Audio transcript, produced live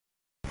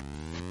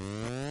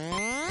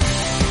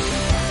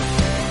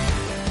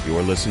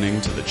You're listening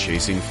to the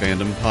Chasing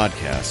Fandom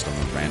podcast on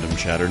the Random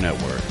Chatter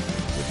Network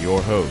with your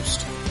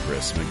host,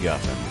 Chris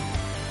McGuffin.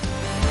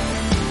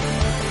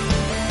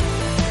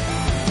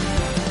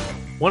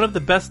 One of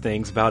the best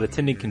things about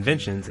attending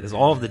conventions is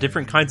all of the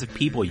different kinds of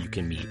people you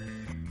can meet.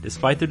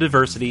 Despite their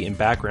diversity in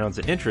backgrounds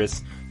and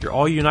interests, you're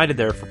all united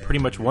there for pretty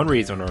much one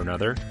reason or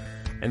another.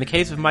 In the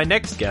case of my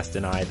next guest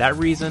and I, that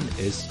reason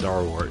is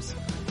Star Wars.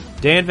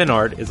 Dan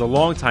Vennard is a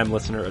longtime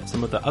listener of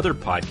some of the other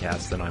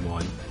podcasts that I'm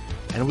on,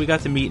 and we got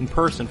to meet in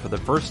person for the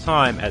first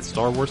time at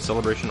Star Wars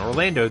Celebration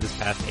Orlando this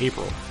past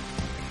April.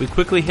 We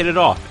quickly hit it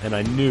off, and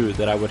I knew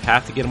that I would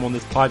have to get him on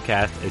this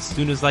podcast as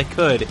soon as I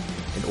could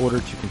in order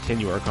to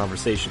continue our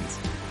conversations.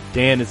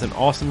 Dan is an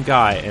awesome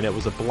guy, and it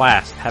was a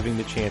blast having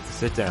the chance to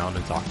sit down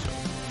and talk to him.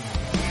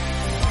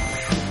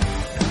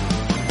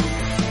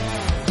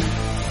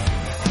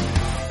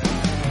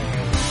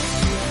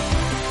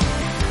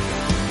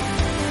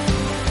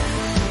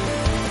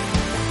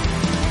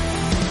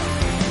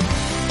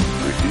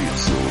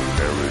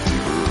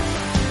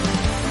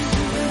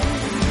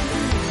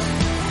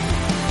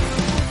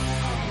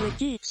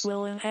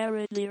 Will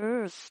inherit the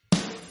earth.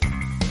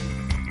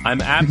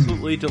 I'm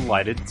absolutely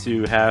delighted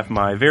to have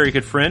my very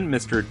good friend,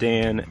 Mr.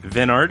 Dan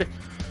Vennard,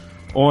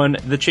 on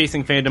the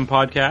Chasing Fandom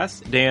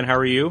podcast. Dan, how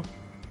are you?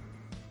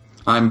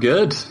 I'm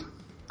good.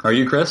 How are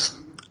you, Chris?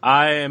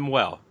 I am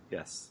well,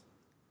 yes.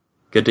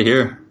 Good to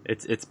hear.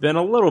 It's been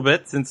a little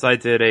bit since I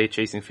did a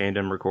Chasing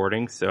Fandom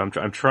recording, so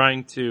I'm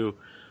trying to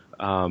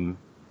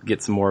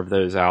get some more of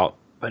those out.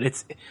 But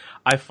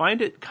I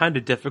find it kind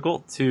of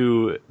difficult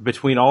to,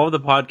 between all of the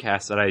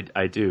podcasts that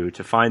I do,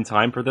 to find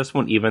time for this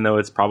one, even though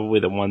it's probably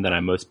the one that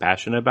I'm most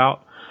passionate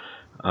about.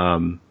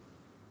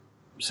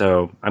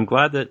 So I'm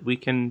glad that we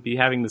can be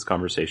having this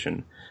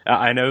conversation.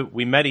 I know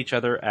we met each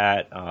other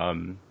at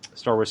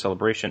Star Wars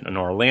Celebration in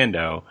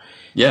Orlando.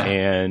 Yeah.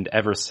 And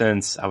ever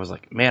since, I was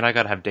like, man, I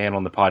got to have Dan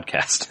on the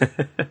podcast.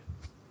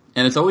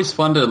 And it's always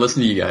fun to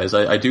listen to you guys.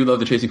 I do love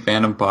the Chasing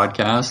Fandom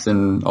podcast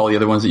and all the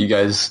other ones that you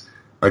guys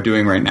are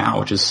doing right now,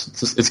 which is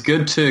it's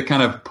good to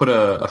kind of put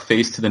a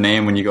face to the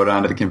name when you go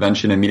down to the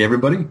convention and meet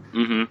everybody.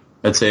 Mm-hmm.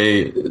 I'd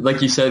say,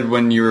 like you said,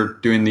 when you were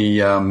doing the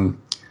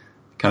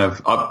kind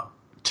of up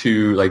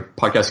to like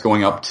podcast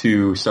going up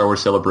to Star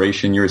Wars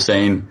Celebration, you were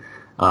saying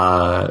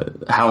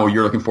how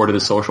you're looking forward to the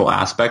social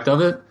aspect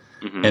of it,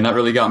 and that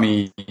really got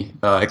me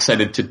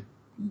excited to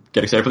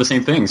get excited for the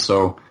same thing.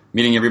 So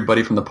meeting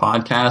everybody from the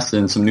podcast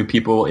and some new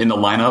people in the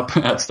lineup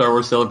at Star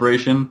Wars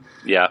Celebration,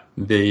 yeah,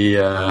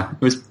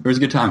 it was a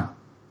good time.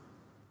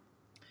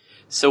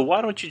 So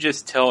why don't you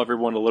just tell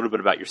everyone a little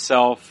bit about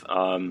yourself,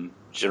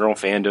 general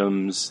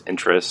fandoms,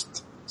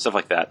 interests, stuff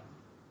like that?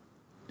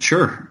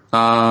 Sure.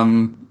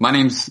 My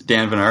name's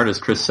Dan Vennard, as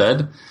Chris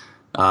said.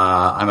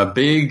 I'm a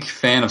big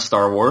fan of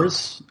Star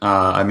Wars.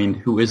 I mean,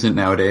 who isn't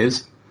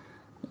nowadays?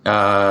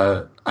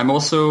 I'm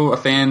also a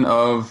fan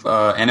of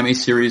anime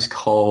series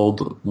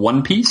called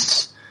One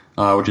Piece,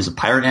 which is a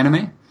pirate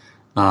anime.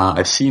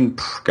 I've seen,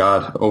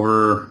 I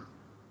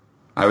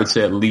would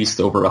say at least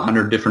over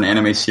 100 different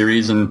anime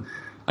series, and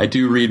I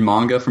do read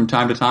manga from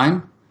time to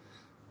time.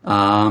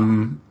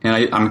 And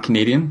I'm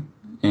Canadian,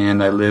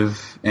 and I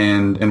live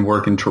and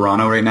work in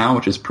Toronto right now,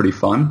 which is pretty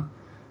fun.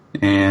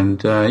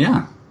 And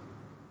yeah.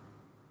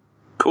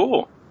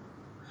 Cool.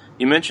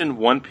 You mentioned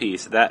One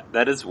Piece.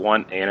 That is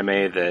one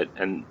anime that,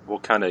 and we'll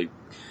kind of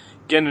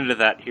get into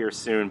that here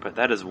soon, but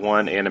that is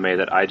one anime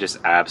that I just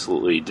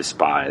absolutely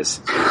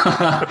despise.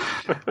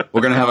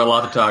 We're going to have a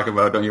lot to talk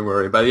about, don't you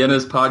worry. By the end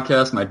of this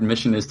podcast, my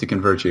mission is to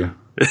convert you.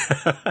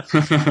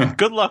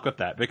 Good luck with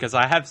that, because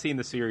I have seen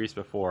the series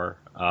before.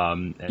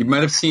 You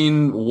might have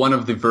seen one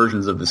of the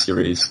versions of the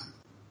series.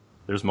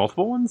 There's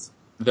multiple ones?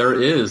 There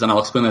is, and I'll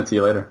explain that to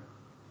you later.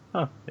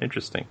 Oh,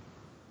 interesting.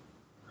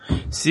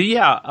 So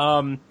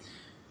yeah,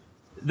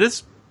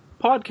 this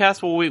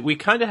podcast, well, we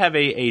kind of have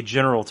a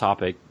general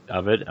topic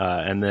of it,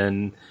 and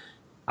then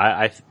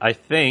I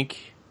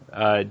think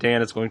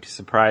Dan is going to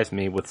surprise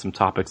me with some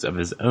topics of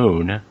his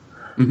own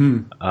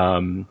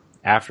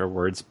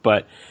afterwards.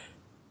 But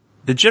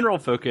the general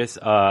focus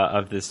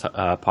of this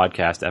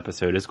podcast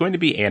episode is going to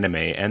be anime,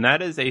 and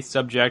that is a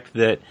subject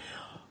that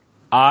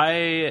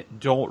I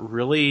don't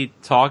really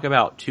talk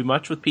about too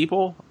much with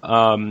people,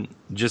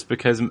 just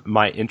because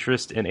my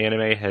interest in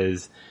anime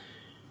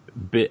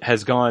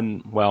has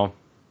gone, well,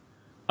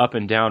 up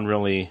and down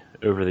really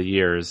over the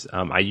years.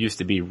 I used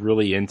to be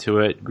really into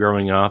it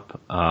growing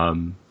up,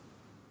 and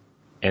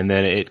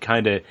then it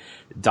kind of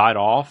died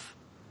off,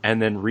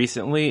 and then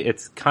recently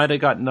it's kind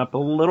of gotten up a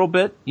little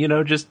bit,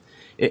 just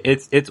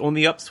it's on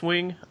the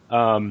upswing.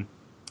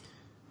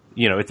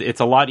 It's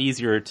a lot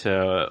easier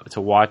to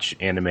watch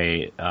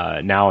anime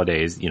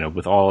nowadays,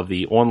 with all of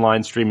the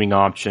online streaming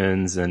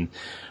options, and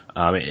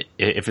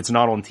if it's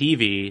not on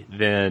TV,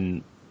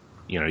 then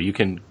you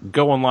can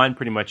go online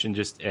pretty much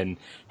and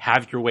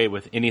have your way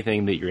with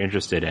anything that you're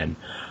interested in.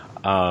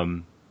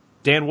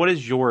 Dan, what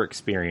is your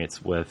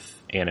experience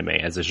with anime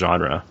as a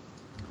genre?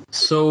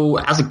 So,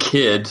 as a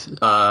kid,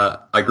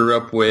 I grew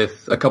up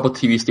with a couple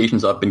TV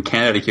stations up in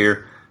Canada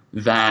here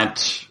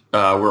that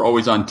were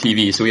always on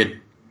TV. So we had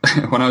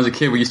when I was a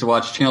kid, we used to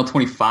watch Channel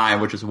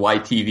 25, which is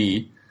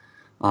YTV.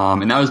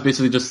 And that was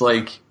basically just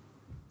like,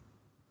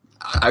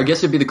 I guess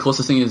it'd be the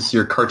closest thing is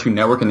your Cartoon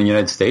Network in the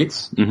United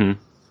States. Mm-hmm.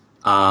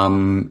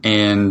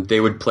 And they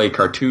would play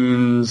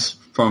cartoons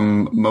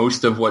from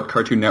most of what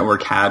Cartoon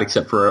Network had,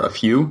 except for a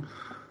few,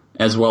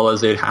 as well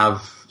as they'd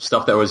have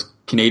stuff that was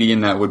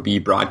Canadian that would be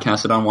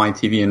broadcasted on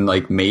YTV and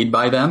like made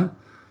by them.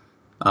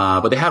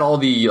 But they had all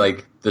the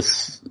like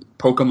this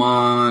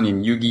Pokemon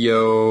and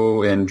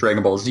Yu-Gi-Oh! And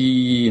Dragon Ball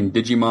Z and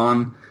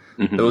Digimon,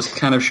 those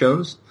kind of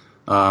shows.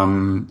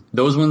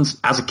 Those ones,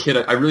 as a kid,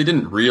 I really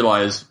didn't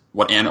realize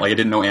I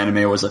didn't know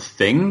anime was a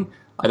thing.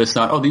 I just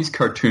thought, oh, these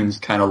cartoons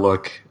kind of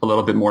look a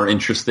little bit more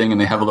interesting and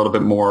they have a little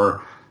bit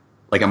more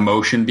like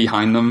emotion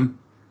behind them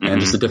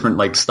and just a different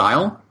like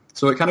style.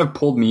 So it kind of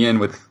pulled me in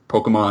with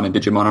Pokemon and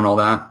Digimon and all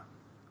that.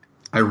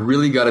 I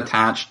really got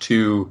attached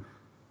to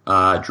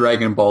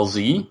Dragon Ball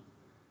Z,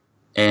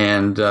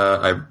 and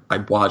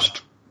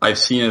I've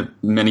seen it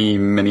many,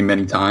 many,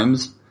 many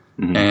times.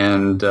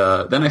 And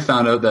then I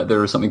found out that there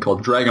was something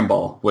called Dragon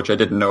Ball, which I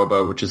didn't know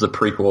about, which is a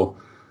prequel.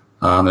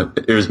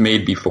 It was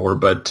made before,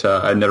 but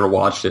I never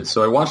watched it.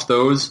 So I watched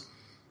those.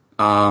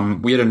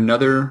 We had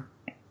another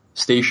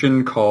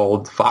station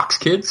called Fox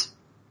Kids,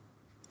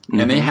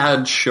 and they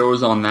had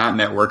shows on that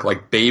network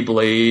like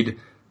Beyblade,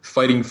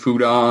 Fighting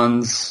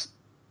Foodons,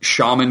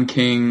 Shaman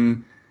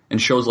King,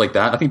 and shows like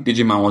that. I think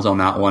Digimon was on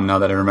that one, now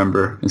that I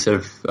remember, instead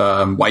of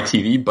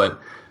YTV, but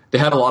they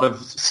had a lot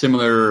of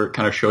similar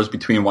kind of shows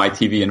between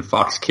YTV and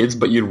Fox Kids,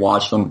 but you'd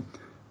watch them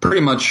pretty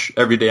much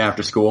every day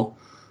after school.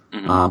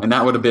 And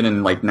that would have been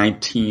in like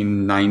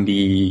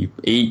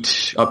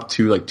 1998 up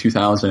to like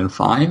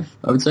 2005,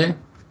 I would say.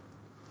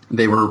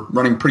 They were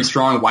running pretty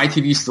strong.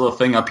 YTV is still a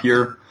thing up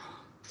here.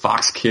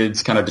 Fox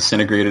Kids kind of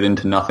disintegrated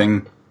into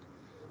nothing.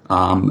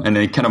 And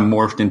they kind of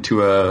morphed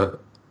into a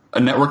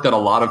network that a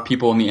lot of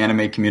people in the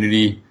anime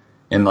community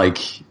and like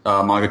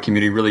manga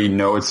community really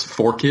know. It's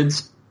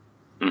 4Kids.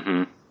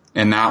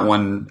 And that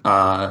one,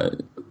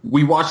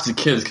 we watched as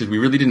kids because we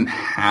really didn't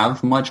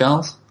have much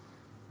else.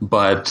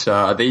 But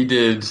they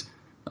did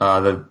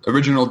the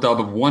original dub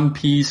of One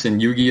Piece and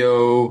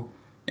Yu-Gi-Oh!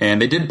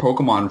 And they did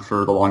Pokemon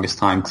for the longest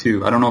time,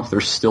 too. I don't know if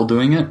they're still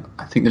doing it.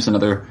 I think there's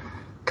another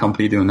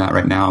company doing that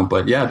right now.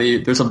 But yeah,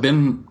 there's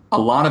been a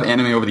lot of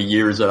anime over the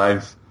years that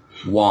I've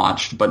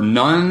watched, but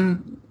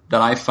none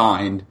that I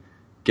find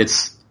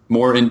gets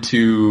more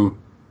into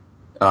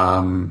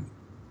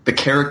the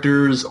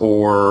characters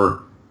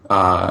or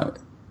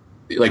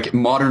like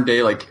modern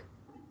day, like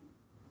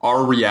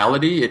our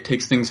reality. It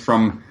takes things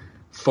from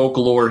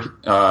folklore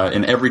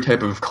in every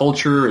type of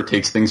culture. It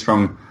takes things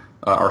from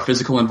our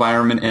physical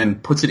environment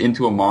and puts it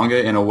into a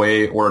manga in a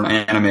way, or an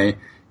anime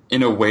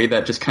in a way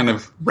that just kind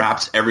of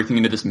wraps everything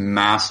into this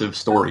massive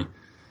story,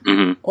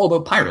 all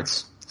about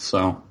pirates.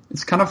 So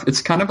it's kind of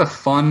a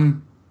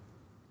fun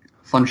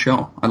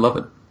show. I love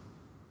it.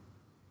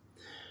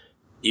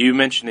 You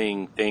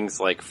mentioning things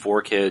like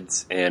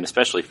 4Kids and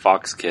especially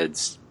Fox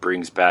Kids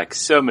brings back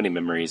so many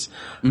memories.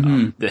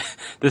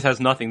 This has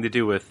nothing to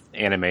do with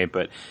anime,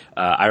 but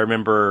I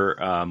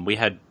remember we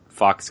had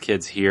Fox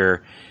Kids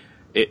here.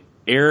 It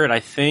aired, I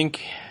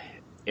think,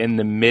 in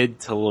the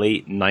mid to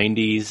late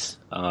 90s,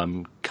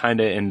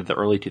 kind of into the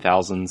early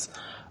 2000s,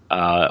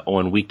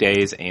 on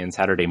weekdays and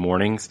Saturday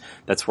mornings.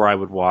 That's where I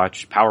would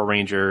watch Power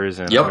Rangers,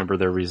 and I remember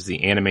there was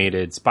the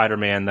animated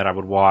Spider-Man that I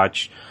would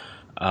watch.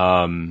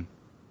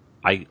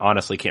 I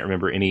honestly can't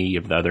remember any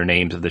of the other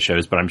names of the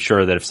shows, but I'm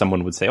sure that if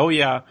someone would say, oh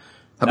yeah.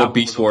 How about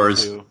Beast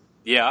Wars?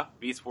 Yeah,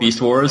 Beast Wars.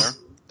 Beast Wars?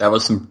 That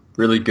was some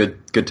really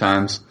good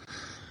times.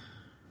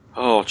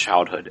 Oh,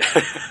 childhood.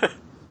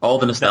 All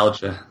the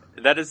nostalgia.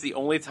 That is the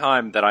only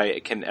time that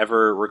I can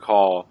ever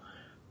recall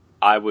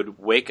I would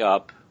wake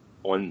up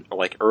on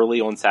like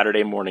early on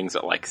Saturday mornings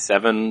at like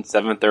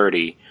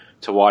 7:30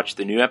 to watch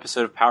the new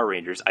episode of Power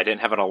Rangers. I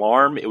didn't have an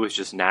alarm. It was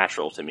just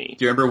natural to me.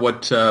 Do you remember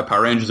what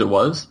Power Rangers it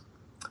was?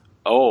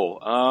 Oh,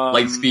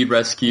 Lightspeed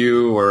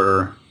Rescue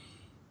or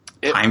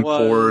Time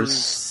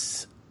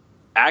Force,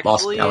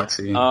 actually, Lost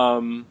Galaxy.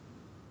 I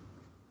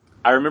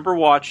remember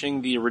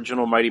watching the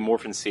original Mighty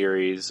Morphin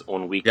series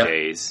on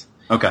weekdays.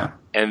 Yep. Okay.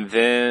 And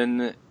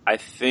then I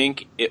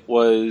think it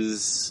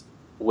was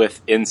with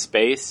In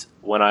Space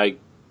when I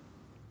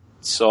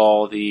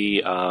saw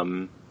the,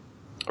 or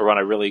when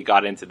I really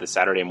got into the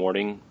Saturday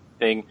morning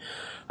thing.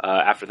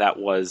 After that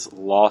was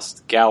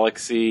Lost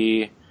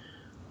Galaxy,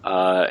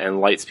 and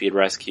Lightspeed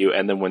Rescue,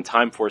 and then when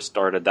Time Force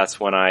started, that's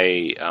when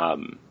I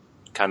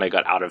kind of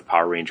got out of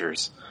Power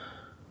Rangers,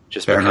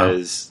 just Fair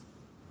because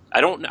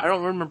enough. I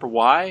don't remember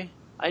why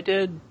I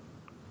did,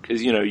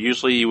 because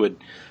usually you would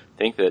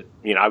think that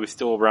I was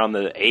still around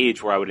the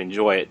age where I would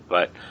enjoy it,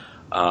 but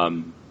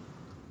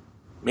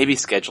maybe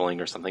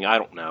scheduling or something, I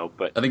don't know.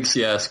 But I think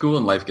school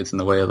and life gets in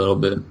the way a little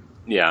bit.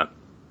 Yeah,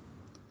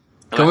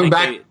 Going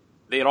back,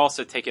 they had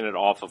also taken it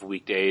off of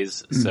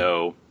weekdays,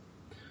 so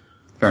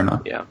fair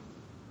enough. Yeah.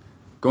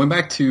 Going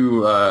back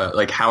to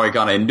like how I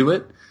got into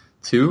it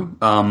too.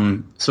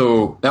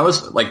 So that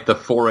was like the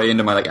foray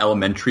into my like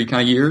elementary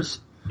kind of years.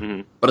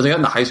 But as I got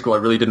into high school, I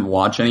really didn't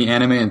watch any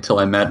anime until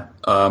I met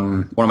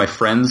one of my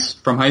friends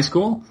from high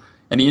school,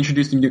 and he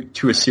introduced me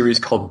to a series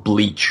called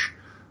Bleach,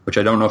 which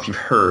I don't know if you've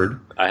heard.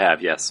 I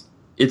have, yes.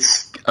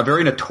 It's a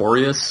very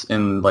notorious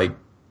and, like,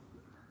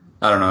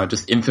 I don't know,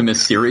 just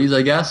infamous series,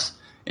 I guess,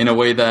 in a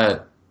way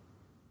that,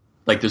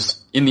 like,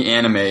 there's, in the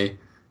anime,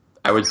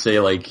 I would say,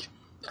 like,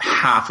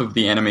 half of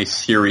the anime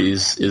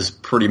series is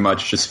pretty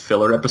much just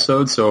filler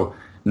episodes, so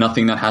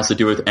nothing that has to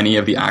do with any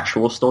of the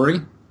actual story.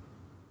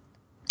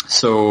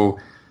 So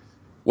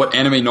what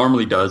anime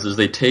normally does is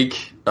they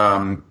take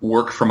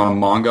work from a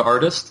manga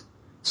artist.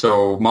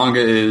 So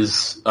manga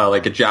is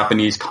like a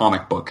Japanese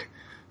comic book.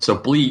 So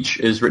Bleach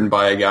is written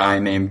by a guy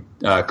named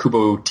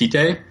Kubo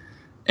Tite,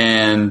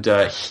 and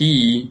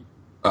he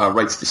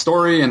writes the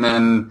story, and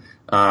then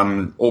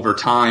over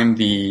time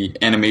the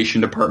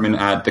animation department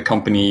at the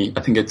company,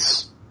 I can't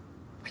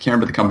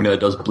remember the company that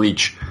does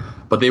Bleach,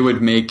 but they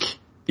would make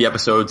the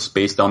episodes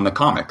based on the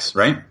comics,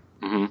 right?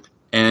 Mm-hmm.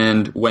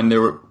 And when they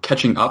were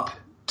catching up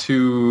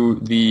to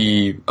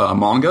the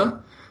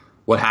manga,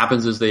 what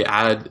happens is they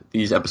add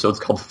these episodes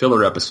called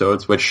filler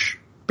episodes, which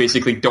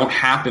basically don't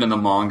happen in the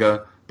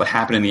manga, but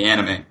happen in the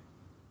anime.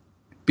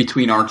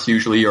 Between arcs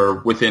usually, or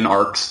within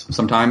arcs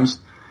sometimes.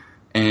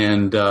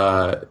 And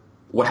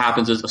what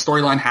happens is a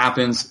storyline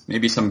happens,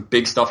 maybe some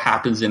big stuff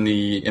happens in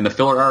the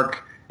filler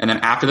arc, and then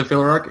after the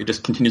filler arc, it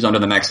just continues on to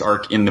the next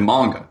arc in the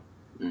manga.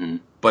 Mm-hmm.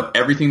 But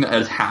everything that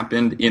has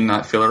happened in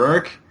that filler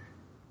arc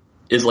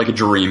is like a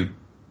dream.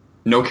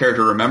 No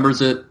character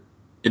remembers it.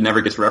 It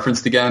never gets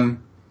referenced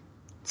again.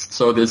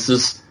 So there's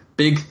this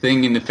big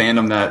thing in the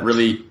fandom that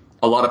really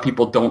a lot of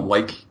people don't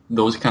like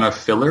those kind of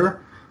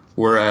filler,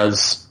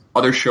 whereas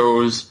other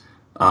shows,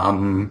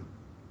 I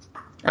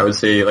would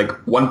say like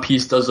One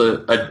Piece does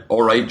a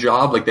alright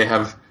job. Like they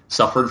have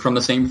suffered from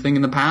the same thing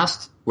in the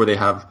past, where they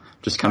have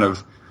just kind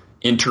of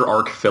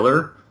inter-arc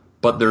filler,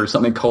 but there's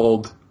something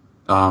called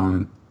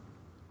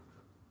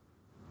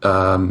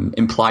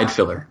implied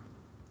filler.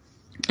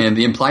 And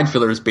the implied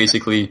filler is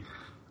basically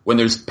when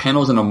there's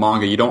panels in a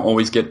manga, you don't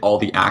always get all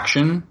the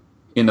action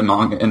in the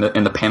manga in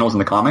the panels in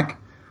the comic.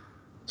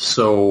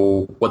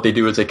 So what they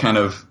do is they kind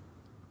of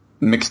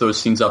mix those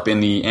scenes up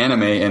in the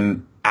anime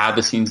and add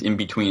the scenes in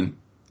between,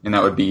 and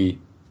that would be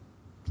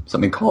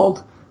something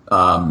called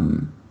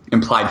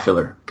implied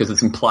filler, because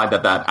it's implied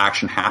that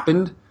action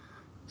happened.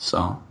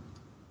 So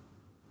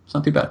it's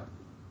not too bad.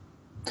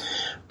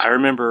 I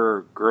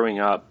remember growing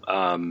up,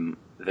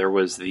 there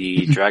was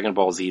the Dragon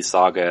Ball Z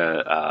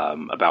saga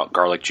about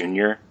Garlic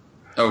Jr.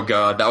 Oh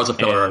god, that was a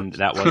filler. And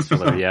that was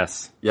filler,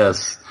 yes.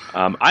 Yes.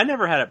 I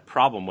never had a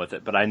problem with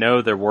it, but I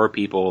know there were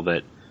people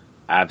that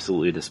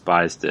absolutely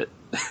despised it.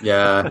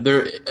 Yeah,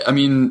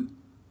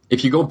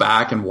 if you go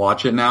back and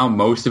watch it now,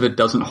 most of it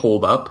doesn't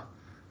hold up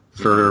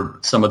for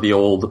some of the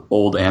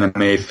old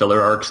anime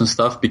filler arcs and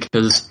stuff,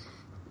 because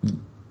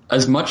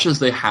as much as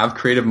they have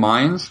creative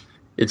minds,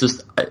 it's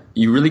just,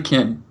 you really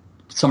can't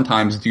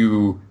sometimes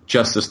do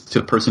justice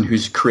to the person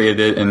who's created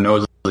it and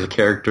knows the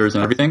characters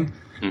and everything.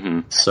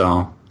 Mm-hmm.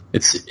 So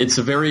it's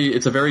a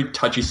very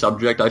touchy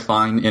subject, I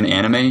find, in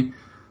anime.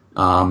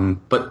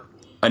 But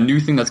a new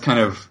thing that's kind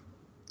of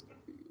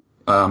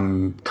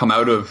come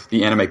out of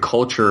the anime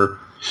culture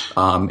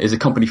is a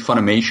company,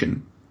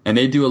 Funimation, and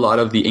they do a lot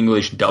of the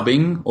English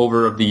dubbing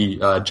over of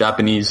the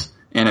Japanese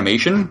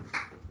animation.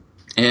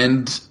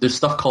 And there's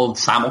stuff called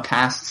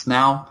simulcasts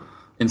now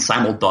and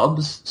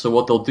simuldubs. So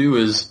what they'll do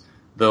is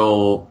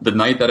the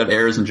night that it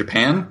airs in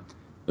Japan,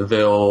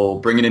 they'll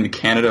bring it into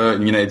Canada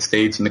and the United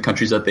States and the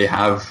countries that they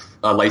have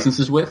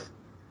licenses with,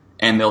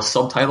 and they'll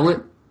subtitle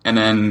it, and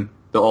then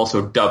they'll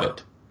also dub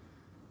it.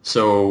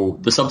 So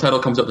the subtitle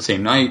comes out the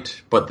same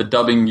night, but the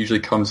dubbing usually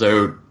comes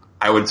out,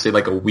 I would say,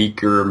 like a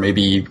week or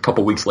maybe a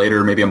couple weeks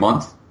later, maybe a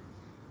month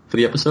for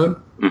the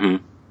episode.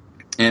 Mm-hmm.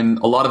 And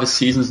a lot of the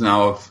seasons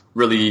now of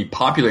really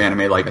popular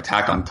anime, like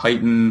Attack on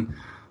Titan,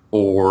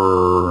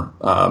 or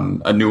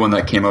a new one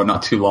that came out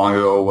not too long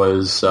ago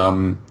was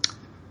Gundam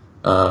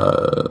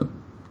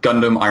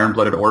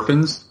Iron-Blooded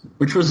Orphans,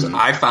 which was,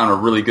 I found, a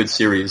really good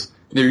series.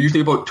 They're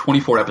usually about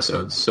 24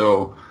 episodes,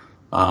 so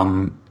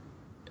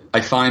I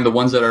find the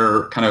ones that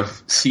are kind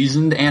of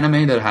seasoned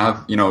anime that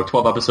have,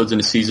 12 episodes in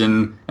a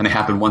season and they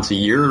happen once a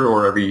year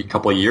or every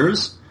couple of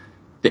years,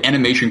 the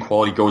animation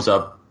quality goes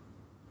up,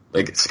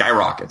 like it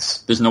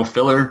skyrockets. There's no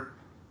filler,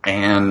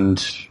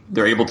 and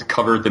they're able to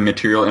cover the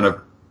material in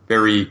a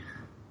very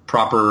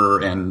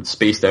proper and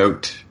spaced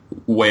out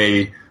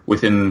way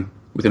within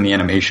the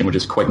animation, which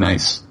is quite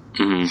nice.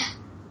 Mm-hmm.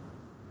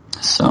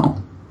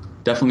 So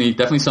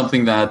definitely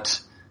something that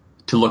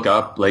to look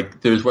up. Like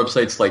there's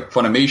websites like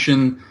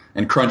Funimation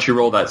and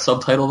Crunchyroll that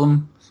subtitle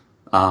them.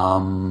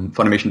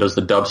 Funimation does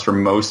the dubs for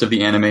most of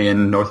the anime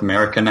in North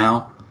America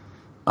now,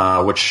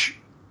 which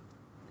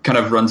kind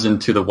of runs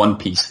into the One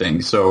Piece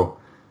thing. So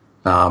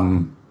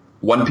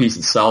One Piece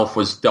itself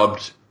was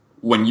dubbed,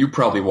 when you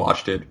probably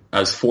watched it,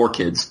 as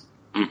 4Kids.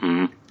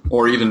 Mm-hmm.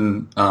 Or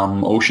even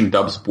Ocean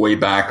dubs way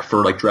back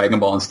for like Dragon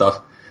Ball and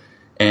stuff.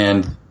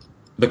 And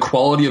the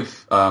quality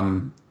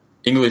of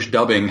English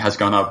dubbing has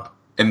gone up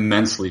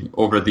immensely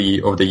over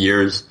the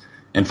years,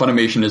 and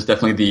Funimation is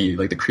definitely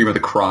the cream of the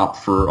crop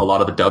for a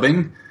lot of the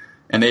dubbing.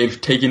 And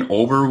they've taken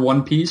over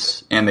One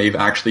Piece, and they've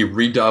actually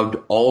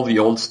redubbed all the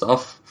old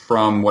stuff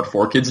from what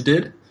 4Kids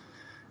did,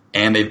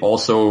 and they've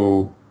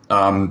also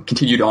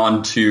continued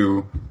on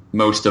to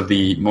most of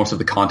the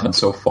content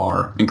so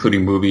far,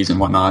 including movies and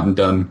whatnot, and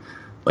done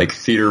like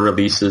theater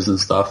releases and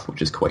stuff,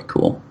 which is quite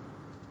cool.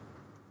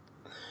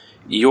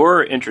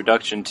 Your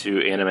introduction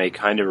to anime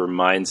kind of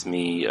reminds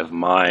me of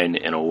mine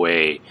in a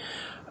way.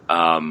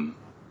 I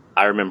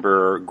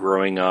remember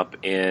growing up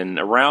in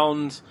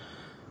around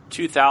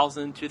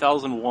 2000,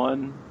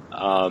 2001,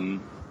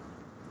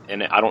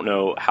 and I don't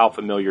know how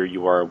familiar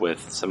you are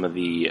with some of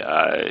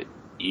the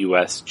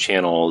U.S.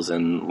 channels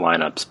and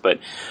lineups, but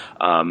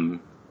on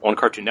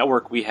Cartoon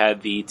Network we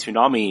had the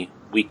Toonami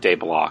weekday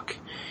block.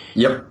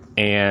 Yep.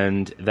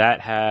 And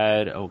that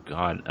had, early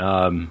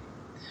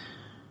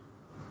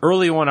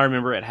on I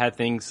remember it had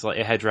things like,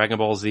 it had Dragon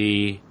Ball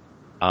Z.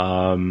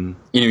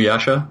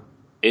 Inuyasha?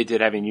 It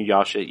did have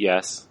Inuyasha,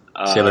 yes.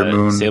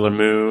 Sailor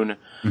Moon.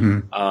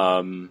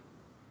 Mm-hmm.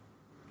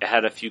 It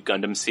had a few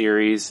Gundam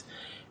series,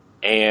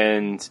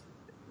 and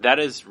that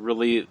is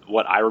really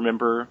what I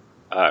remember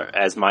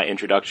as my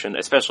introduction,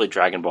 especially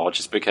Dragon Ball,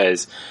 just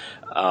because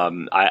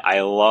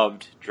I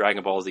loved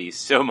Dragon Ball Z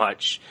so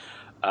much.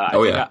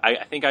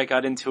 I think I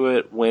got into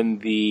it when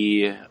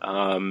the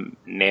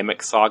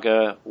Namek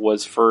Saga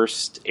was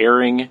first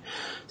airing.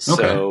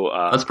 So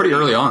that's pretty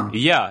early on.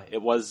 Yeah,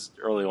 it was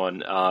early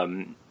on.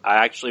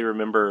 I actually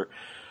remember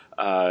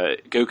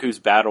Goku's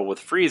battle with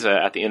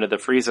Frieza at the end of the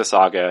Frieza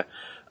Saga,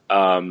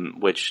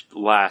 which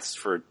lasts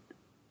for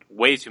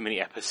way too many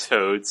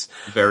episodes.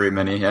 Very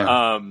many,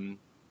 yeah.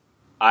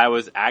 I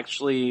was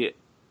actually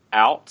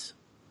out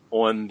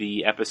on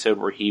the episode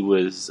where he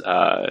was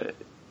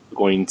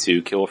going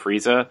to kill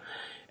Frieza,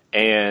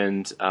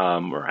 and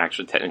or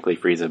actually technically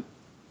Frieza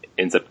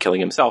ends up killing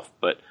himself,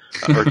 but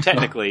or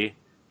technically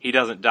he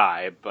doesn't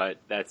die, but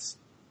there's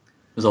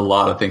a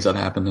lot of things that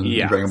happened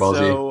in Dragon Ball Z.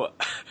 So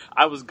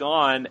I was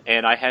gone,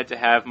 and I had to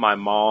have my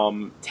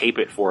mom tape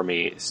it for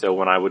me. So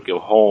when I would go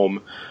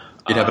home,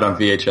 you'd have it on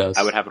VHS.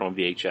 I would have it on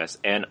VHS,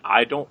 and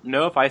I don't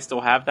know if I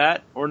still have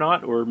that or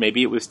not, or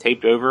maybe it was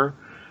taped over.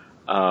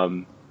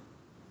 That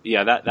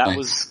nice.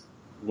 Was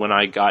when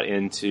I got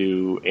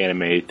into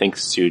anime,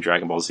 thanks to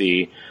Dragon Ball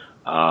Z.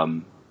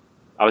 I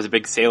was a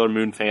big Sailor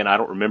Moon fan. I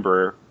don't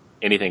remember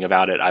anything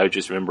about it. I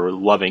just remember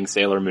loving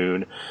Sailor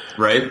Moon.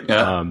 Right,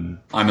 yeah.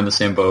 I'm in the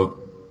same boat.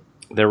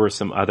 There were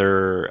some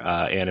other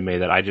anime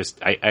that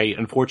I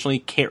unfortunately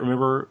can't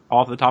remember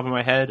off the top of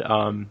my head.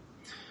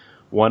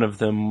 One of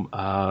them,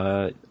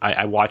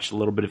 I watched a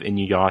little bit of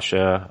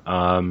Inuyasha,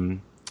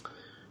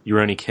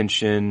 Rurouni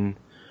Kenshin.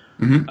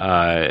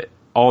 Mm-hmm.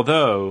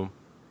 Although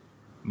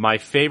my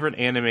favorite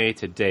anime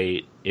to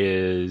date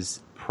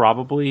is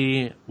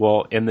probably,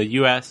 well, in the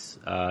U.S.,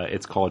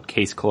 it's called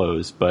Case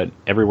Closed, but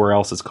everywhere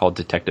else it's called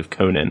Detective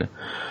Conan.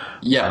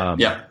 Yeah,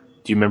 yeah.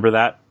 Do you remember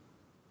that?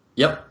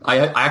 Yep.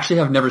 I actually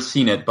have never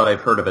seen it, but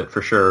I've heard of it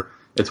for sure.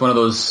 It's one of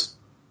those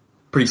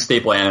pretty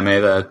staple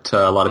anime that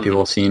a lot of people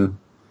have seen.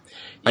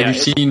 Yeah, have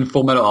you seen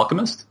Full Metal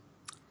Alchemist?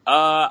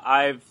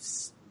 I've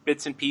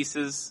bits and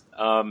pieces.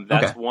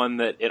 That's one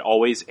that it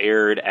always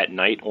aired at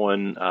night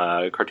on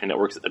Cartoon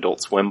Network's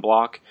Adult Swim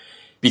block.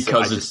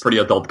 Because so it's pretty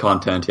adult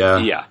content, yeah.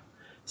 Yeah.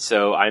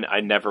 So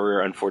I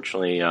never,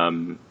 unfortunately,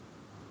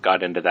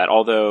 got into that.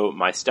 Although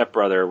my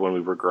stepbrother, when we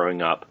were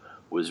growing up,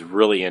 was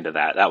really into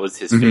that. That was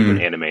his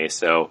favorite anime.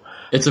 So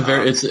it's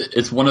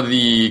it's one of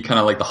the kind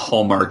of like the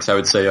hallmarks, I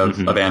would say,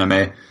 of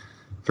anime,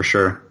 for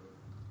sure.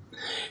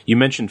 You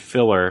mentioned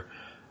filler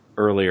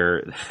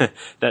earlier.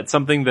 That's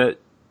something that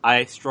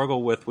I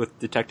struggle with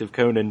Detective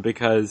Conan,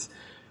 because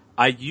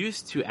I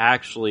used to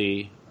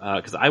actually,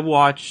 because I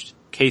watched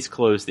Case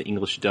Closed, the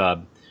English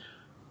dub,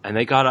 and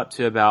they got up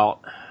to about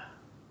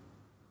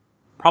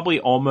probably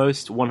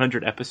almost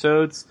 100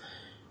 episodes,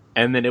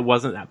 and then it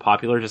wasn't that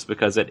popular just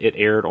because it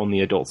aired on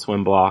the Adult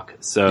Swim block,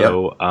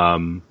 so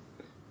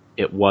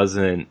it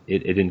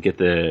didn't get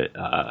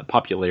the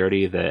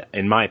popularity that,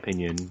 in my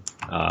opinion,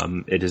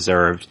 it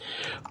deserved.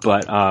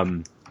 But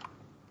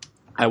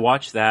I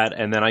watched that,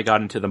 and then I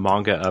got into the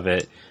manga of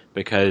it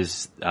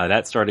because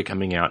that started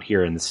coming out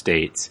here in the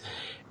States.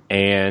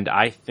 And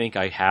I think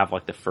I have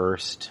like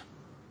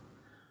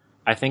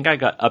I think I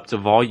got up to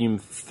volume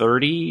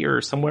 30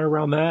 or somewhere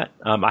around that.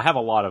 I have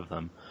a lot of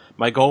them.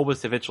 My goal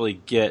was to eventually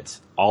get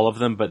all of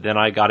them, but then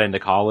I got into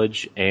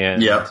college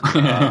and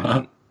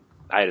I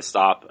had to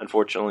stop,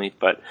 unfortunately.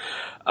 But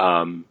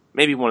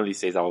maybe one of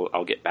these days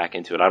I'll get back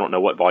into it. I don't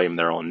know what volume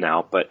they're on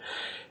now, but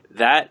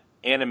that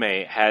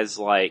anime has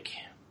like,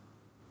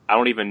 I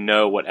don't even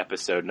know what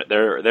episode.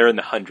 They're in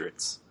the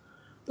hundreds.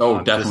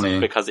 Oh, definitely.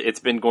 Because it's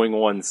been going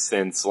on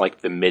since like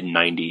the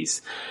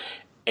mid-90s.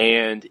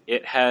 And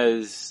it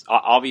has,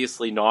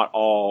 obviously not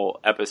all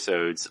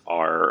episodes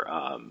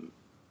are,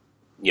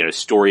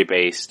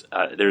 story-based.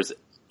 There's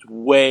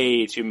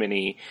way too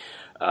many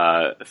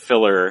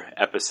filler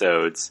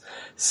episodes.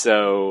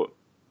 So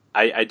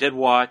I did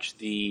watch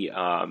the,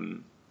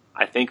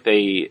 I think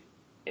they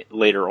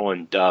later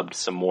on dubbed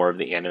some more of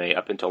the anime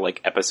up until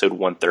like episode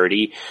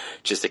 130,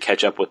 just to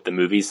catch up with the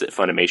movies that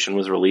Funimation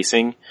was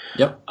releasing.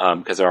 Yep.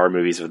 Because there are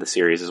movies of the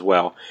series as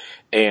well.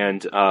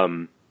 And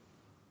I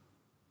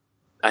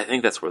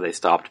think that's where they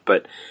stopped.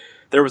 But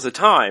there was a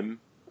time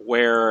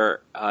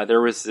where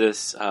there was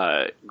this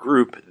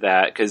group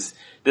that, because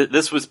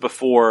this was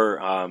before,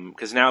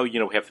 because now, you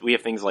know, we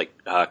have things like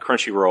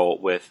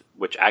Crunchyroll,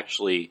 which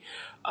actually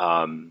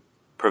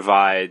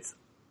provides,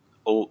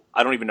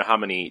 I don't even know how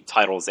many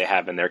titles they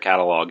have in their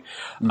catalog.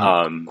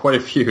 Quite a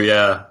few,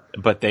 yeah.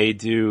 But they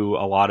do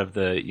a lot of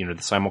the, you know,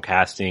 the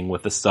simulcasting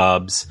with the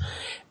subs,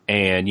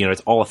 and, you know,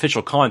 it's all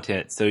official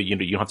content, so, you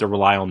know, you don't have to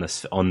rely on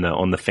this, on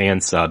the fan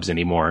subs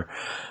anymore.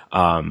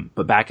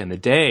 But back in the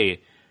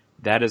day,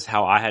 that is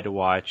how I had to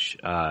watch,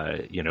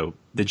 you know,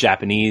 the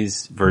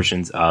Japanese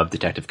versions of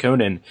Detective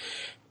Conan.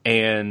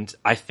 And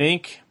I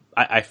think,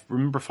 I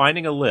remember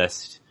finding a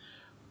list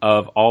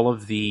of all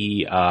of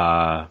the,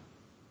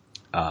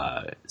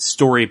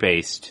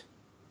 story-based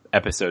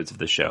episodes of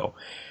the show.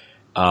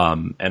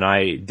 And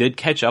I did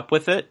catch up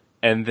with it,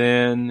 and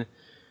then,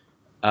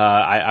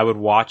 I would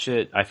watch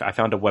it. I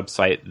found a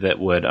website that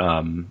would,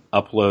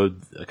 upload,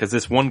 because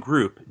this one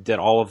group did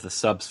all of the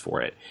subs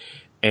for it.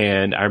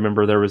 And I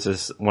remember there was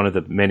this, one of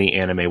the many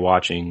anime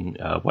watching,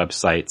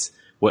 websites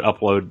would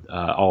upload,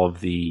 all of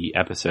the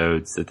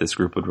episodes that this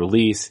group would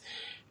release,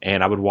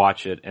 and I would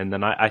watch it. And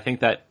then I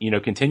think that, you know,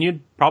 continued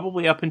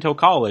probably up until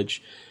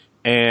college,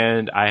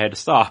 and I had to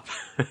stop.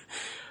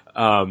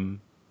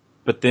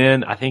 But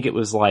then I think it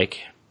was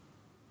like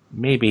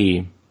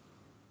maybe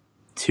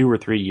 2 or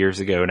 3 years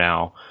ago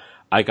now,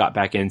 I got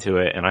back into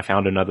it and I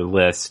found another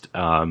list,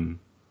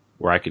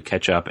 where I could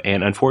catch up.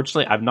 And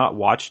unfortunately, I've not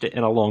watched it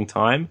in a long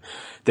time.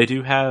 They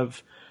do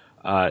have,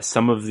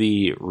 some of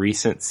the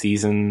recent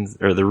seasons,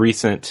 or the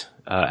recent,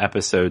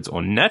 episodes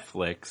on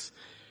Netflix,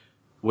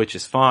 which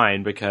is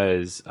fine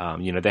because,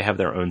 you know, they have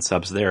their own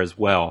subs there as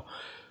well.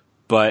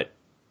 But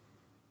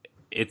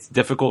it's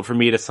difficult for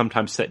me to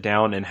sometimes sit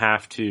down and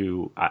have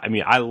to, I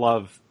mean, I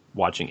love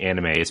watching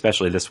anime,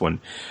 especially this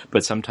one,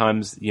 but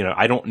sometimes, you know,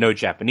 I don't know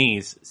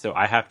Japanese, so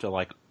I have to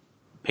like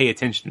pay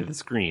attention to the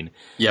screen.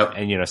 Yep.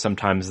 And, you know,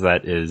 sometimes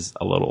that is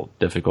a little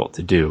difficult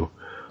to do.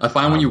 I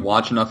find when you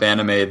watch enough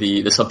anime,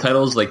 the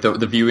subtitles, like the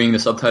viewing the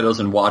subtitles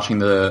and watching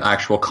the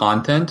actual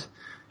content,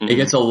 it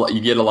gets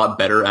you get a lot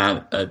better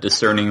at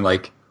discerning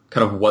like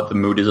kind of what the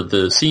mood is of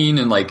the scene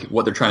and like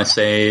what they're trying to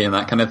say and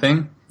that kind of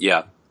thing.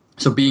 Yeah.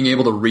 So being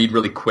able to read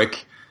really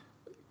quick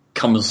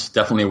comes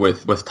definitely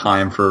with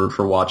time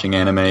for watching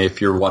anime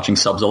if you're watching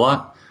subs a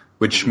lot,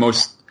 which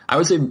I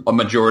would say a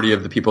majority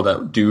of the people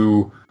that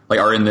do, like,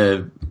 are in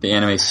the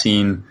anime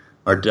scene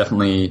are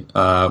definitely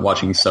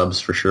watching subs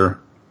for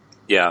sure.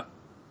 Yeah.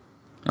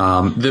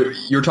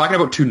 You're talking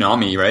about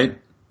Toonami, right?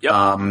 Yep.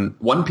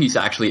 One Piece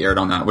actually aired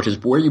on that, which is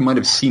where you might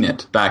have seen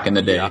it back in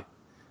the day.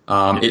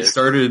 Yeah. It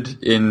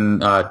started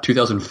in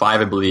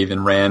 2005, I believe,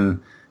 and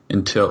ran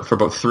for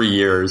about 3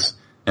 years,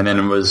 and then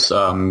it was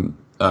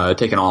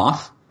taken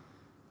off.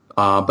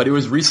 But it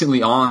was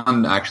recently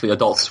on, actually,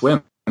 Adult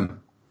Swim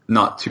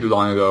not too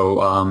long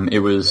ago. It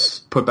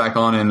was put back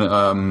on in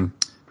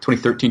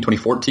 2013,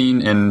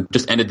 2014, and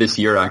just ended this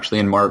year, actually,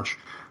 in March.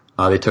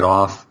 They took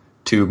off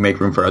to make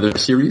room for other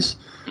series.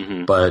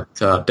 Mm-hmm. But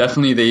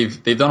definitely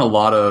they've done a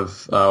lot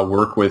of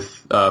work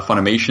with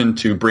Funimation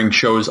to bring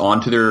shows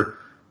onto their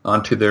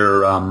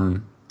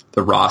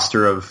the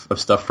roster of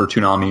stuff for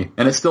Toonami.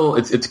 And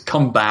it's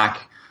come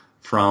back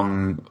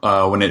from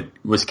when it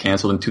was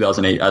canceled in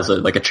 2008 as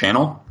a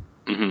channel.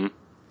 Mm-hmm.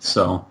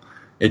 So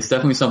it's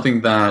definitely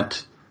something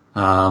that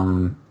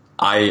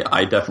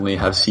I definitely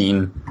have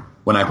seen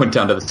when I went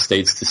down to the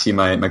States to see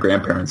my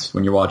grandparents,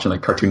 when you're watching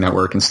like Cartoon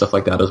Network and stuff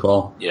like that as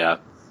well. Yeah.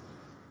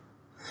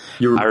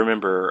 I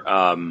remember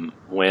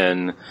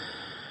when,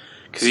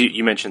 because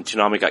you mentioned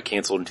Toonami got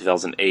canceled in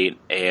 2008,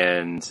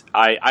 and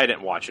I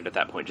didn't watch it at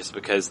that point just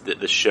because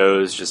the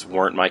shows just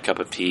weren't my cup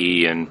of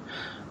tea, and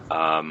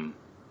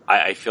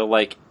I feel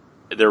like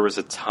there was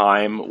a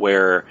time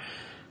where,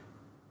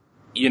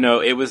 you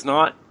know, it was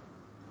like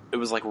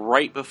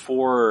right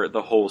before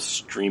the whole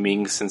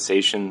streaming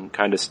sensation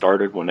kind of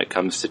started when it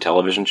comes to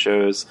television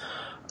shows.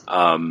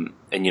 And,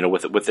 you know,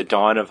 with the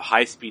dawn of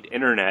high-speed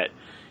internet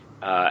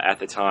at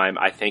the time,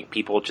 I think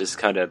people just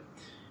kind of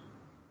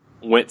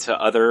went to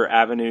other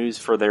avenues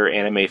for their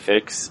anime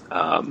fix.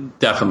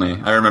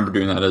 Definitely. I remember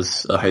doing that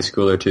as a high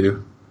schooler,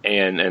 too.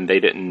 And they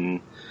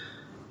didn't,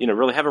 you know,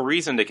 really have a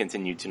reason to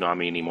continue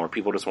Toonami anymore.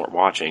 People just weren't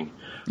watching.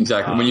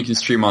 Exactly. When you can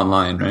stream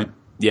online, right?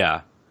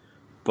 Yeah.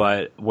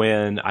 But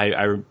when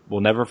I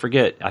will never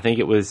forget, I think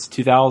it was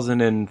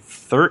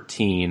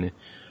 2013,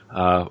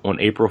 on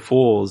April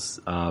Fool's,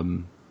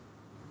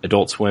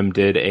 Adult Swim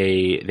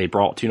they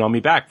brought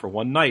Toonami back for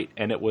one night,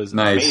 and it was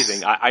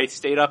amazing. I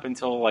stayed up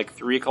until like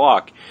 3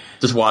 o'clock.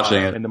 Just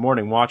watching it. In the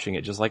morning, watching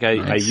it, just like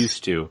I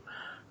used to.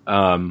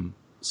 So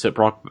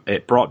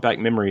it brought back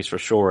memories for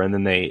sure, and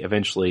then they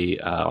eventually,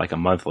 like a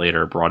month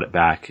later, brought it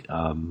back,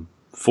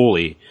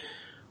 fully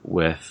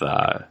with,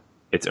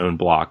 its own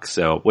block.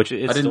 So, which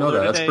is, I didn't know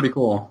that. That's pretty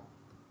cool.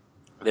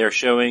 They're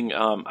showing.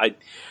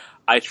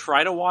 I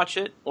try to watch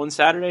it on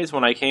Saturdays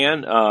when I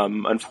can.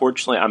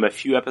 Unfortunately, I'm a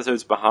few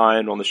episodes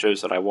behind on the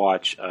shows that I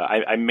watch.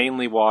 I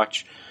mainly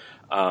watch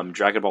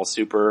Dragon Ball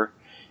Super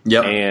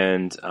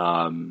and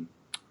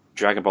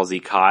Dragon Ball Z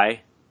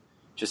Kai,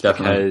 just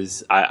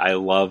because I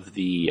love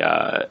the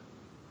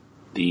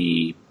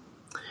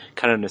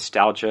kind of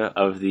nostalgia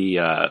of the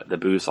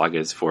Buu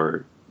sagas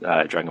for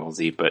Dragon Ball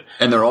Z.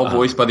 And they're all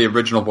voiced by the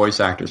original voice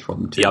actors for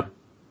them too. Yep.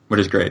 Which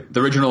is great. The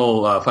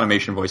original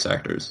Funimation voice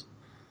actors.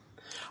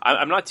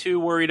 I'm not too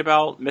worried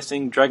about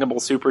missing Dragon Ball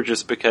Super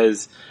just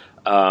because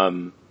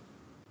the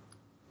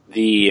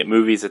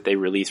movies that they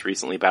released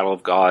recently, Battle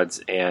of Gods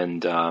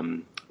and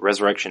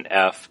Resurrection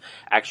F,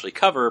 actually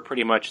cover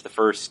pretty much the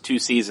first 2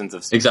 seasons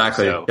of Super.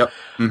 Exactly. So, yep.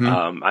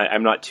 Mm-hmm.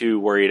 I'm not too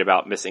worried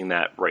about missing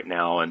that right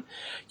now. And,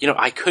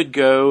 I could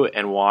go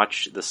and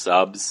watch the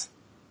subs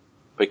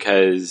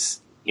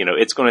because,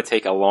 it's going to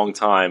take a long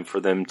time for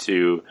them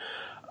to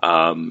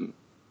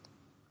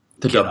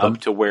get up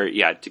to where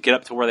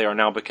they are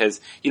now, because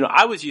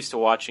I was used to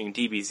watching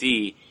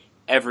DBZ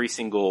every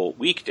single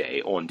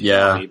weekday on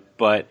TV,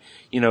 but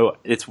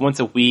it's once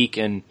a week,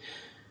 and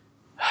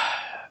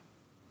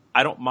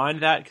I don't mind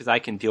that because I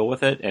can deal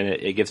with it, and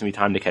it gives me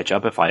time to catch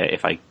up if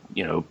I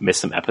miss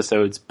some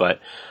episodes.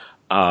 But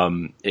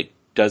it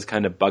does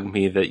kind of bug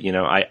me that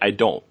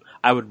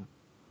I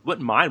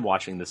wouldn't mind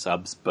watching the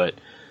subs, but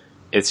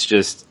it's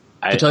just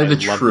I love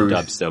the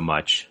dubs so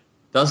much.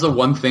 That's the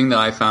one thing that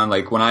I found,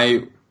 like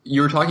when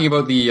you were talking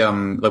about the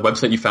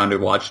website you found to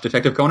watch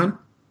Detective Conan.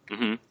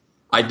 Mm-hmm.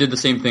 I did the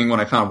same thing when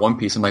I found One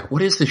Piece. I'm like,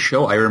 what is this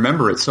show? I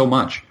remember it so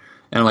much.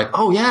 And I'm like,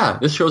 oh yeah,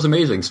 this show's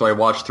amazing. So I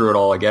watched through it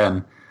all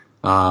again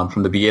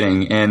from the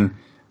beginning. And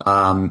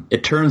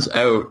it turns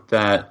out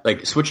that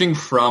like switching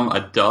from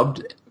a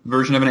dubbed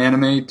version of an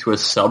anime to a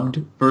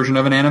subbed version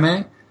of an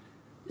anime,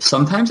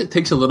 sometimes it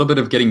takes a little bit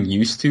of getting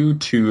used to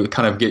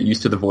kind of get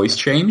used to the voice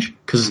change.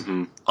 Because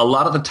a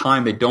lot of the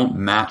time they don't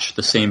match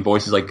the same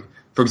voices. Like,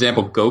 for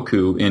example,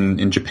 Goku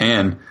in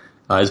Japan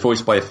is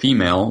voiced by a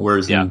female,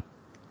 whereas in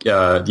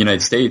the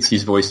United States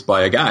he's voiced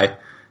by a guy.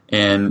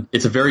 And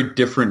it's a very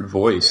different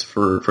voice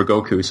for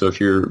Goku. So if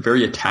you're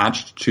very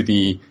attached to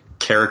the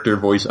character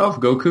voice of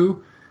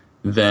Goku,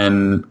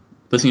 then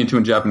listening to it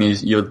in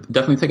Japanese, you'll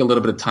definitely take a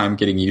little bit of time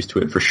getting used to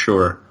it for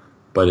sure.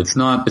 But it's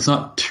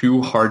not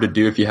too hard to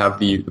do if you have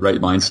the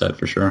right mindset,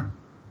 for sure.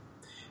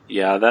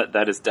 Yeah,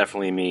 that is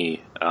definitely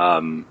me.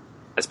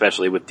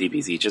 Especially with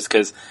DBZ, just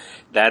because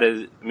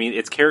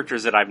it's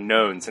characters that I've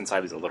known since I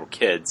was a little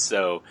kid.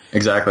 So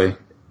exactly,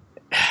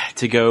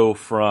 to go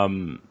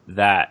from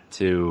that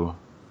to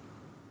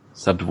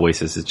subbed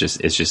voices is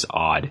just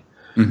odd.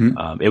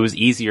 Mm-hmm. It was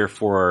easier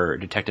for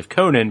Detective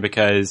Conan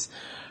because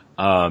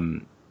I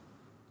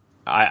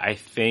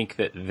think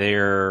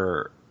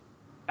that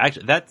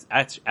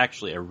that's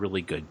actually a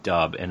really good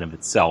dub in of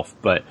itself,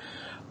 but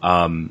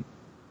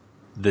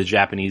the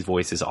Japanese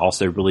voices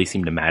also really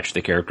seem to match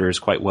the characters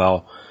quite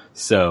well.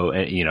 So,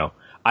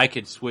 I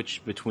could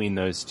switch between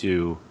those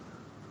two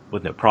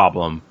with no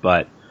problem,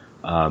 but,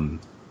 I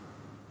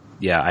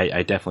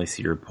definitely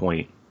see your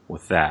point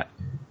with that.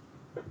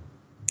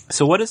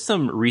 So what is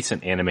some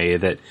recent anime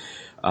that,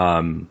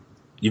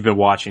 you've been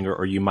watching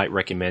or you might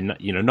recommend,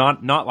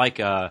 not like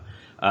an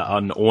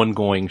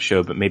ongoing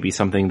show, but maybe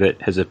something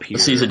that has appeared.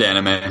 A seasoned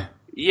anime.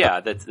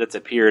 Yeah, that's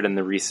appeared in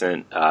the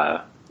recent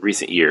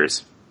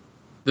years.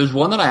 There's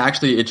one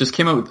that it just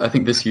came out, I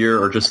think, this year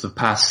or just the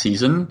past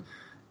season,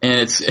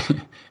 and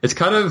it's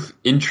kind of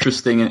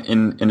interesting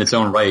in its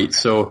own right.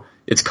 So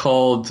it's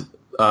called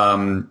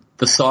The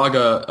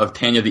Saga of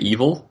Tanya the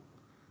Evil,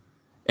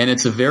 and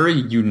it's a very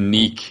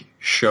unique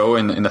show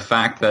in the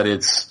fact that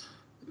it's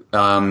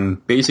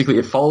basically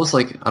it follows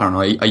like, I don't know,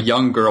 a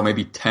young girl,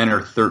 maybe 10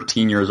 or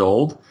 13 years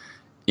old,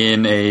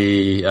 in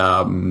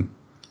an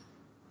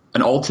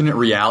alternate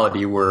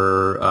reality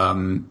where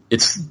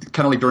it's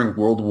kind of like during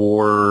World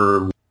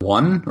War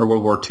I or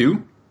World War II.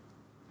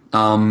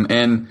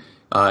 And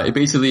it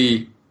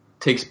basically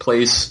takes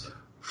place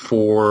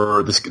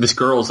for this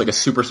girl is like a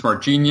super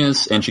smart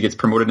genius, and she gets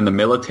promoted in the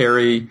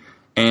military.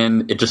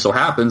 And it just so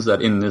happens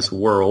that in this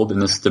world, in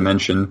this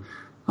dimension,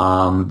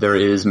 there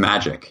is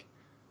magic.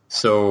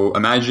 So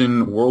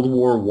imagine World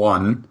War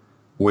I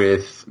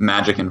with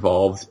magic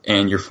involved,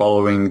 and you're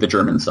following the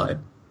German side.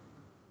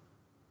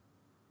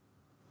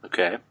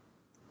 Okay.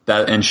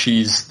 And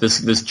she's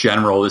this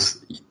general, this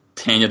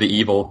Tanya the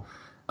Evil.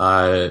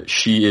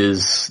 She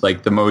is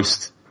like the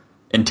most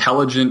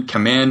intelligent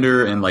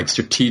commander and like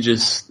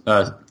strategist,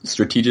 and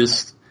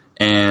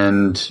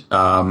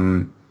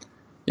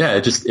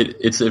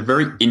it's a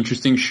very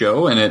interesting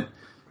show, and it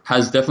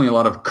has definitely a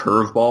lot of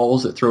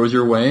curveballs it throws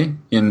your way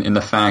in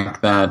the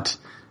fact that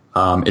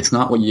it's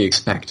not what you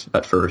expect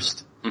at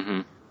first.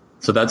 Mm-hmm.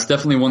 So that's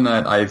definitely one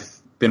that I've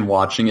been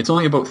watching. It's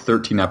only about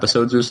 13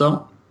 episodes or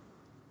so,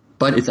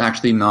 but it's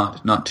actually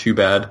not too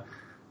bad.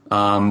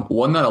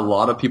 One that a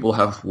lot of people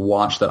have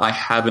watched that I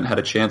haven't had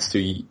a chance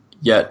to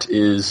yet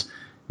is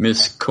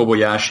Miss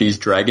Kobayashi's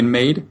Dragon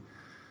Maid.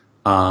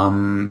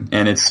 And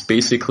it's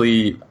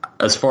basically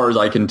as far as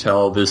I can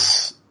tell,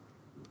 this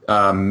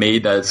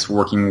maid that's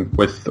working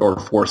with or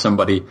for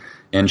somebody,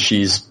 and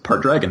she's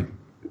part dragon,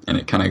 and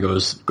it kind of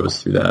goes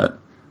through that,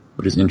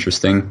 which is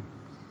interesting.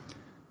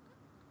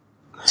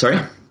 Sorry?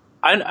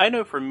 I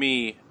know for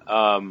me,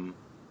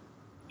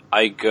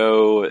 I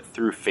go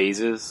through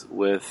phases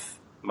with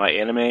my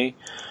anime.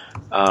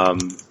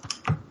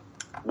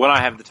 When I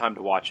have the time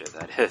to watch it,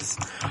 that is.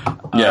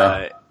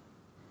 Yeah.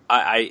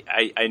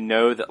 I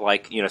know that,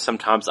 like, you know,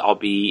 sometimes I'll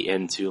be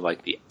into,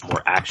 like, the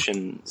more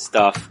action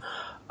stuff.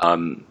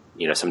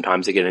 You know,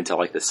 sometimes I get into,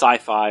 like, the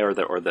sci-fi or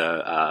the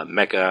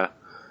mecha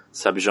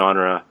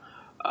subgenre.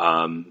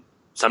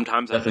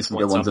 Sometimes I just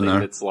want something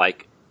that's,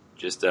 like,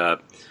 just a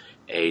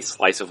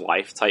slice of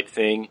life type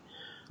thing.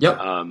 Yep.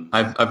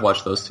 I've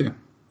watched those too.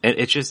 And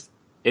it's just,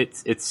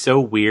 it's so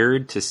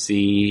weird to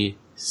see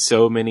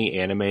so many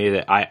anime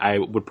that I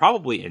would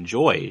probably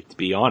enjoy, to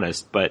be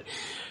honest, but,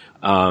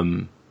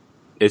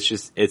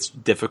 it's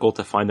difficult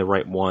to find the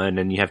right one,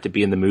 and you have to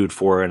be in the mood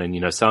for it. And,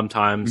 you know,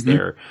 sometimes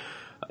they're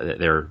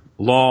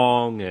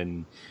long,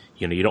 and,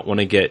 you know, you don't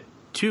want to get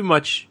too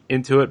much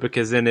into it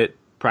because then it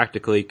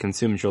practically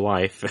consumes your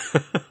life.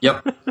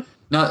 Yep.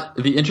 Now,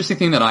 the interesting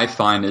thing that I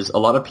find is a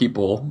lot of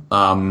people,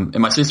 and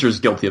my sister is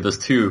guilty of this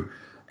too,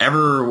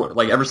 ever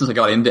since I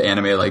got into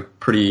anime, like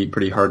pretty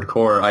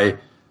hardcore,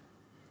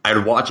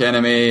 I'd watch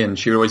anime and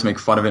she would always make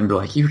fun of it and be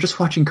like, "You're just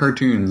watching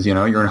cartoons, you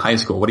know, you're in high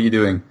school, what are you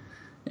doing?"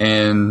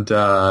 And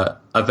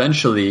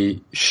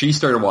eventually she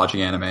started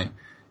watching anime.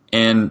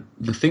 And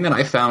the thing that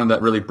I found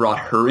that really brought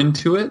her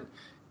into it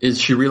is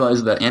she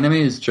realized that anime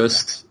is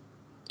just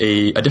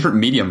a different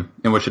medium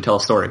in which to tell a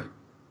story,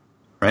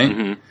 right?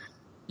 Mm-hmm.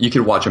 You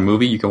could watch a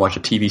movie, you can watch a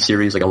TV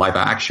series like a live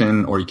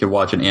action, or you could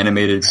watch an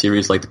animated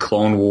series like the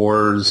Clone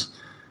Wars,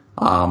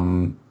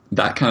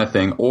 that kind of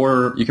thing,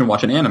 or you can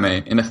watch an anime.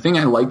 And the thing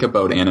I like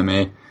about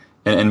anime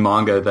and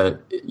manga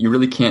that you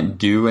really can't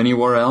do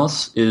anywhere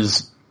else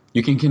is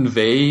you can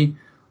convey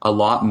a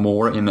lot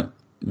more in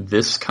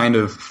this kind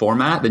of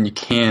format than you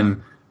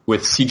can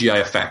with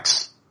CGI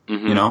effects.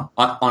 Mm-hmm. You know,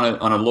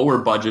 on a lower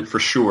budget for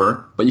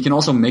sure, but you can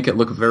also make it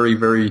look very,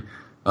 very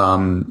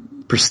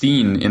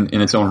pristine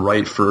in its own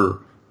right for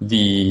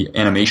the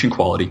animation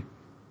quality.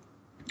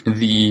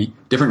 The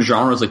different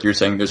genres, like you're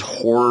saying, there's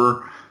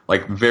horror,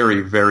 like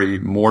very, very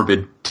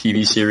morbid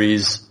TV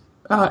series,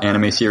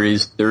 anime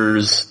series.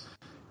 There's,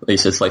 like you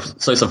said,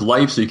 slice of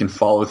life, so you can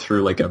follow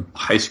through like a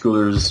high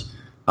schooler's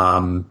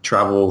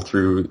travel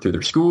through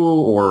their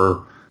school,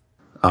 or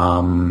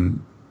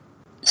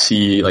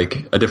see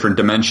like a different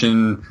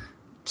dimension,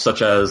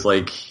 such as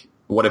like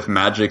what if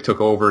magic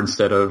took over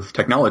instead of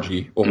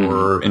technology,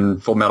 or in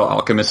Full Metal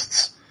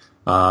Alchemist's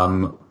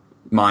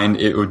mind,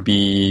 it would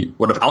be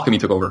what if alchemy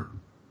took over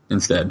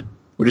instead,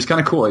 which is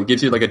kind of cool. It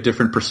gives you like a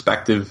different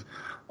perspective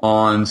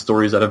on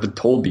stories that have been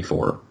told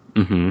before.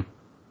 Mm-hmm.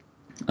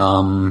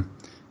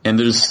 And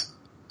there's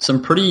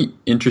some pretty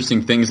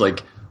interesting things,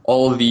 like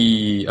all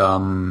the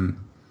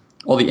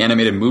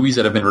animated movies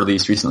that have been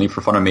released recently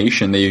for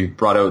Funimation. They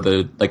brought out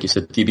like you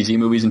said, DBZ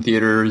movies in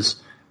theaters,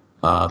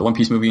 the One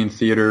Piece movie in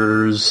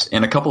theaters,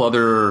 and a couple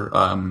other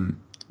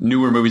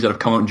newer movies that have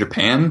come out in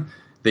Japan.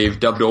 They've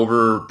dubbed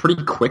over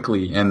pretty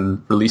quickly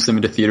and released them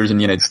into theaters in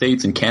the United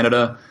States and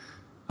Canada,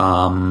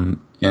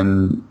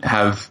 and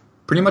have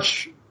pretty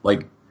much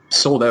like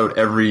sold out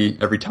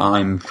every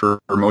time for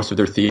most of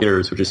their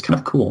theaters, which is kind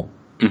of cool.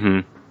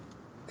 Mm-hmm.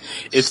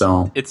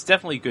 It's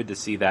definitely good to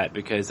see that,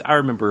 because I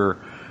remember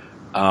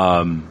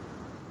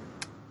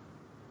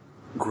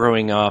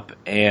growing up,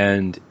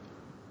 and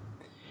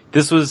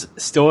this was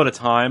still at a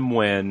time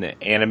when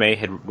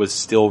anime was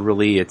still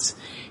really its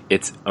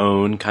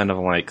own kind of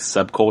like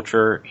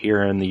subculture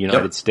here in the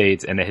United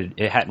States, and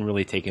it hadn't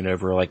really taken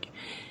over, like,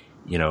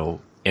 you know,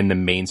 in the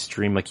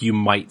mainstream. Like, you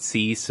might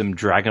see some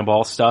Dragon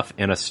Ball stuff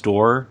in a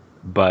store,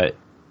 but,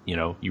 you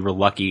know, you were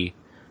lucky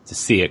to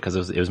see it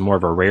because it was more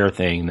of a rare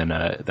thing than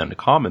a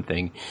common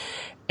thing.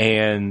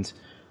 And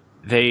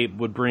they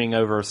would bring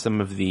over some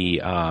of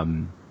the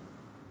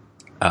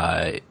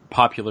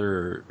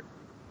popular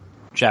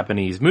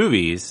Japanese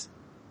movies,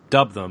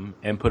 dub them,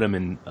 and put them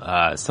in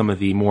some of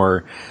the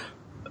more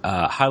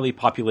highly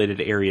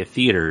populated area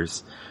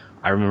theaters.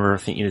 I remember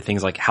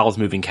things like Howl's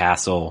Moving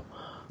Castle.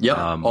 Yep,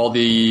 all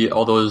the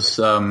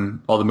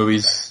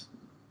movies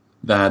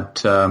that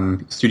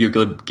Studio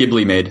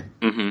Ghibli made.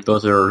 Mm-hmm.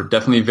 Those are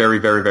definitely very,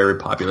 very, very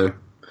popular.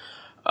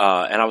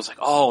 And I was like,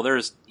 oh,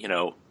 there's, you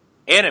know,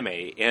 anime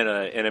in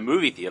a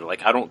movie theater.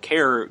 Like, I don't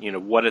care, you know,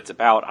 what it's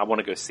about. I want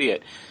to go see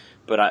it.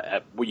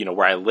 But you know,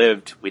 where I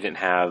lived, we didn't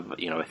have,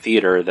 you know, a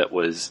theater that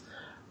was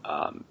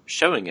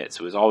showing it,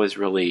 so it was always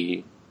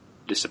really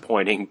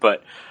disappointing.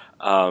 But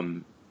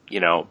you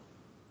know,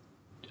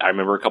 I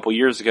remember a couple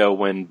years ago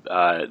when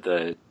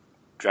the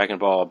Dragon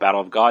Ball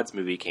Battle of Gods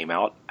movie came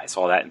out. I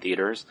saw that in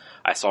theaters.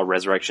 I saw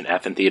Resurrection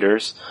F in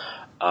theaters.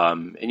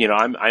 And you know,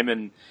 I'm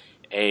in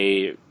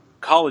a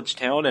college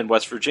town in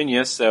West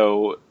Virginia,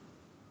 so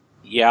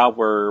yeah,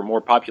 we're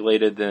more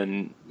populated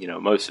than, you know,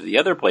 most of the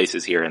other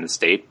places here in the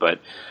state, but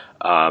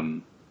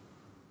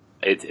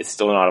it's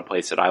still not a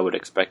place that I would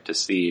expect to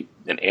see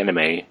an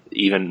anime,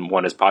 even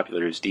one as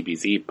popular as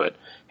DBZ. But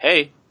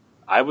hey,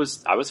 I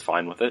was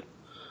fine with it.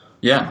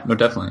 Yeah, no,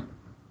 definitely.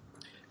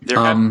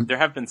 There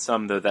have been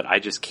some though that I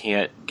just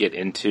can't get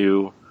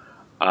into,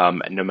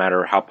 no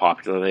matter how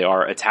popular they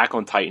are. Attack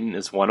on Titan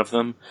is one of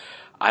them.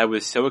 I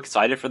was so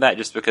excited for that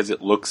just because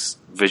it looks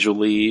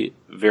visually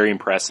very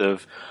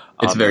impressive.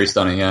 It's very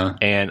stunning, yeah.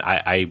 And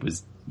I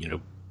was,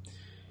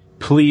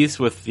 pleased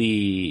with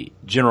the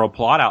general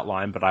plot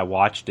outline, but I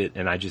watched it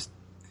and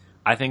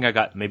I think I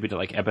got maybe to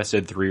like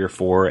episode 3 or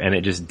 4 and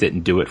it just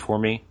didn't do it for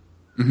me.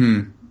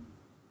 Mm-hmm.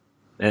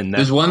 And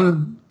there's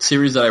one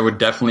series that I would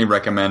definitely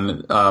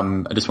recommend.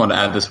 I just want to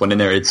add this one in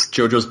there. It's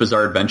JoJo's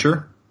Bizarre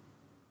Adventure.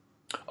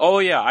 Oh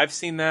yeah, I've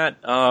seen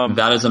that.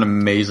 That is an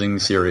amazing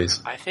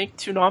series. I think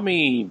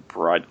Toonami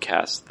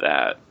broadcast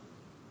that.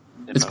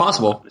 It's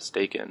possible. I'm not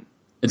mistaken.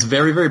 It's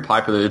very, very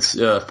popular. It's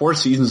 4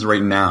 seasons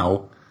right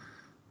now.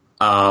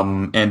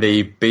 And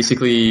they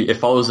basically, it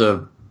follows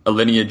a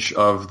lineage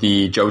of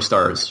the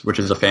Joestars, which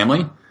is a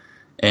family.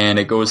 And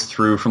it goes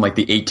through from like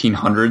the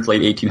 1800s,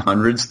 late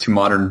 1800s to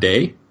modern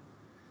day.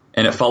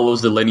 And it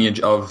follows the lineage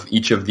of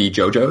each of the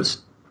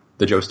JoJos,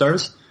 the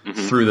Joestars,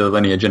 through the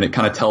lineage. And it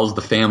kind of tells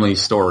the family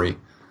story.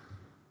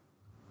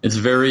 It's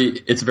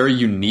very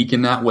unique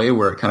in that way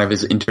where it kind of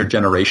is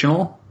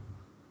intergenerational.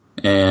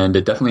 And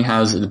it definitely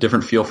has a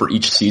different feel for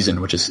each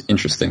season, which is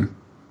interesting.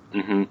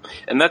 Mm-hmm.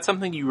 And that's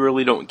something you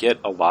really don't get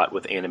a lot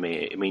with anime.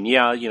 I mean,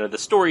 yeah, the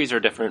stories are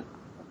different,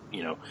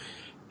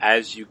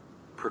 as you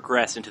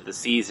progress into the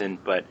season,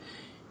 but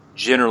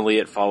generally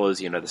it follows,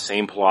 the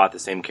same plot, the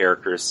same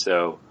characters.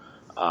 So,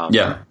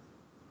 yeah,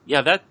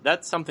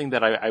 that's something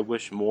that I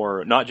wish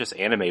more, not just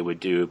anime would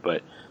do,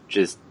 but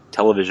just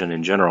television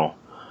in general.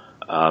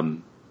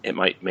 It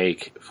might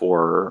make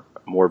for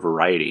more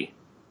variety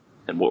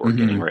than what we're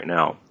getting right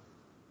now.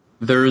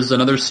 There's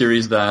another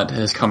series that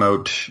has come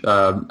out,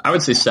 I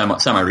would say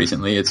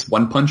semi-recently. It's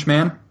One Punch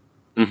Man.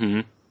 Mm-hmm.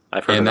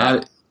 I've heard of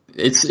that.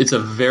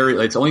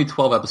 It's only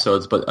 12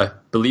 episodes, but I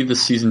believe the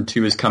season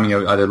 2 is coming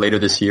out either later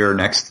this year or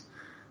next.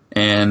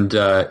 And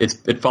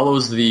it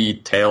follows the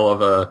tale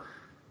of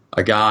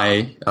a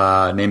guy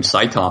named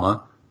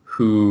Saitama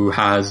who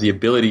has the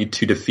ability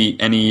to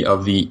defeat any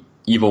of the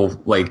evil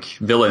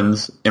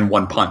villains in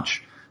one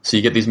punch. So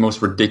you get these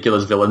most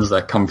ridiculous villains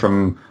that come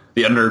from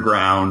the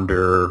underground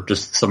or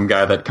just some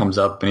guy that comes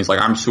up and he's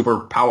like, I'm super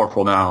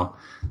powerful now,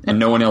 and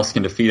no one else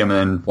can defeat him. And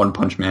then One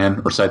Punch Man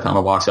or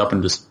Saitama walks up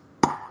and just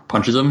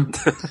punches him.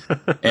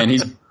 And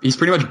he's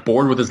pretty much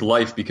bored with his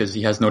life because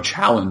he has no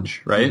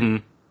challenge, right? Mm-hmm.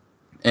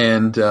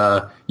 And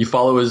you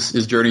follow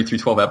his journey through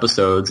 12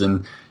 episodes,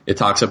 and it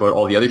talks about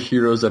all the other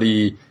heroes that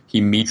he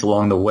meets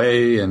along the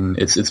way, and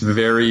it's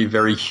very,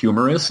 very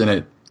humorous, and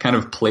it kind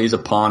of plays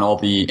upon all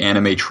the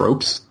anime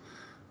tropes.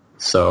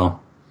 So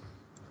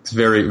it's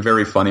very,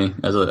 very funny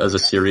as a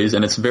series,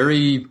 and it's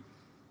very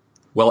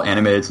well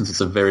animated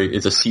since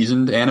it's a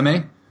seasoned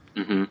anime.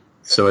 Mm-hmm.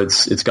 So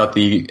it's got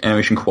the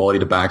animation quality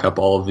to back up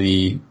all of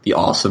the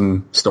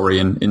awesome story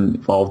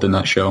involved in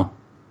that show.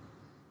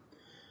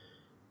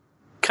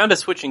 Kind of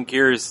switching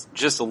gears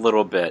just a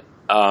little bit.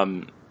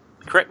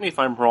 Correct me if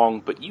I'm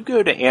wrong, but you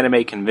go to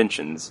anime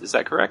conventions. Is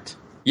that correct?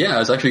 Yeah, I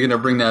was actually going to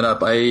bring that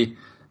up. I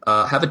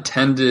have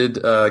attended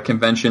a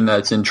convention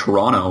that's in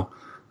Toronto,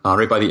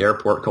 right by the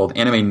airport, called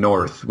Anime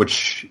North,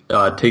 which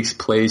takes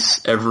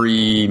place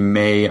every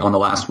May on the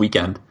last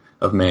weekend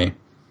of May.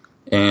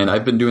 And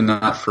I've been doing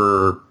that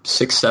for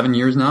 6-7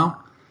 years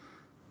now.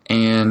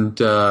 And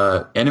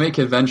anime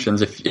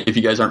conventions, if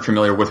you guys aren't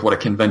familiar with what a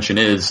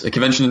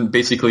convention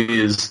basically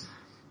is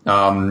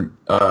an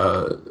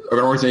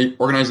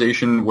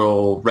organization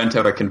will rent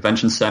out a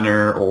convention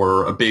center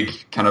or a big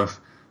kind of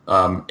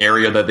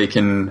area that they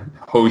can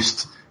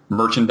host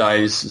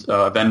merchandise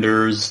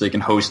vendors, they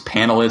can host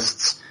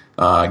panelists,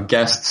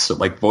 guests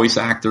like voice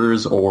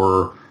actors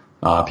or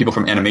people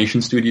from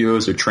animation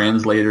studios or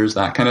translators,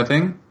 that kind of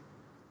thing.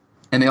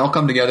 And they all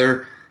come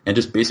together and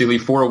just basically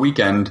for a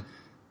weekend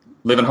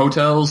live in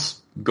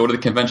hotels, go to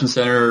the convention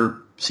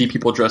center, see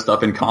people dressed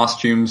up in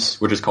costumes,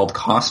 which is called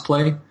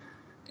cosplay,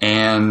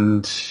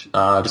 and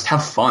just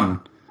have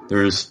fun.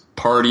 There's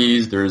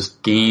parties, there's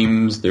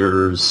games,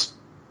 there's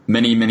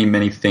many, many,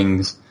 many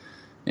things.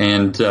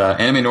 And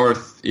Anime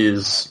North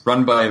is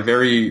run by a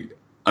very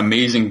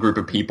amazing group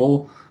of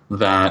people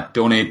that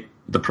donate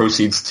the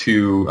proceeds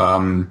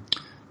to,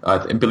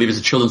 I believe it's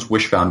a Children's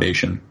Wish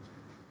Foundation,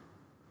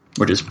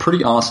 which is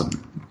pretty awesome.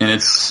 And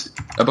it's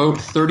about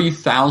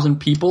 30,000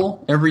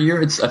 people every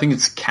year. I think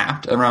it's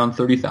capped around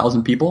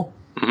 30,000 people.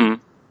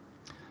 Mm-hmm.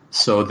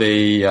 So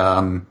they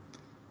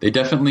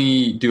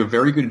definitely do a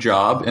very good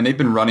job, and they've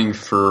been running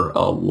for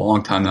a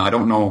long time now. I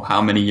don't know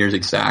how many years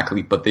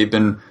exactly, but they've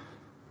been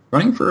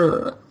running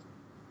for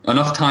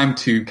enough time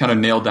to kind of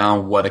nail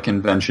down what a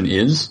convention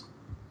is.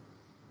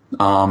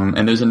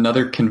 And there's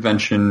another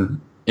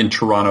convention in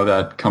Toronto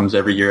that comes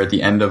every year at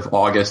the end of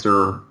August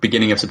or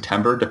beginning of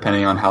September,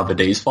 depending on how the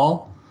days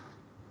fall.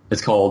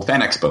 It's called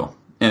Fan Expo,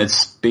 and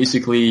it's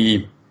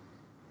basically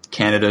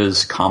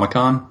Canada's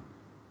Comic-Con.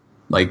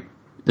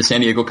 the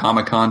San Diego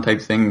Comic-Con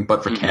type thing,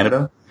 but for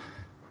Canada.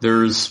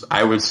 There's,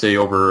 I would say,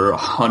 over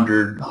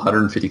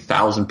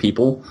 150,000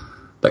 people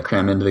that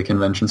cram into the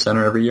convention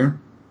center every year.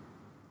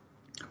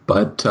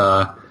 But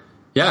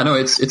yeah, no,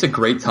 it's a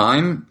great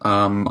time.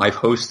 I've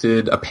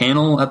hosted a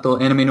panel at the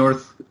Anime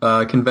North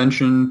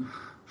convention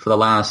for the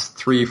last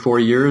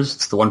 3-4 years.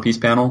 It's the One Piece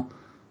panel,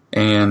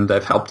 and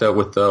I've helped out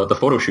with the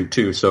photo shoot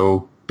too.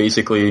 So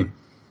basically,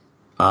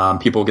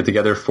 people get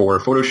together for a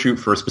photo shoot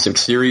for a specific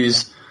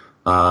series,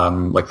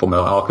 like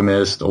Fullmetal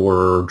Alchemist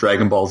or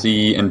Dragon Ball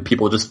Z, and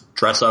people just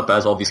dress up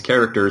as all these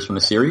characters from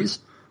the series.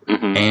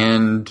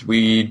 And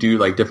we do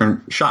like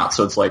different shots.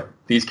 So it's like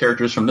these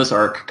characters from this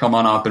arc come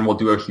on up and we'll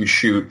do a huge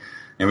shoot,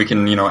 and we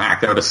can,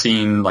 act out a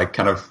scene, like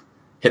kind of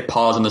hit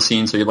pause on the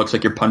scene so it looks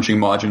like you're punching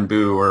Majin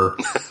Buu or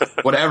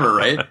whatever,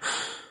 right?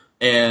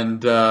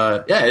 And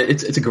yeah,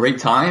 it's a great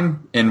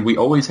time, and we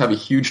always have a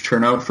huge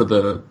turnout for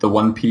the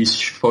One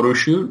Piece photo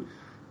shoot,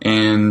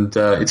 and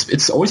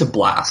it's always a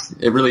blast.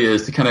 It really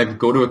is, to kind of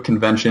go to a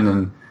convention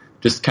and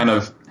just kind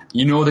of,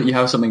 that you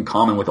have something in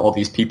common with all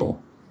these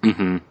people.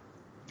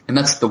 And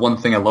that's the one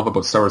thing I love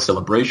about Star Wars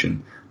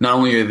Celebration. Not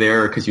only are you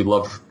there because you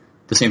love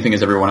the same thing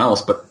as everyone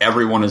else, but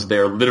everyone is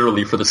there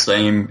literally for the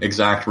same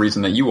exact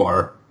reason that you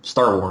are,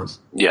 Star Wars.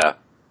 Yeah.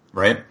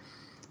 Right?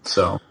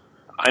 So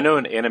I know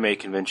an anime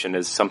convention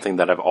is something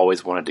that I've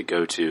always wanted to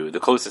go to. The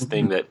closest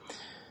thing that,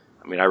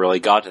 I really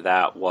got to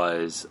that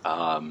was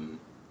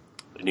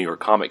New York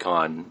Comic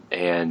Con,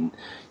 and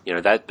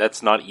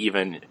that's not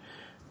even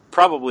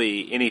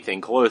probably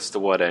anything close to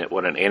what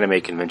an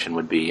anime convention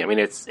would be.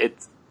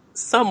 It's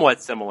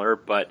somewhat similar,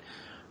 but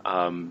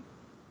I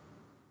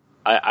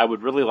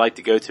would really like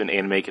to go to an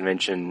anime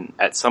convention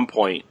at some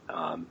point,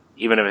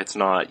 even if it's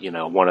not,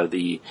 one of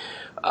the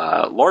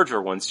larger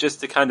ones,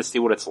 just to kind of see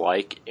what it's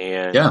like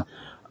and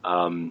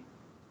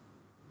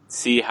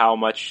see how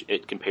much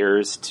it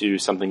compares to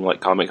something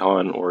like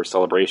Comic-Con or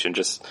Celebration.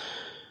 Just,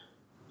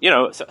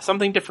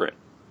 something different.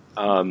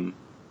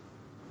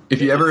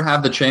 If you ever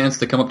have the chance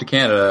to come up to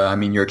Canada,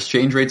 your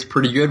exchange rate's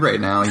pretty good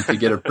right now. You could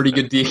get a pretty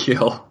good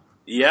deal.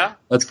 Yeah?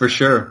 That's for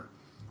sure.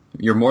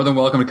 You're more than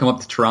welcome to come up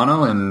to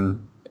Toronto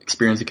and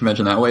experience the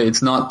convention that way.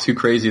 It's not too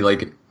crazy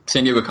like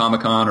San Diego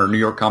Comic-Con or New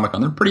York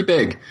Comic-Con. They're pretty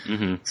big.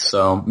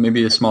 So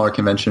maybe a smaller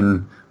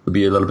convention would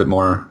be a little bit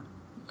more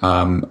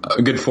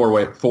a good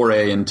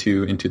foray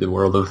into the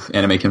world of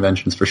anime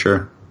conventions for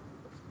sure.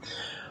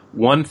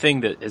 One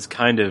thing that is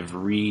kind of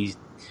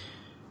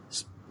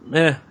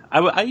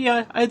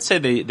I'd say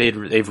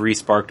they've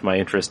re-sparked my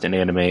interest in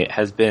anime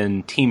has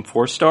been Team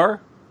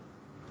 4-Star.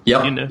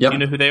 Yep. You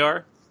know who they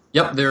are?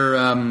 Yep, they're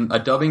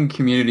a dubbing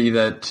community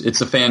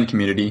it's a fan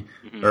community,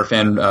 or a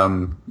fan,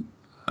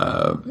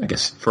 I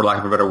guess for lack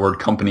of a better word,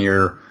 company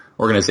or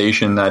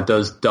organization that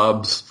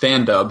does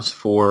fan dubs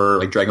for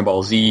like Dragon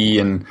Ball Z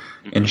and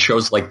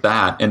shows like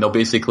that, and they'll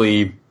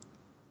basically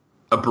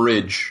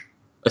abridge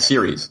a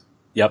series.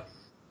 Yep.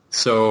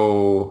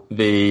 So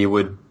they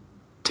would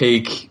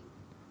take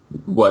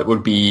what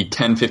would be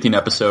 10, 15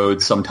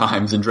 episodes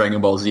sometimes in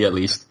Dragon Ball Z at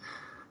least,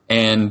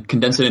 and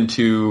condense it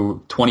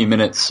into 20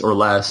 minutes or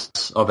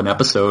less of an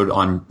episode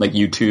on like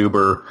YouTube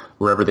or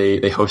wherever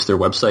they host their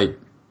website.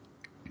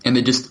 And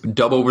they just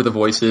dub over the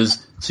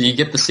voices. So you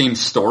get the same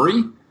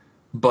story,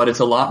 but it's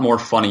a lot more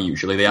funny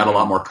usually. They add a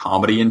lot more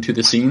comedy into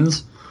the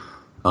scenes.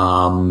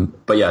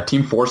 But yeah,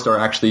 Team 4-Star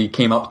actually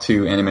came up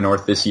to Anime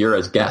North this year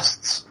as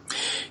guests.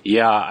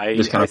 Yeah,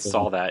 I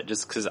saw that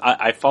just because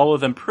I follow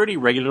them pretty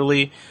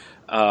regularly.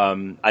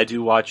 I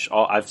do watch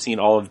I've seen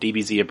all of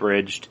DBZ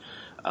Abridged.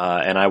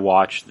 And I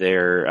watch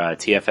their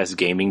TFS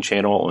gaming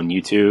channel on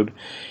YouTube.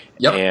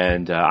 Yep.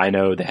 And I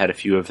know they had a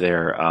few of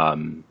their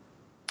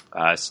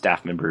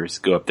staff members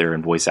go up there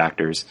and voice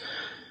actors.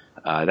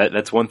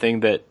 That's one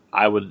thing that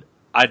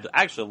I'd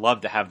actually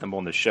love to have them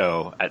on the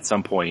show at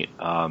some point.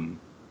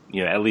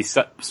 At least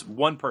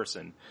one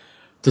person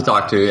to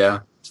talk to.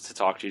 Yeah, to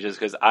talk to, just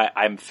because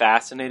I'm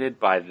fascinated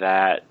by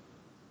that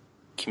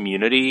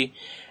community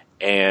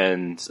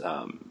and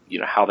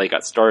how they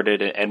got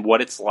started and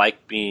what it's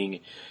like being.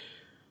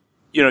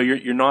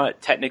 You're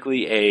not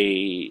technically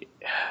a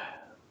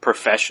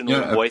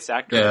professional voice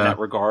actor in that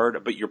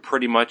regard, but you're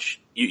pretty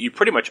much you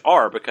pretty much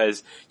are,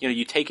 because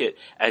you take it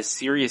as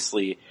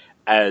seriously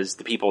as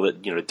the people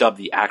that dub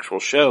the actual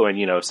show,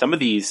 and some of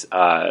these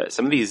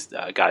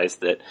guys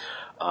that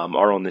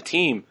are on the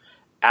team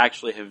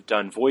actually have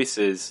done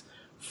voices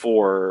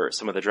for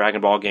some of the Dragon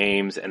Ball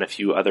games and a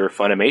few other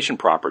Funimation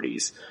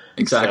properties.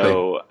 Exactly.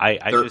 So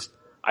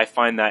I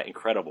find that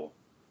incredible.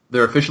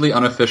 They're officially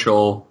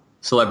unofficial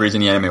celebrities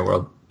in the anime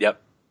world.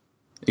 Yep.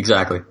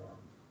 Exactly.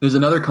 There's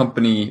another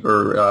company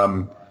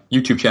or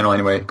YouTube channel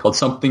anyway called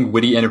Something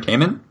Witty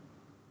Entertainment,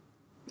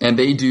 and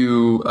they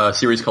do a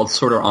series called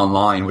Sword Art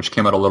Online, which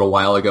came out a little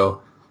while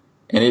ago,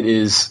 and it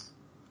is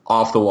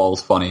off the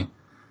walls funny.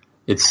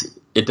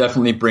 It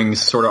definitely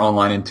brings Sword Art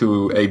Online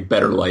into a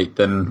better light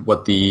than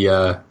what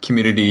the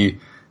community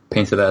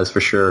paints it as, for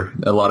sure.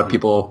 A lot of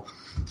people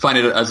find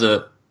it as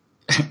a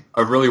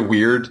really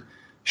weird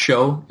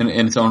show in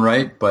its own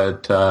right,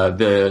 but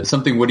the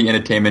Something Witty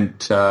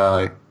Entertainment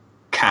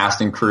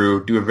cast and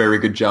crew do a very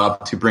good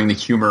job to bring the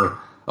humor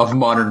of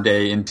modern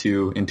day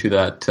into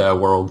that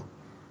world.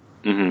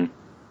 Mm-hmm.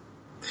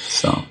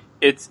 So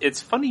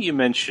it's funny you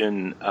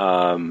mention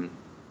Sword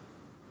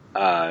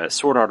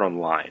Art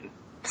Online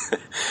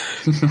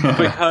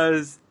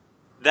because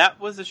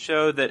that was a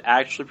show that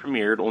actually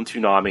premiered on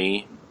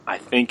Toonami. I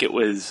think it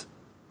was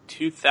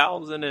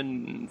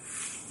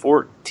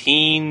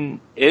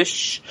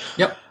 2014-ish.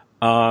 Yep.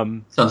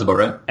 Sounds about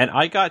right. And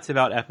I got to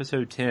about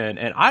episode 10,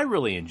 and I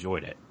really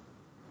enjoyed it.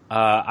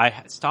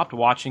 I stopped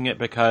watching it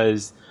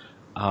because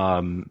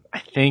I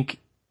think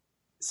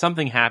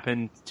something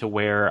happened to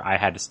where I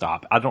had to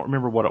stop. I don't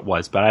remember what it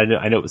was, but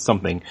I know it was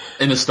something.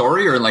 In the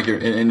story or like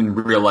in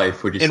real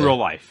life, would you say? In real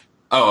life.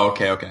 Oh,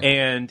 okay.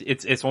 And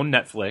it's on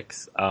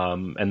Netflix,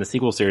 and the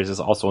sequel series is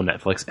also on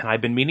Netflix, and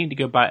I've been meaning to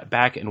go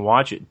back and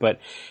watch it, but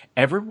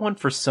everyone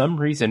for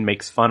some reason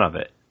makes fun of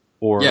it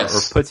or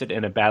puts it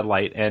in a bad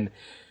light, and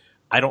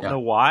I don't know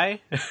why.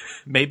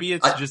 Maybe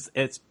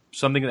it's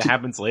something that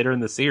happens later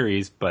in the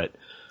series, but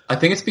I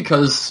think it's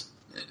because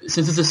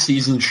since it's a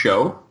season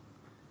show,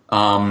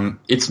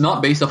 it's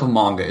not based off a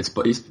manga. It's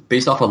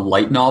based off a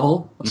light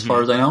novel, as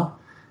far as I know.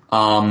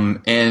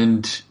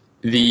 And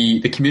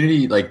the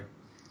community, like,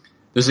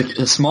 there's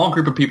a small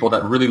group of people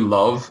that really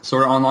love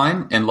Sword Art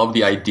Online and love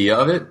the idea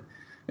of it.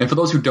 And for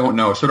those who don't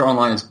know, Sword Art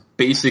Online is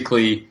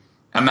basically,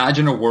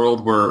 imagine a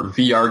world where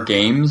VR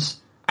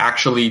games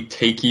actually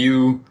take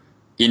you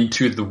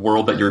into the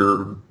world that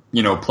you're,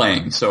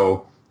 playing.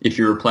 So if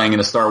you're playing in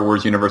the Star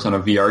Wars universe on a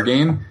VR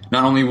game,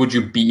 not only would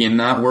you be in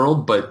that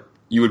world, but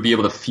you would be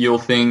able to feel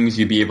things,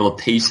 you'd be able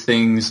to taste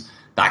things,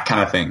 that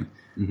kind of thing.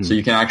 Mm-hmm. So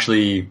you can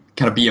actually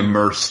kind of be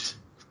immersed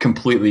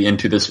completely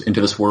into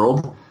this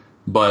world.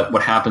 But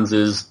what happens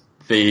is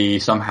they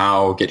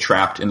somehow get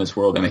trapped in this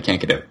world and they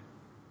can't get out.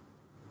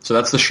 So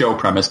that's the show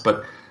premise.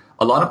 But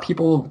a lot of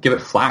people give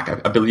it flack,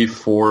 I believe,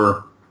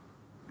 for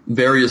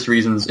various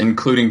reasons,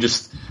 including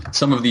just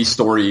some of these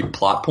story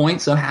plot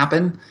points that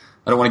happen.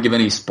 I don't want to give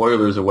any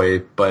spoilers away,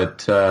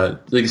 but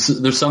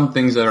there's some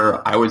things that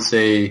are, I would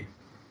say,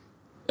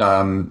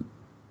 that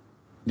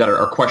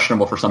are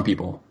questionable for some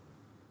people.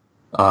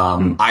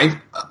 I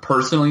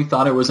personally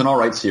thought it was an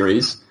alright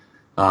series.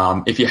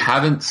 If you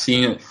haven't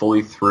seen it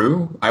fully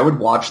through, I would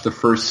watch the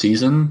first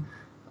season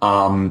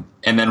and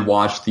then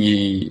watch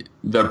the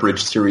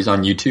abridged series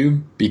on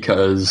YouTube,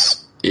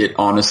 because it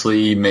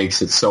honestly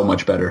makes it so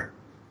much better.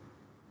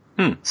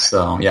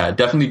 So yeah,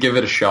 definitely give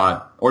it a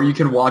shot. Or you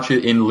can watch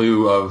it in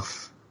lieu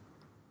of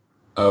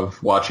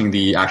watching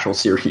the actual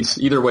series.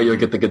 Either way, you'll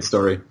get the good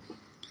story.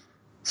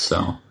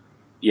 So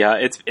yeah,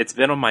 it's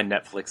been on my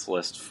Netflix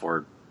list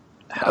for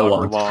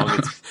however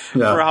long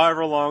for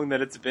however long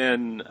that it's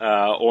been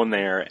on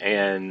there,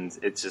 and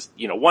it's just,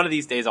 one of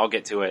these days I'll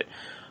get to it.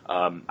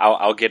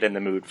 I'll get in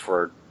the mood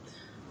for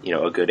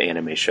a good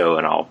anime show,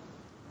 and I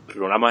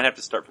might have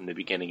to start from the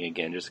beginning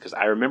again, just because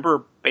I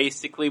remember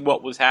basically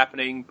what was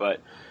happening,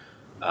 but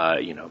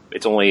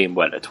it's only, a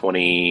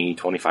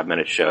 20-25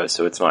 minute show,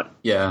 so it's not...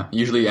 Yeah,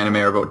 usually anime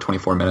are about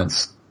 24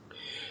 minutes.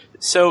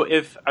 So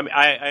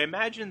I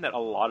imagine that a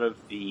lot of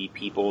the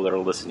people that are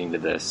listening to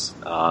this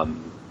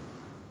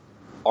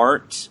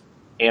aren't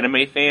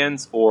anime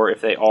fans, or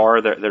if they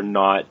are, they're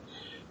not,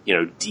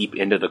 deep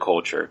into the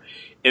culture.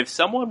 If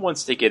someone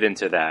wants to get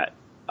into that,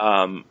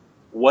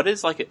 what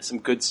is some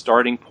good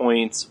starting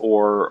points,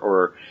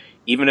 or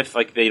even if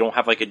they don't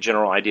have a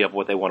general idea of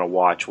what they want to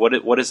watch,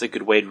 what is a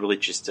good way to really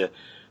just to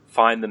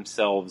find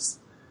themselves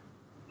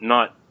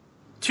not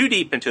too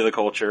deep into the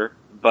culture,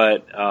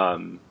 but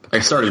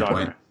a starting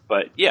point.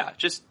 But yeah,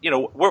 just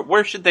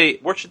where should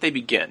they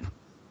begin?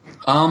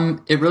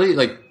 It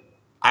really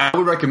I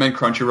would recommend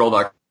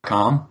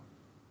Crunchyroll.com.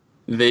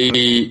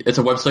 It's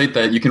a website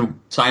that you can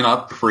sign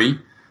up free,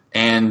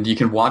 and you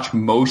can watch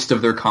most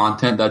of their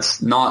content.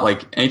 That's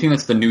not anything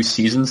that's the new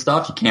season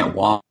stuff. You can't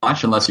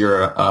watch unless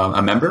you're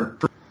a member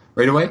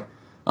right away.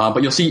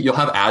 But you'll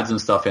have ads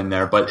and stuff in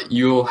there, but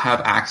you'll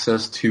have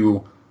access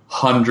to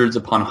hundreds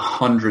upon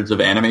hundreds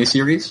of anime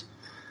series.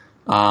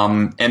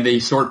 And they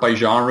sort by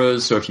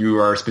genres. So if you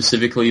are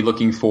specifically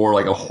looking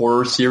for a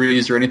horror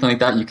series or anything like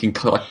that, you can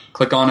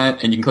click on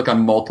it, and you can click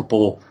on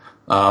multiple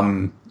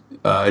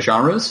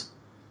genres.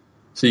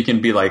 So you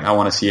can be I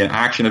want to see an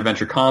action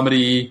adventure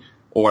comedy,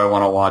 or I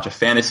want to watch a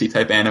fantasy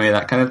type anime,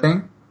 that kind of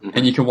thing. Mm-hmm.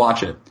 And you can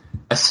watch it.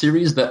 A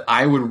series that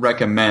I would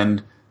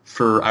recommend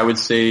for, I would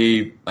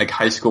say,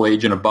 high school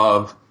age and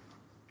above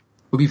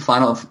would be Full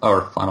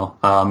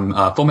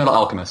Metal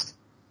Alchemist.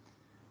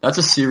 That's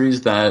a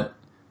series that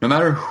no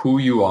matter who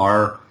you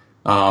are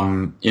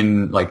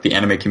in the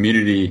anime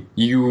community,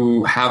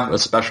 you have a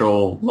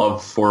special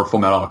love for Full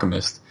Metal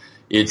Alchemist.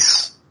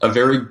 It's a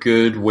very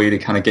good way to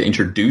kind of get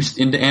introduced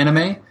into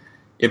anime.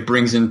 It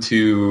brings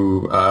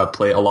into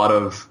play a lot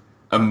of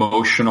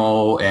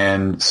emotional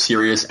and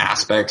serious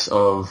aspects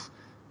of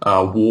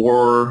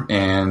war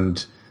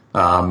and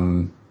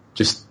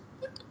just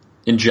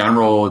in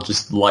general,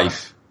 just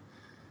life.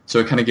 So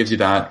it kind of gives you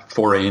that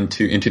foray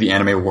into the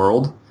anime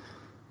world.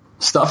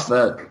 Stuff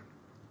that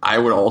I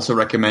would also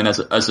recommend as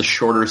a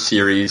shorter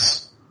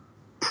series,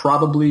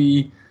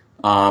 probably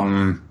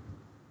JoJo's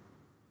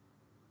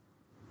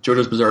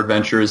Bizarre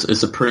Adventures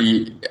is a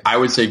pretty, I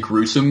would say,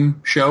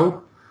 gruesome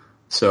show.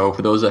 So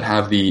for those that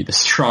have the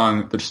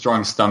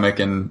strong stomach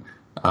and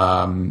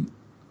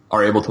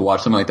are able to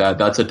watch something like that,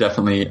 that's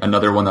definitely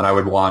another one that I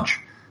would watch.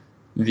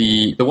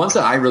 The ones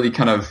that I really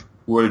kind of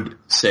would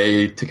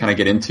say to kind of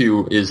get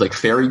into is like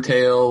Fairy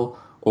Tail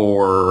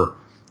or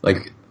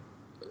like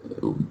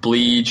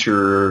Bleach,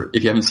 or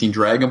if you haven't seen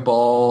Dragon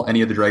Ball,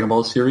 any of the Dragon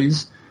Ball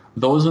series,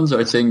 those ones I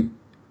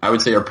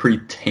would say are pretty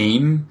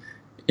tame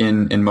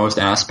in most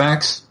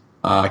aspects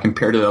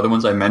compared to the other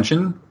ones I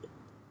mentioned.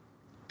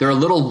 They're a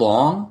little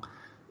long,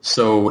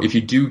 so if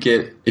you do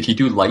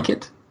like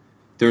it,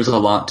 there's a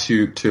lot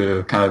to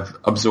kind of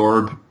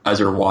absorb as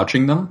you're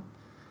watching them.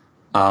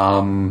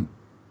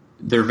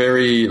 They're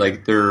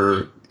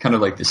they're kind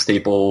of like the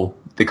staple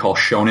they call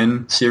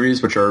shonen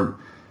series, which are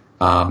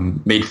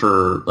made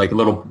for like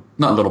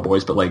not little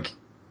boys, but like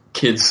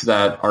kids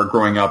that are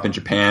growing up in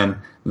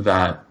Japan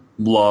that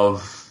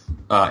love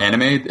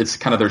anime. It's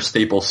kind of their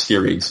staple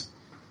series.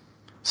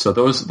 So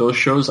those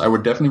shows I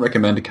would definitely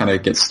recommend to kind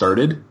of get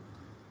started.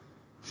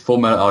 Full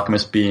Metal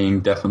Alchemist being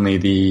definitely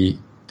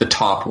the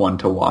top one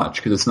to watch,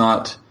 because it's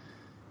not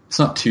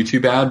too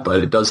bad,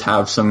 but it does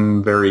have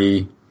some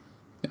very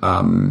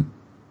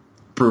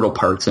brutal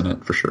parts in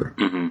it for sure.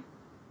 Mm-hmm.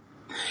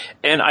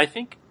 And I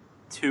think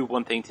too,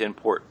 one thing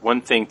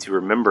to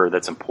remember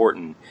that's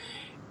important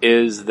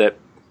is that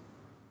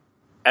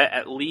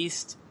at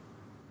least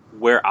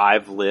where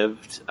I've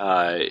lived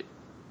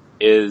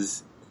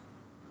is,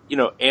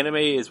 anime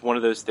is one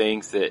of those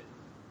things that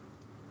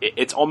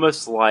it's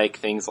almost like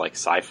things like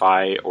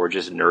sci-fi or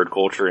just nerd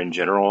culture in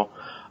general.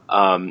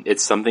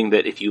 It's something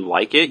that if you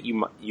like it,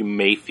 you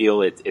may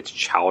feel it's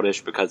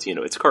childish because,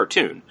 it's a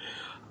cartoon.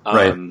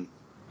 Right. And,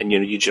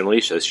 you generally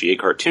associate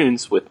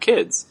cartoons with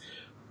kids.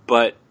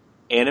 But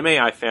anime,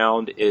 I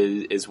found,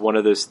 is one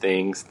of those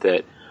things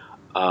that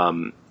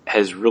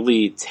has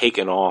really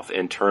taken off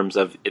in terms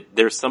of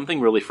there's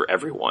something really for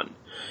everyone.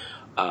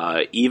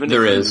 Even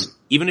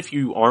if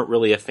you aren't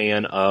really a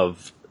fan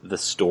of the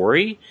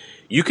story,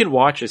 you can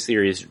watch a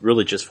series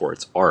really just for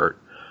its art.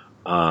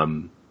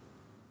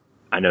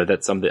 I know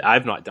that's something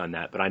I've not done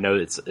that, but I know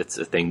it's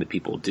a thing that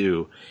people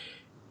do,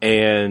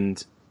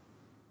 and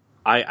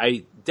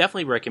I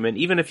definitely recommend,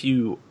 even if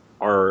you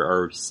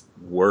are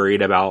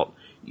worried about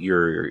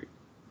your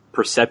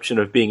perception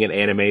of being an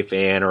anime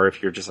fan, or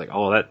if you're just like,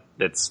 oh,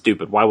 that's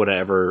stupid, why would I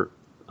ever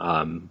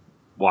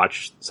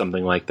watch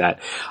something like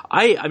that?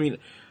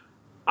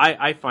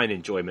 I find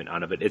enjoyment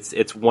out of it.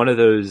 It's one of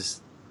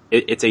those.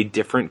 It's a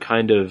different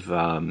kind of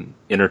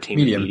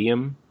entertainment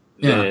medium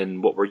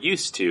than what we're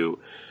used to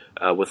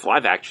with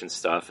live action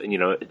stuff, and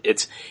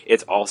it's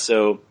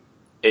also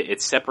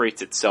it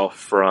separates itself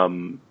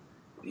from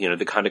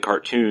the kind of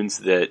cartoons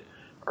that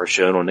are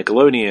shown on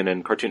Nickelodeon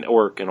and Cartoon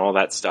Network and all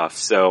that stuff.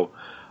 So,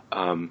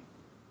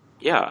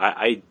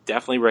 I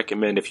definitely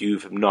recommend, if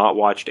you've not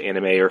watched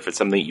anime or if it's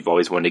something you've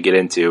always wanted to get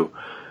into,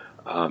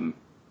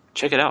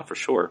 check it out for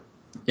sure.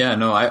 Yeah,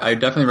 no, I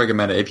definitely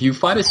recommend it. If you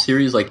find a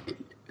series like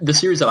the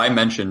series that I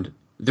mentioned,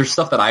 there's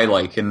stuff that I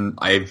like and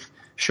I've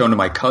shown to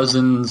my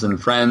cousins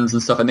and friends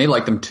and stuff, and they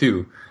like them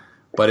too.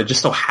 But it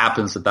just so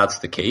happens that that's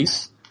the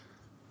case.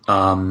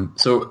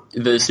 So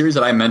the series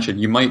that I mentioned,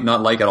 you might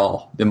not like at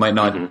all. It might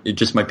not. Mm-hmm. It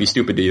just might be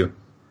stupid to you.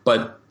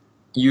 But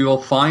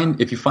you'll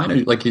find, if you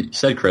find, like you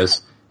said, Chris,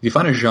 if you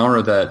find a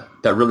genre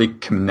that really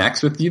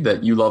connects with you,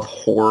 that you love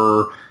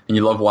horror and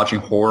you love watching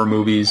horror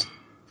movies,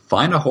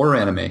 find a horror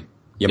anime.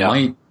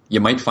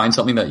 You might find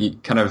something that you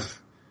kind of,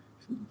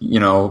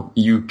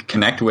 you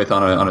connect with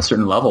on a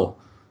certain level.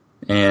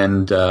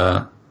 And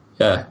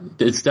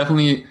it's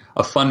definitely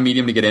a fun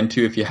medium to get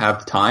into if you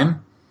have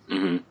time.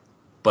 Mm-hmm.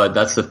 But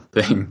that's the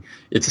thing.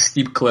 It's a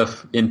steep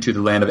cliff into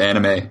the land of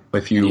anime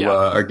if you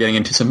are getting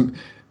into some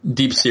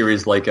deep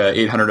series like a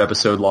 800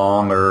 episode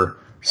long or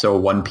so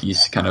One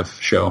Piece kind of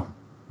show.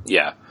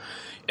 Yeah.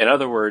 In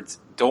other words,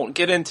 don't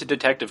get into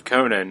Detective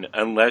Conan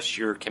unless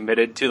you're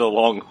committed to the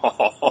long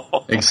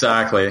haul.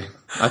 Exactly.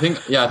 I think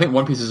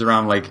One Piece is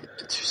around like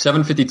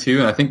 752,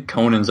 and I think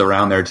Conan's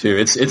around there too.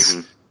 It's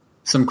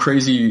some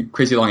crazy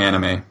long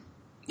anime.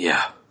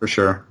 Yeah. For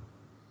sure.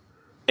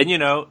 And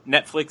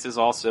Netflix is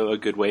also a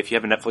good way. If you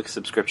have a Netflix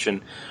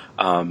subscription,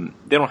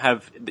 they don't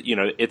have,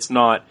 it's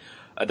not,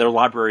 their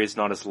library is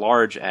not as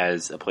large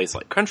as a place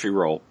like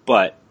Crunchyroll,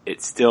 but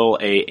it's still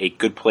a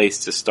good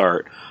place to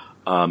start.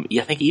 I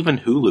think even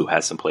Hulu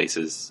has some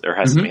places, or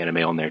has some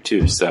anime on there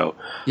too. So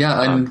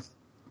and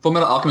Full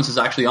Metal Alchemist is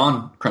actually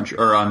on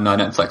on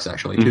Netflix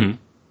actually too,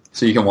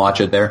 so you can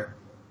watch it there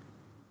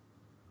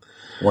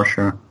for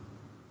sure.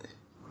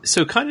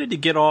 So kind of to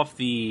get off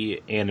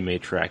the anime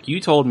track,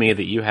 you told me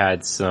that you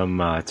had some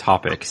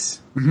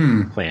topics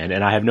planned,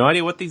 and I have no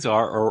idea what these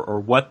are or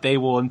what they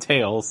will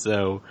entail,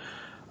 so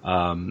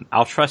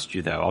I'll trust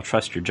you, though. I'll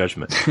trust your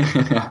judgment.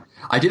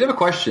 I did have a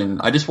question.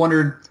 I just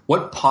wondered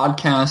what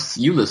podcasts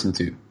you listen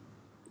to.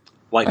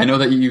 I know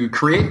that you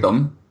create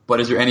them, but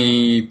is there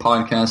any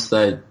podcasts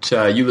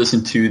that you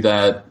listen to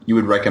that you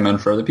would recommend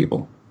for other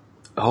people?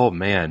 Oh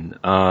man.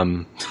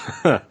 I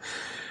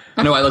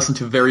know I listen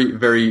to very,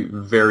 very,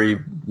 very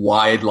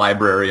wide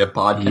library of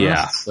podcasts.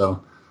 Yeah.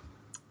 So,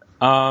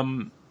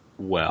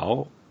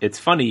 well, it's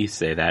funny you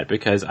say that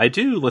because I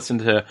do listen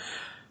to.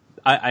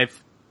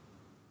 I've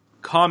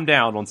calmed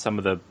down on some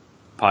of the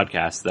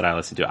podcasts that I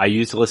listen to. I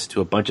used to listen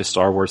to a bunch of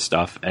Star Wars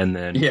stuff, and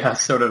then yeah,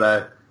 so did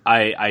I.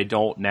 I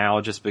don't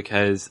now just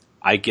because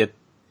I'm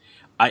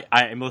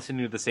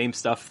listening to the same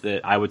stuff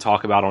that I would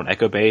talk about on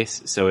Echo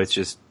Base, so it's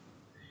just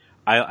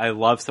I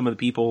love some of the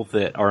people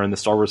that are in the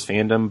Star Wars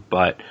fandom,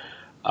 but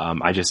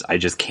I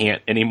just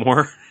can't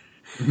anymore.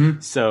 Mm-hmm.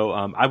 So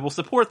I will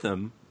support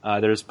them.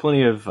 There's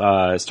plenty of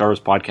Star Wars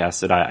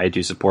podcasts that I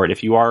do support.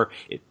 If you are,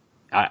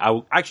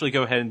 I'll actually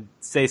go ahead and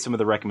say some of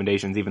the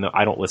recommendations, even though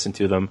I don't listen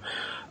to them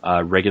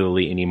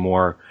regularly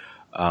anymore.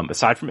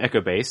 Aside from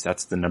Echo Base,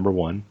 that's the number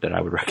one that I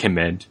would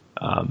recommend.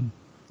 I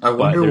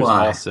wonder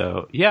why.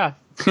 Also, yeah.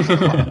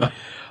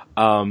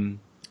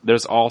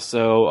 There's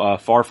also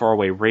Far, Far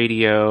Away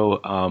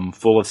Radio,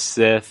 Full of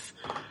Sith,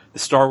 The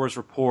Star Wars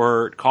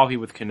Report, Coffee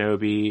with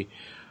Kenobi.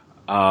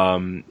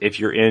 If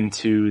you're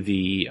into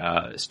the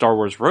Star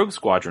Wars Rogue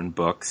Squadron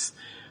books,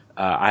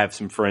 I have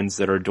some friends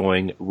that are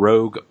doing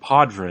Rogue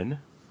Podron,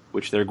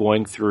 which they're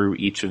going through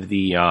each of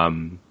the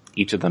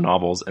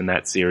novels in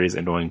that series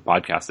and doing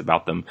podcasts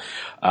about them.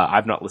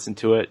 I've not listened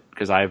to it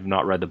because I have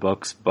not read the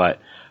books,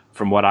 but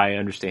from what I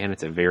understand,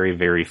 it's a very,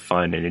 very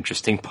fun and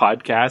interesting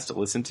podcast to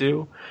listen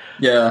to.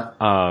 Yeah.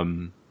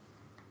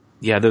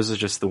 Yeah, those are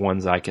just the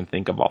ones I can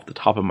think of off the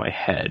top of my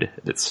head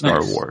that's Star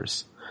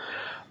Wars.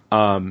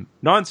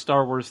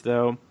 Non-Star Wars,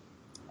 though,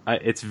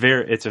 it's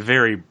a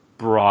very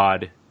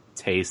broad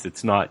taste.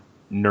 It's not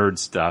nerd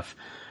stuff.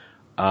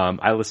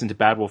 I listen to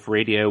Bad Wolf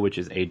Radio, which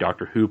is a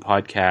Doctor Who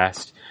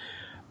podcast.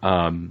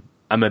 I'm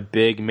a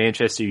big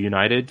Manchester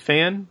United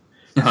fan,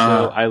 so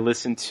I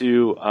listen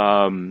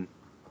to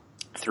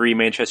 3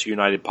 Manchester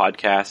United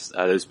podcasts,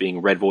 those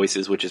being Red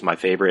Voices, which is my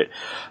favorite.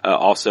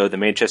 Also, the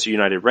Manchester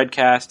United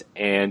Redcast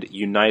and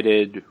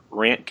United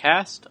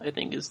Rantcast, I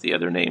think is the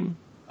other name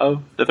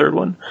of the third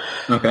one.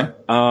 Okay.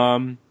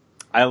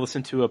 I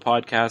listen to a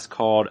podcast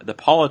called The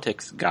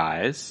Politics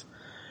Guys,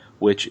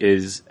 which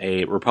is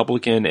a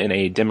Republican and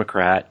a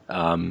Democrat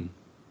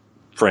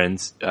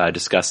friends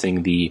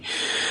discussing the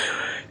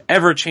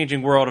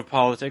ever-changing world of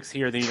politics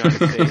here in the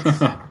United States.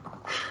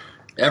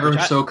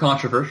 So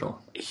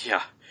controversial.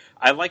 Yeah.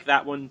 I like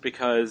that one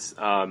because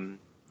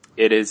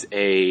it's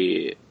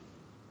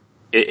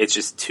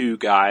just 2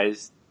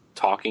 guys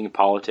talking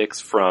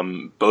politics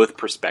from both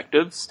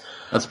perspectives.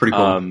 That's pretty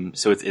cool.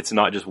 So it's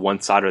not just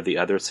one side or the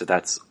other, so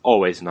that's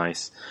always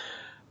nice.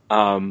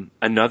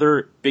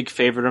 Another big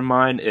favorite of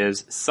mine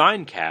is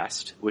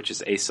Signcast, which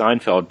is a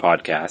Seinfeld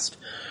podcast.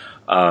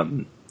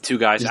 2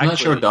 guys. Isn't that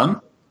show done?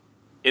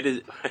 It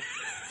is.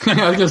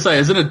 I was gonna say,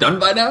 isn't it done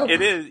by now?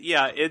 It is.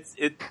 Yeah.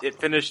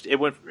 It finished. It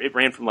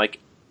ran from like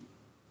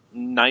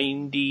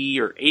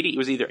 90 or 80. It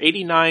was either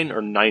 89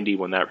 or 90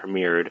 when that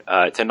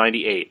premiered to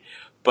 98.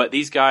 But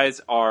these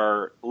guys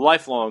are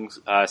lifelong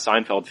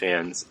Seinfeld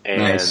fans,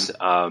 and nice.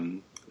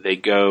 They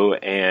go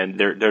and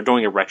they're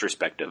doing a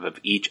retrospective of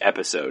each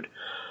episode.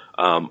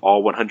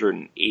 All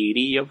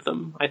 180 of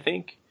them, I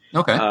think.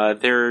 Okay.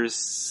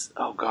 There's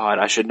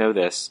I should know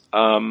this.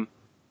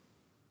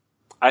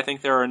 I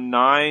think there are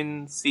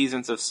 9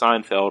 seasons of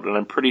Seinfeld, and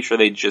I'm pretty sure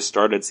they just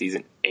started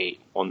season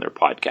 8 on their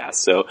podcast.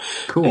 So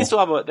cool. They still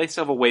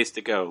have a ways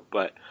to go.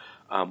 But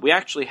we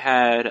actually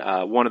had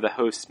one of the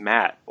hosts,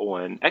 Matt,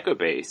 on Echo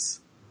Base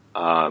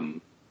a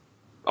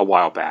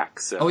while back.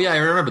 So oh yeah, I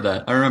remember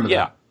that.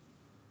 that.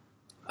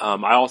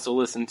 I also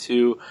listened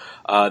to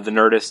The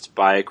Nerdist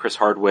by Chris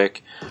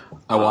Hardwick.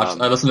 I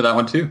listened to that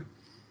one too.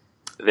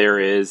 There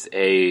is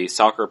a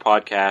soccer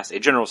podcast, a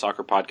general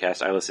soccer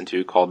podcast I listen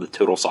to called The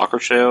Total Soccer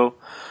Show,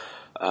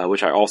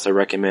 which I also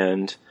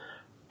recommend.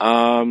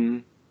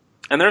 And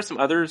there are some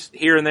others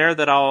here and there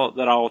that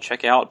I'll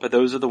check out, but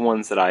those are the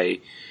ones that I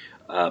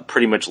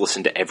pretty much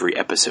listen to every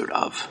episode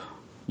of.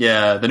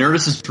 Yeah, The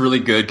Nerdist is really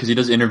good because he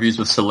does interviews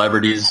with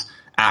celebrities,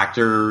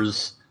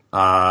 actors,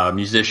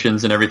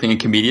 musicians, and everything, and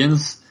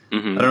comedians.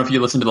 Mm-hmm. I don't know if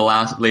you listened to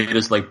the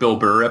latest like Bill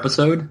Burr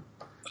episode.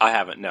 I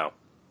haven't. No.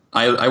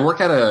 I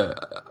work at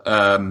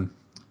a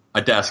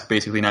desk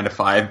basically 9 to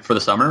 5 for the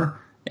summer,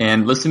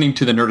 and listening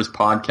to the Nerdist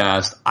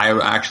podcast, I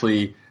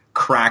actually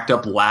cracked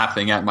up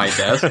laughing at my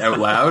desk out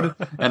loud,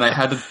 and I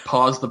had to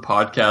pause the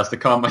podcast to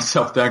calm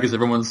myself down because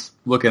everyone's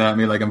looking at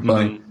me like I'm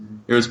funny. Mm-hmm.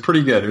 It was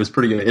pretty good.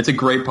 It's a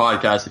great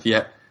podcast. If you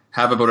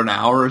have about an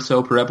hour or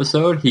so per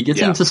episode, he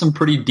gets into some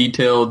pretty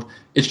detailed.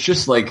 It's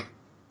just like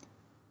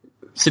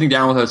sitting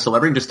down with a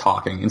celebrity and just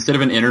talking instead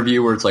of an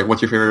interview where it's like,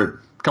 what's your favorite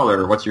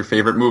color? What's your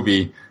favorite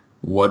movie?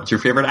 What's your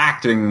favorite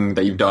acting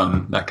that you've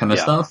done? That kind of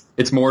stuff.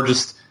 It's more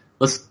just,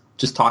 let's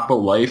just talk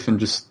about life and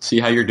just see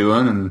how you're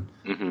doing. And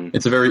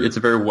it's a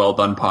very well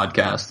done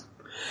podcast.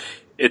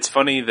 It's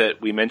funny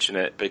that we mention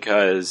it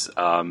because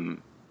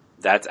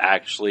that's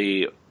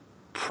actually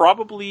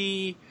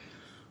probably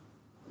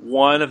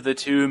one of the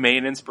 2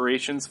 main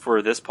inspirations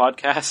for this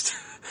podcast.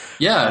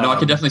 Yeah, no, I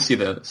can definitely see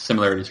the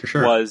similarities for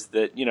sure. Was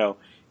that,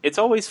 it's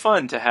always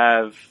fun to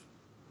have,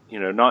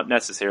 not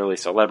necessarily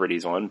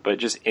celebrities on, but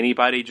just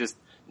anybody, just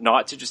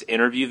not to just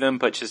interview them,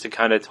 but just to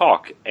kind of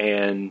talk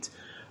and,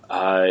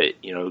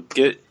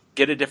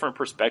 get a different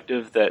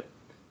perspective that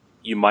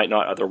you might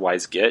not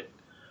otherwise get.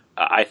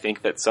 I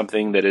think that's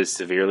something that is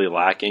severely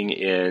lacking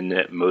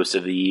in most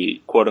of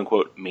the quote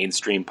unquote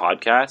mainstream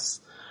podcasts.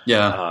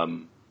 Yeah.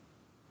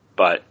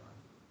 But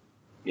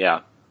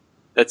yeah,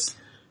 that's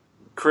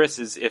Chris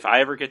is, if I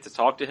ever get to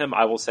talk to him,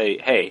 I will say,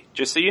 hey,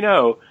 just so you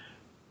know,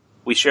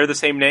 we share the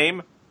same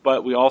name,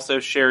 but we also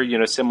share,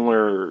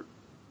 similar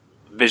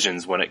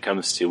visions when it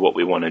comes to what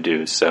we want to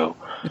do. So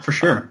for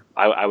sure.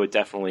 I would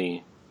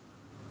definitely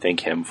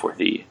thank him for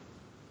the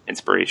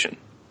inspiration.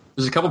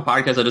 There's a couple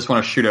podcasts I just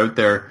want to shoot out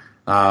there.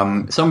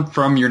 Some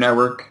from your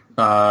network,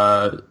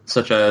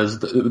 such as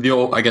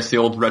the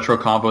old Retro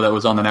Combo that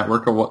was on the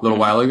network a little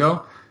while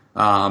ago.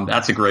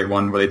 That's a great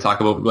one where they talk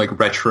about like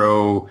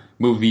retro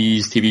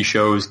movies, TV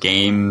shows,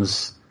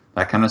 games,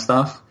 that kind of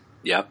stuff.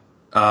 Yep.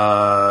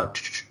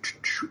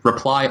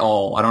 Reply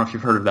All. I don't know if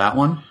you've heard of that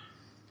one.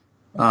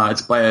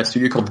 It's by a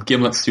studio called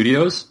Gimlet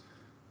Studios.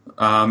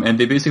 And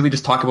they basically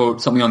just talk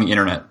about something on the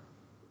internet.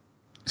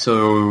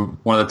 So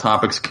one of the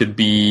topics could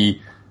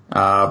be,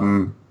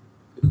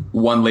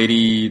 one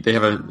lady, they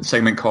have a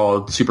segment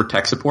called Super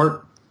Tech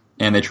Support,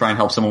 and they try and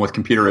help someone with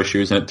computer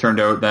issues. And it turned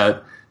out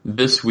that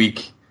this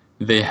week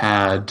they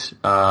had,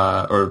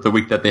 or the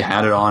week that they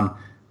had it on,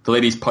 the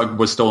lady's pug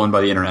was stolen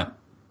by the internet,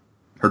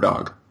 her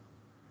dog.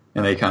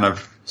 And they kind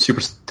of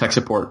super tech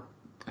support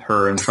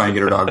her and try and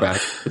get her dog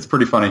back. It's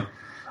pretty funny.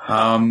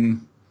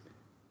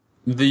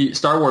 The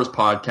Star Wars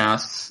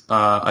podcasts,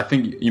 I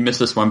think you missed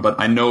this one, but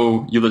I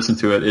know you listened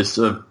to it, is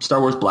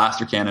Star Wars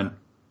Blaster Cannon.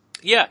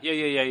 Yeah.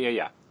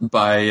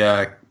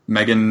 By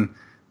Megan,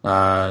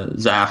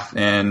 Zaf,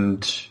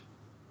 and is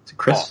it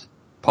Chris?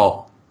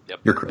 Paul. Yep.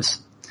 You're Chris.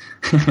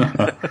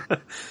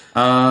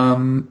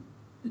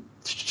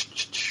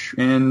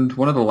 And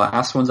one of the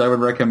last ones I would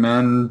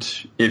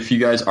recommend, if you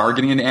guys are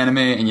getting into anime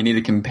and you need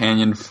a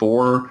companion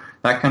for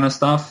that kind of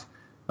stuff,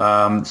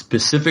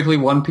 specifically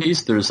One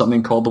Piece, there's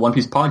something called the One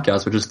Piece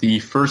Podcast, which is the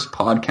first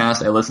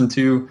podcast I listened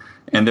to,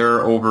 and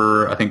they're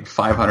over, I think,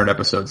 500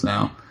 episodes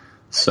now.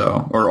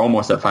 So, or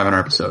almost at 500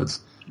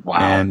 episodes. Wow.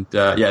 And,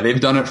 they've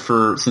done it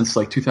since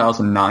like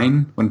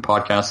 2009 when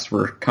podcasts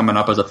were coming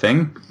up as a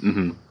thing.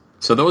 Mm-hmm.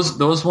 So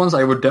those ones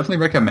I would definitely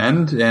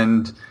recommend.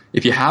 And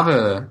if you have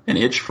an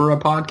itch for a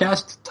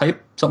podcast,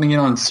 type something in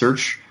on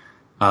search,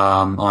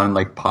 on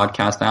like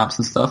podcast apps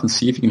and stuff, and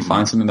see if you can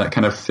find something that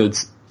kind of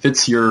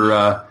fits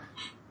your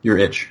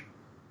itch.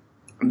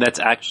 That's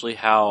actually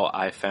how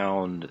I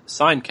found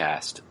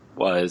Signcast.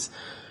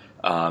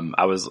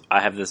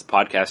 I have this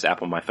podcast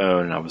app on my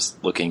phone, and I was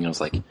looking, and I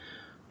was like,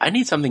 I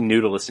need something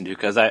new to listen to,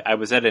 because I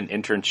was at an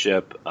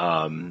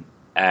internship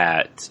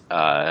at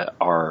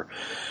our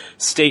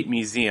state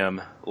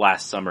museum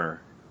last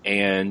summer,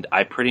 and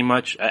I pretty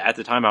much, at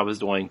the time, I was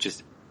doing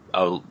just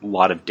a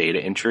lot of data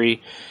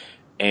entry,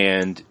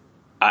 and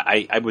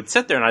I would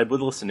sit there and I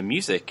would listen to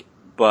music,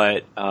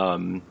 but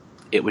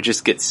it would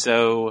just get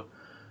so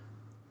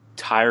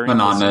tiring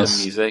to listen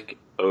to music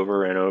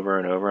over and over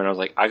and over, and I was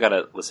like, I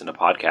gotta listen to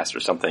podcasts or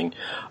something.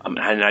 And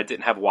I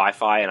didn't have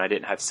Wi-Fi, and I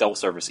didn't have cell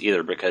service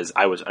either, because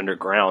I was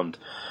underground,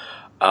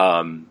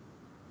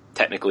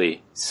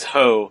 technically.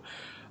 So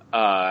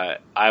I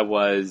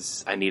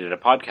needed a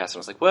podcast, and I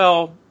was like,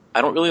 well, I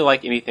don't really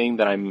like anything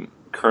that I'm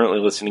currently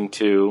listening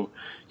to.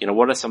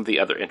 What are some of the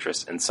other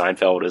interests? And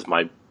Seinfeld is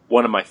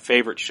one of my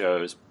favorite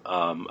shows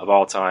of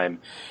all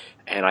time,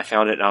 and I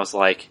found it, and I was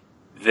like,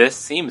 this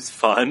seems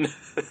fun.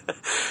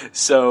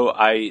 So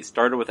I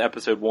started with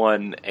episode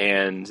 1,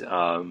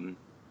 and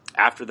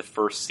after the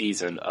first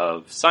season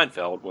of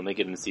Seinfeld, when they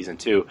get into season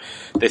 2,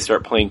 they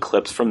start playing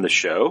clips from the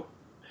show.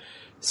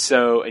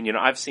 So, and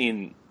I've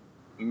seen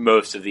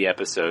most of the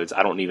episodes.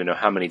 I don't even know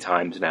how many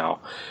times now.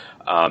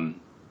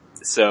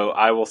 So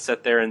I will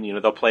sit there and,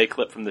 they'll play a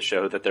clip from the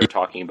show that they're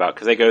talking about,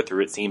 because they go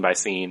through it scene by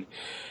scene.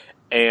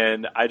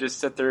 And I just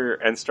sit there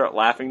and start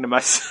laughing to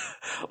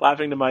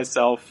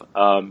myself,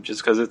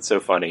 just because it's so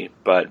funny.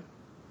 But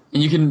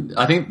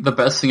I think the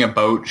best thing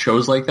about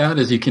shows like that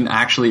is you can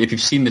actually, if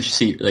you've seen the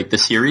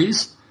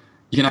series,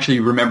 you can actually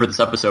remember this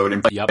episode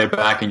and play it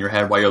back in your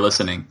head while you're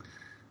listening.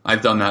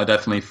 I've done that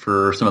definitely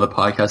for some of the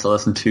podcasts I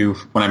listen to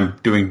when I'm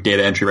doing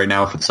data entry right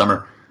now for the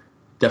summer.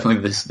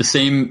 Definitely the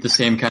same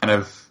kind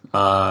of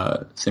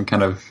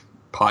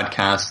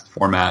podcast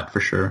format for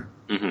sure.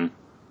 Mm-hmm.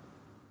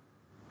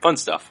 Fun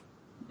stuff.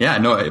 Yeah,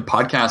 no,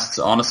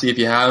 podcasts, honestly, if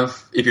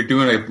you're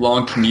doing a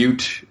long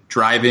commute,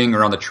 driving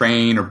or on the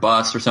train or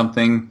bus or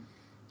something,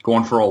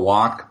 going for a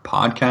walk,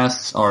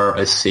 podcasts are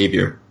a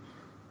savior.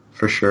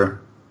 For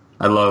sure.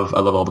 I love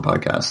all the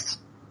podcasts.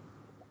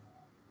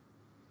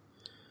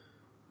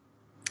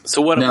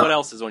 So what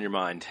else is on your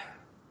mind?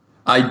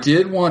 I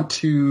did want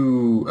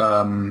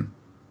to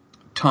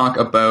talk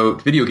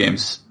about video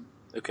games.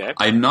 Okay.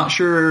 I'm not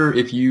sure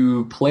if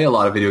you play a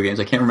lot of video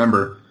games. I can't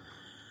remember.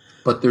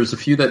 But there's a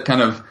few that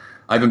kind of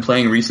I've been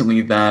playing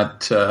recently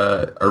that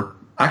are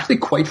actually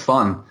quite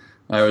fun.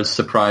 I was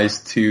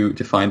surprised to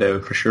find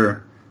out for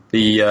sure.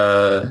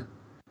 I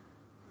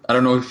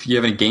don't know if you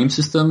have any game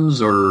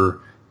systems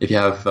or if you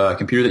have a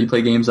computer that you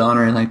play games on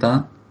or anything like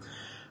that.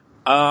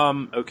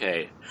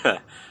 Okay.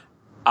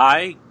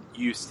 I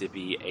used to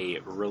be a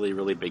really,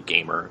 really big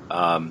gamer.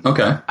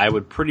 Okay. I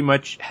would pretty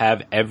much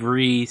have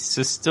every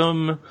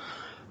system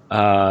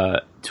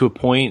to a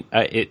point.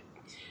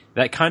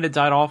 That kind of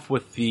died off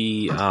with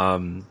the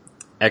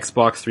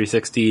Xbox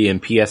 360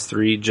 and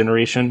PS3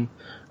 generation.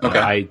 Okay.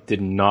 I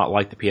did not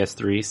like the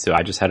PS3, so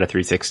I just had a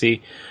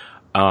 360.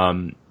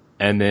 And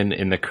then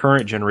in the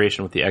current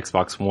generation with the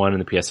Xbox One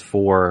and the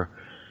PS4,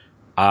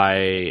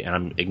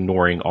 I'm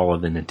ignoring all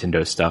of the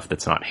Nintendo stuff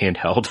that's not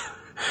handheld.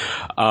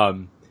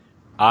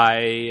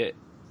 I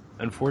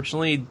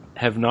unfortunately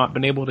have not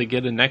been able to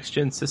get a next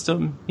gen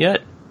system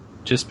yet,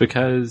 just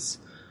because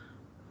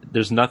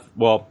there's nothing.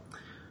 Well,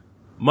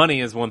 money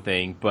is one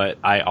thing, but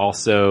I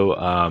also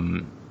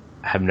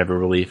have never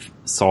really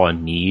saw a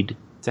need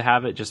to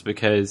have it, just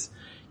because,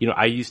 you know,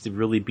 I used to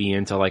really be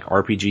into like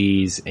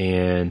RPGs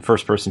and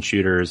first person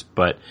shooters,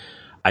 but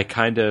I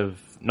kind of,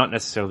 not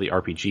necessarily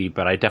RPG,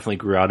 but I definitely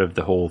grew out of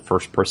the whole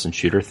first person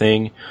shooter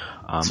thing.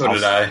 So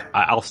did I.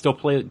 I'll still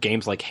play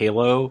games like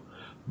Halo,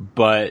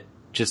 but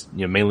just,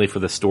 you know, mainly for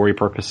the story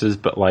purposes.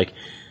 But like,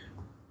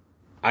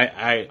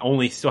 I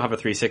only still have a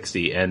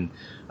 360, and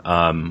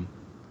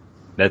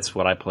that's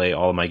what I play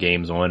all of my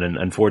games on. And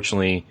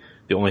unfortunately,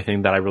 the only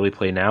thing that I really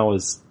play now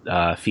is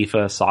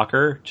FIFA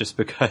soccer, just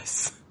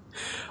because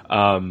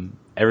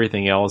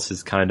everything else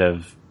is kind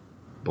of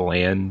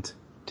bland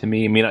to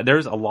me. I mean,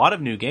 there's a lot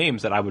of new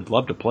games that I would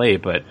love to play,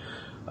 but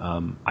I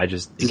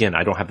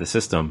don't have the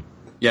system.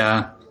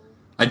 Yeah.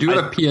 I do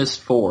have a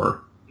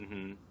PS4.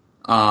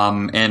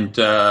 And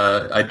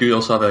I do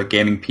also have a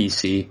gaming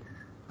PC.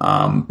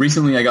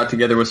 Recently I got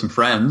together with some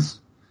friends,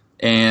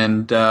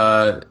 and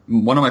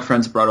one of my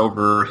friends brought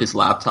over his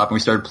laptop, and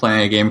we started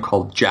playing a game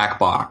called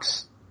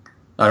Jackbox.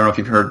 I don't know if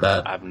you've heard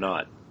that. I've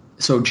not.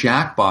 So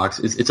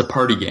Jackbox it's a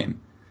party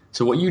game.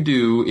 So what you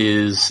do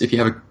is, if you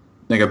have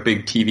a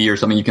big TV or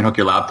something, you can hook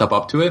your laptop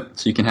up to it,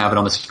 so you can have it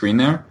on the screen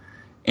there.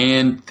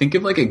 And think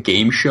of like a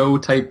game show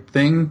type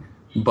thing,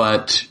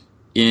 but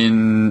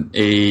in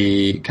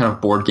a kind of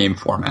board game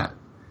format.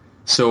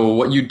 So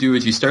what you do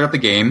is you start up the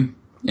game,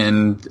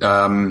 and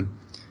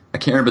I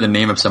can't remember the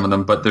name of some of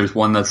them, but there's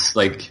one that's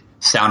like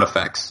sound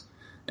effects.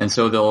 And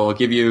so they'll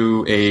give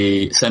you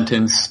a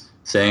sentence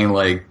saying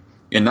like,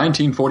 in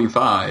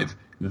 1945,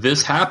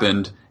 this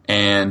happened,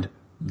 and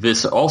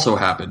this also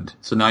happened.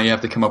 So now you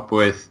have to come up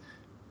with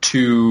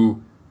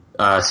two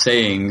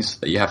sayings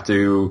that you have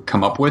to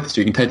come up with.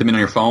 So you can type them in on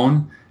your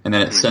phone, and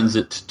then it sends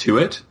it to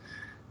it.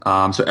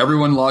 So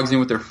everyone logs in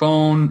with their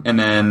phone, and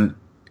then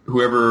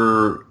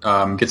whoever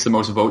gets the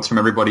most votes from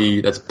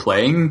everybody that's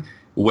playing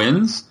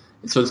wins.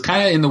 So it's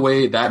kind of in the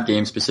way that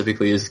game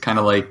specifically is kind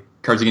of like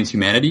Cards Against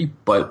Humanity,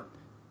 but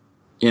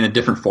in a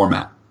different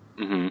format.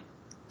 Mm-hmm.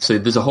 So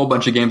there's a whole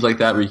bunch of games like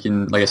that where you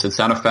can, like I said,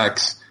 sound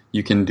effects.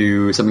 You can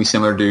do something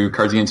similar to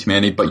Cards Against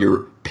Humanity, but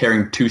you're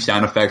pairing two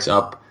sound effects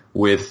up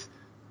with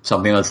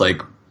something that's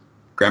like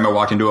Grandma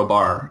walked into a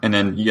bar, and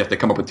then you have to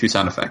come up with two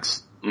sound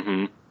effects.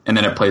 Mm-hmm. And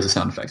then it plays the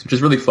sound effects, which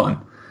is really fun.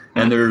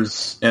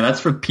 Mm-hmm. And that's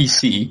for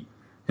PC.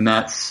 And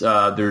that's,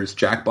 there's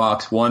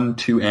Jackbox 1,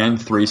 2,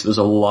 and 3, so there's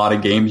a lot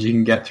of games you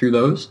can get through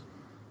those.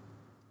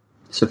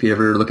 So if you're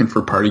ever looking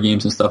for party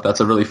games and stuff, that's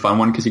a really fun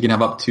one, because you can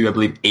have up to, I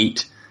believe,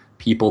 8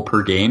 people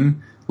per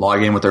game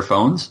log in with their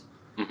phones.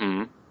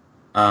 Mm-hmm.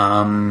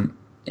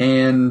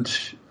 And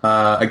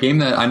a game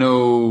that I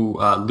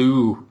know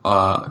Lou,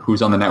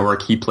 who's on the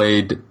network, he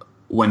played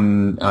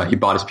when he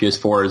bought his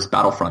PS4 is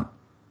Battlefront.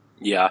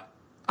 Yeah.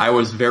 I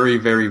was very,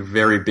 very,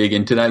 very big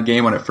into that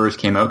game when it first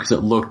came out, because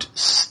it looked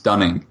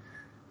stunning.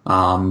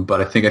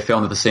 But I think I fell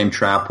into the same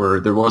trap where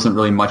there wasn't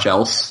really much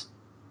else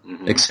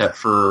except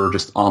for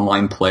just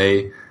online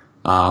play.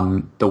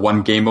 The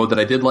one game mode that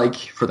I did like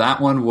for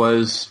that one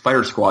was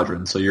Fighter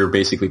Squadron. So you're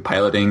basically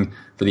piloting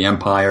for the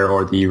Empire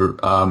or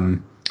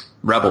the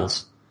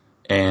Rebels.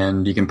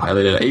 And you can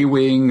pilot an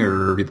A-Wing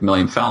or the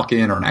Millennium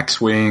Falcon or an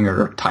X-Wing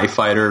or a TIE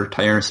Fighter,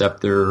 TIE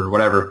Interceptor or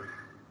whatever.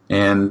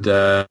 And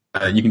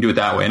you can do it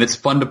that way. And it's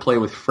fun to play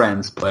with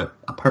friends, but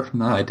apart from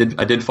that,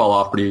 I did fall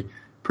off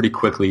pretty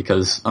quickly,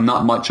 because I'm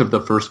not much of the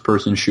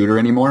first-person shooter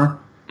anymore,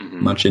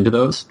 much into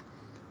those.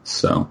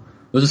 So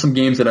those are some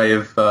games that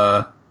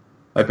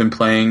I've been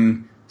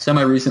playing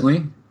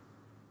semi-recently.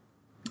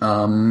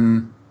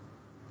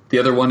 The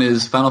other one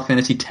is Final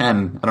Fantasy X. I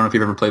don't know if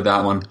you've ever played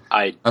that one.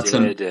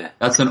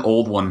 That's an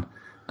old one.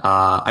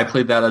 I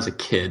played that as a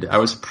kid. I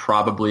was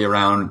probably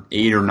around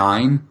 8 or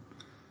 9.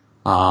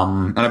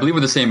 And I believe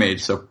we're the same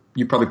age, so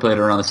you probably played it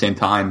around the same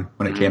time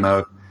when it came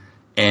out.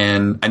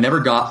 And I never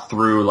got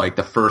through like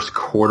the first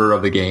quarter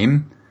of the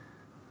game,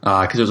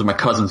 because it was my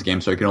cousin's game,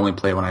 so I could only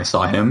play when I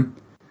saw him.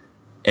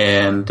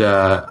 And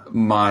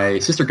my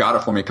sister got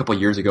it for me a couple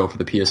of years ago for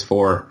the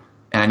PS4,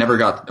 and I never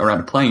got around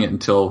to playing it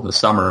until the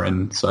summer.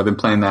 And so I've been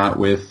playing that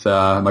with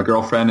my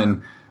girlfriend,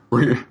 and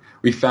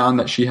we found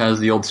that she has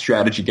the old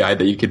strategy guide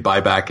that you could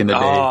buy back in the day.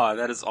 Oh,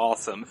 that is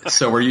awesome.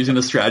 So we're using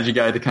the strategy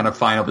guide to kind of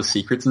find all the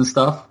secrets and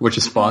stuff, which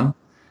is fun.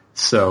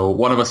 So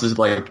one of us is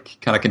like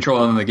kind of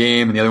controlling the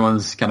game, and the other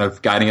one's kind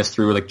of guiding us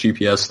through like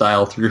GPS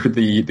style through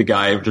the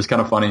guide, which is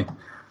kind of funny.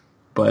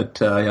 But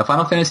yeah,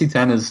 Final Fantasy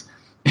X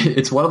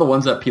it's one of the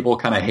ones that people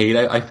kind of hate,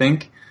 I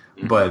think.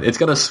 But it's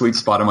got a sweet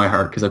spot in my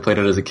heart because I played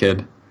it as a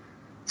kid.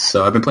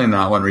 So I've been playing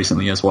that one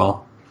recently as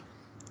well.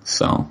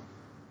 So.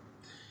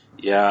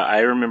 Yeah, I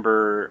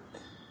remember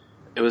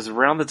it was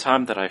around the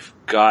time that I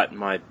got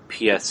my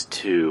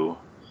PS2,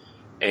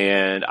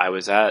 and I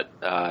was at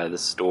the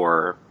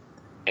store,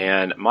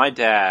 and my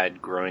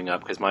dad, growing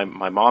up, because my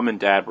mom and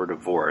dad were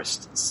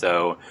divorced,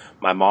 so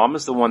my mom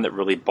is the one that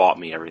really bought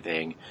me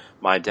everything.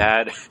 My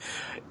dad,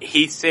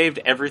 he saved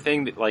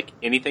everything, like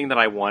anything that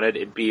I wanted,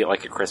 it'd be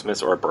like a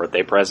Christmas or a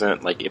birthday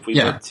present. Like if we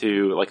went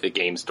to like the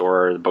game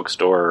store or the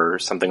bookstore or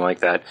something like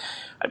that,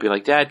 I'd be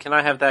like, Dad, can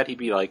I have that? He'd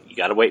be like, you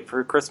gotta wait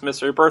for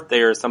Christmas or your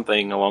birthday or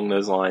something along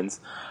those lines.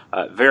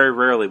 Very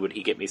rarely would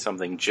he get me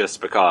something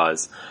just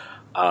because.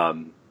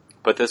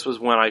 But this was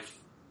when I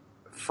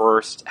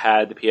first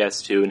had the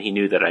PS2, and he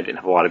knew that I didn't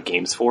have a lot of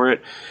games for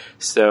it.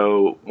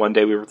 So one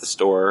day we were at the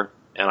store,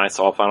 and I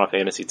saw Final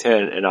Fantasy X,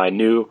 and I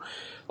knew,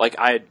 like,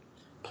 I had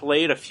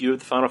played a few of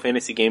the Final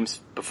Fantasy games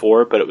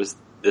before, but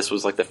this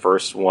was like the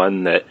first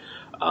one that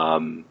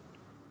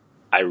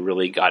I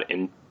really got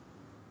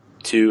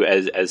into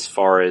as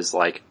far as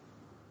like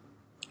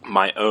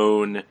my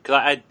own,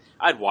 because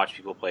I'd watched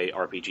people play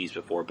RPGs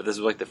before, but this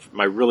was like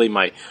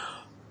my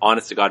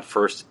honest to God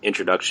first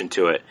introduction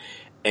to it.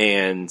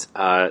 And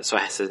so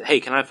I said, "Hey,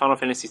 can I have Final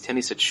Fantasy X?"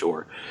 He said,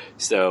 "Sure."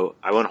 So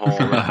I went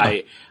home.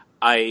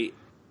 And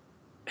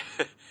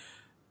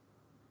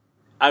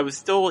I was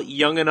still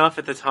young enough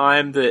at the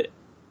time that,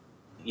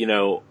 you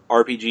know,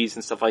 RPGs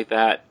and stuff like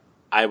that,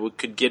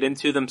 could get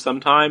into them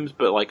sometimes,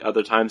 but like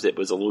other times it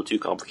was a little too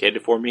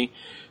complicated for me.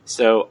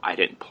 So I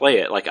didn't play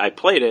it. Like I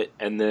played it,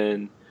 and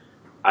then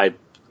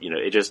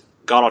it just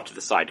got off to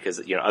the side because,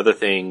 you know, other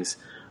things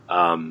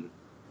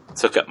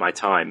took up my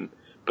time.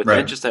 But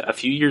then just a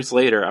few years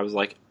later, I was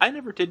like, I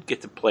never did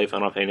get to play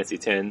Final Fantasy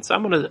X, so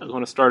I'm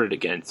gonna start it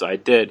again. So I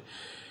did,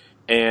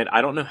 and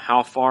I don't know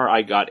how far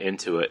I got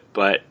into it,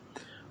 but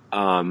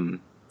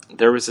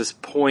there was this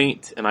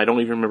point, and I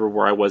don't even remember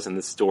where I was in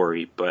the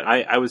story, but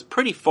I was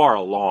pretty far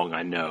along,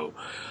 I know.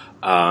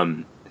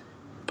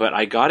 But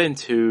I got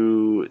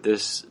into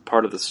this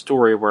part of the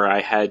story where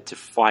I had to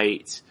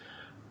fight.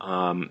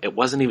 It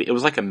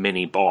was like a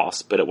mini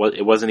boss, but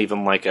it wasn't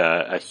even like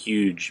a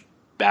huge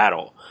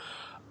battle.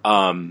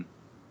 And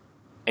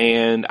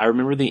I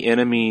remember the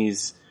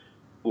enemies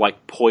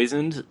like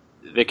poisoned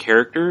the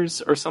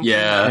characters or something.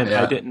 And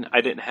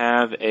I didn't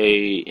have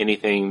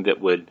anything that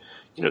would,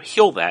 you know,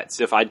 heal that.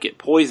 So if I'd get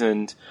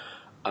poisoned,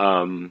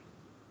 in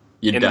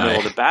the middle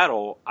of the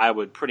battle, I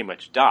would pretty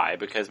much die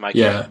because my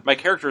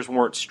characters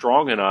weren't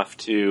strong enough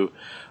to,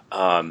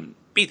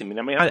 beat them.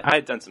 I mean, I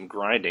had done some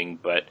grinding,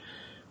 but,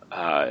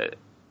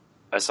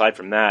 aside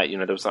from that, you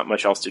know, there was not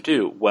much else to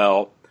do.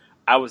 Well,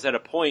 I was at a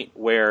point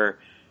where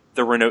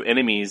there were no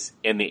enemies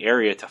in the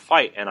area to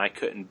fight, and I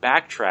couldn't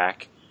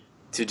backtrack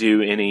to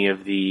do any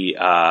of the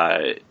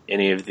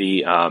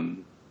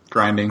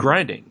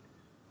grinding.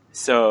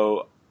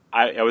 So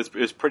it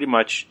was pretty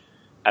much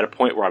at a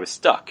point where I was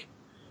stuck.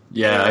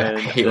 Yeah, and I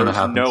hate when it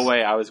happens. There was no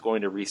way I was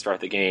going to restart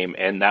the game,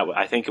 and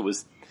I think it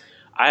was.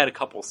 I had a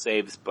couple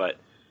saves, but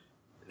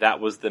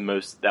that was the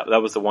most.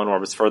 That was the one where I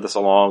was furthest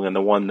along, and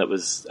the one that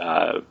was.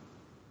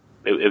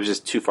 It was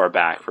just too far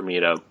back for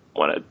me to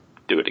want to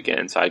do it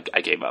again, so I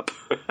gave up.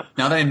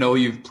 Now that I know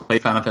you've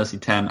played Final Fantasy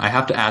X, I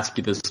have to ask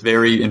you this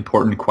very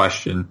important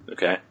question.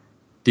 Okay.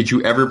 Did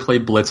you ever play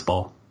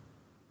Blitzball?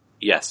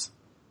 Yes.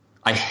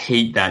 I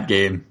hate that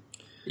game.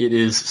 It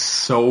is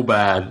so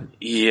bad.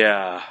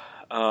 Yeah.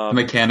 The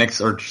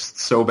mechanics are just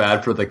so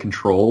bad for the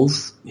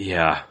controls.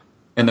 Yeah.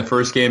 And the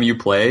first game you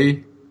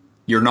play,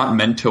 you're not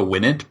meant to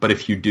win it, but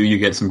if you do, you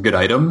get some good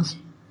items.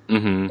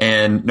 Mm-hmm.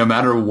 And no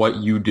matter what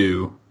you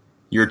do,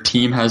 your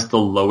team has the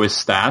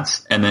lowest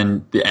stats, and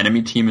then the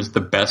enemy team is the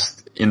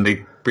best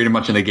pretty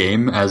much in the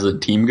game as a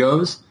team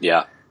goes.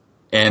 Yeah.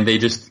 And they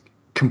just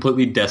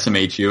completely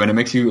decimate you, and it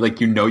makes you,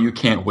 like, you know you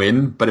can't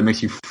win, but it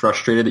makes you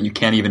frustrated that you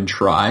can't even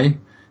try.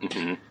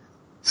 Mm-hmm.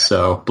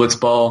 So,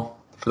 Blitzball,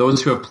 for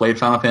those who have played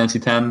Final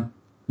Fantasy X,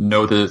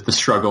 know the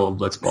struggle of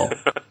Blitzball.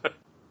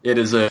 It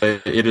is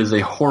a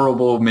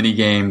horrible mini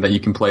game that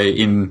you can play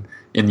in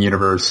the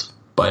universe,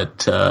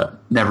 but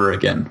never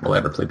again will I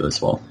ever play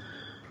Blitzball.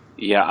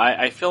 Yeah,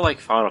 I feel like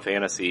Final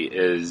Fantasy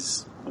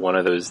is one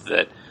of those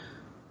that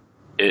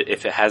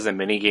if it has a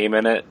mini game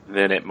in it,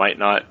 then it might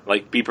not,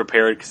 like, be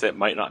prepared because it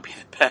might not be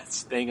the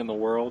best thing in the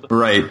world.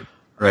 Right.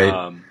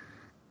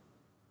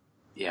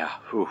 Yeah,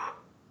 whew.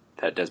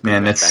 That does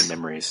bring back bad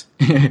memories.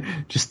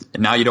 Just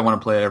now you don't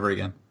want to play it ever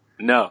again.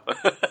 No.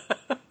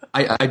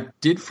 I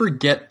did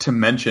forget to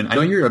mention, I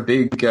know you're a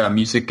big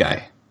music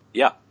guy.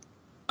 Yeah.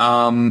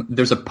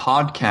 There's a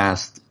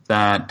podcast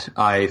that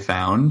I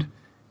found,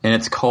 and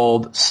it's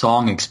called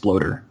Song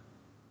Exploder.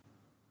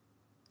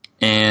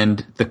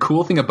 And the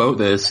cool thing about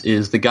this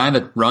is the guy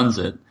that runs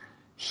it,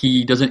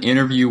 he does an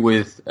interview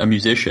with a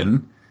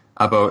musician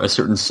about a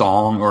certain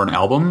song or an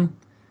album,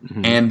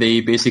 and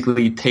they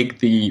basically take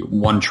the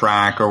one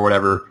track or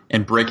whatever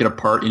and break it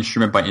apart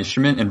instrument by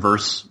instrument and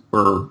verse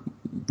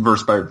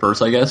by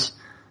verse, I guess.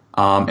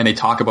 And they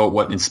talk about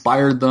what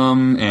inspired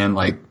them and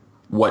like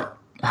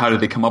how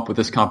did they come up with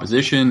this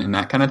composition and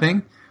that kind of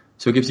thing.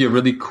 So it gives you a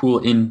really cool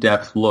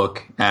in-depth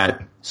look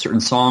at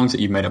certain songs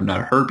that you might have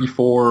not heard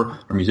before,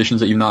 or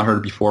musicians that you've not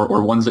heard before,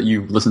 or ones that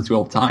you've listened to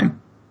all the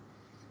time.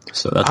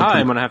 So that's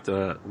I'm going to have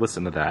to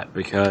listen to that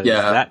because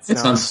that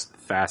sounds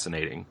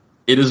fascinating.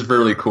 It is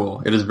really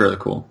cool. It is really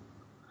cool.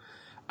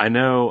 I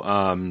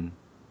know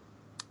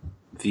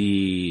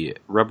the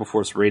Rebel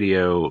Force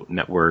Radio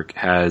Network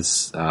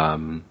has, I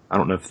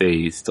don't know if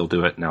they still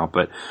do it now,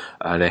 but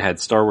they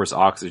had Star Wars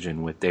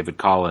Oxygen with David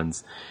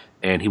Collins,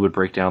 and he would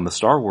break down the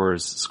Star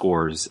Wars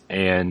scores.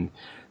 And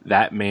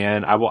that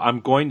man, I'm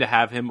going to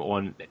have him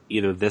on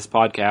either this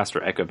podcast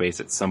or Echo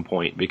Base at some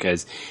point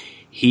because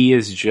he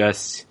is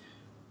just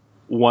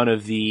one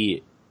of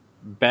the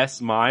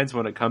best minds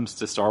when it comes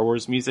to Star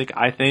Wars music,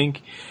 I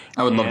think.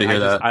 I would love to hear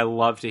that. I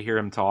love to hear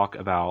him talk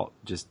about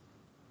just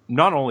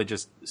not only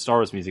just Star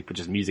Wars music, but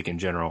just music in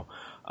general.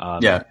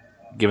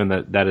 Given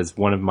that is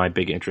one of my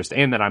big interests,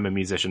 and that I'm a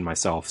musician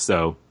myself.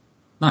 So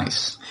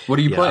nice. What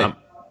do you play?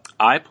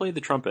 I play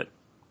the trumpet.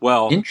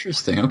 Well,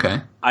 interesting.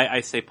 Okay.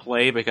 I say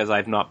play because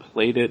I've not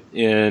played it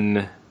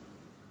in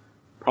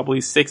probably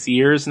 6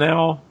 years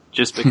now.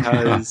 Just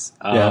because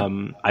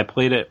I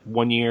played it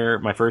 1 year,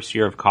 my first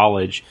year of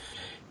college,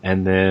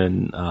 and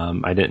then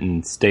I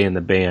didn't stay in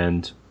the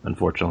band,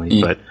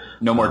 unfortunately. But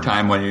no more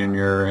time when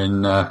you're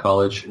in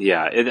college.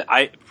 Yeah,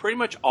 I pretty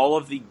much all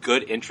of the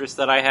good interests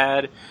that I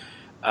had,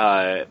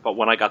 but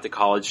when I got to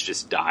college,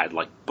 just died.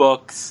 Like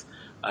books,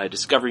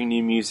 discovering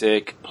new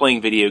music,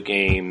 playing video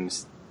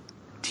games,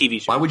 TV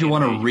shows. Why would you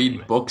want to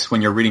read books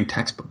when you're reading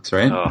textbooks,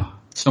 right?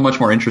 So much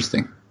more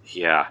interesting.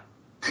 Yeah.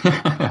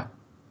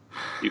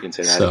 You can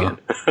say that again.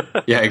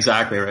 Yeah,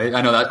 exactly, right?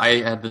 I know that I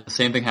had the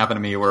same thing happen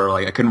to me where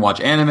like I couldn't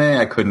watch anime,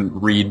 I couldn't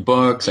read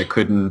books, I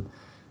couldn't,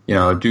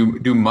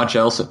 do much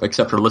else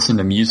except for listen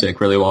to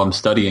music really while I'm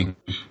studying.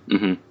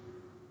 Mm-hmm.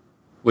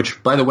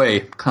 Which, by the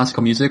way,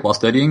 classical music while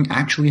studying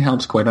actually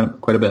helps quite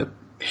a bit.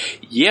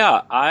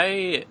 Yeah,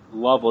 I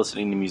love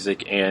listening to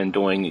music and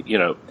doing,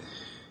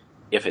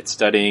 if it's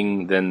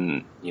studying,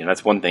 then,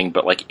 that's one thing.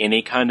 But, like,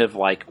 any kind of,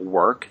 like,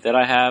 work that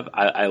I have,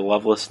 I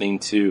love listening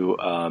to,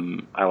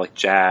 I like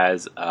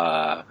jazz,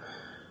 some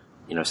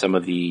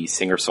of the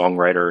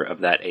singer-songwriter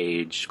of that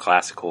age,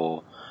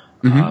 classical,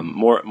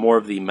 more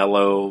of the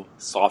mellow,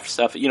 soft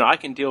stuff. I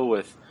can deal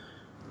with,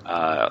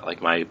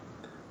 like,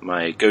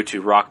 my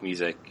go-to rock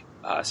music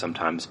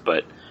sometimes,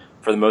 but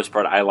for the most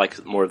part, I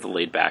like more of the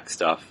laid-back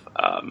stuff.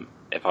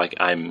 If, like,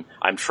 I'm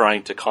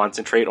trying to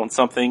concentrate on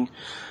something,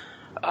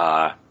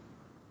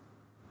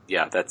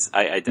 yeah,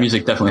 I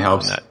music definitely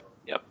helps. That.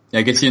 Yep. Yeah,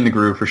 it gets you in the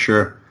groove for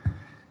sure.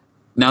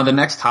 Now, the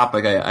next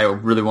topic I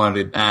really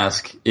wanted to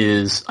ask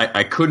is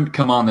I couldn't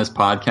come on this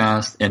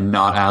podcast and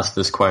not ask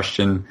this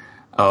question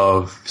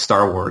of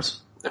Star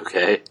Wars.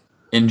 Okay.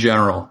 In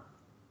general,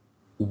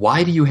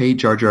 why do you hate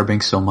Jar Jar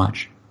Binks so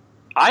much?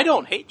 I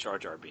don't hate Jar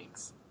Jar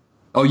Binks.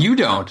 Oh, you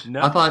don't?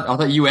 No. I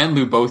thought you and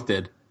Lou both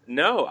did.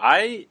 No,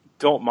 I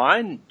don't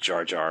mind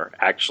Jar Jar,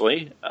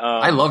 actually.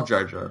 I love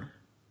Jar Jar.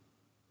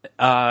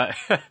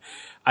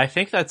 I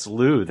think that's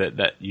Lou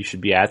that you should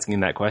be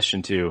asking that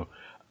question to.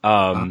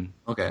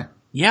 Okay.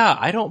 Yeah,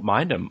 I don't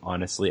mind him,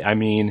 honestly. I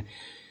mean,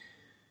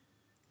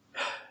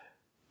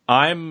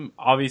 I'm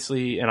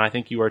obviously, and I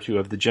think you are too,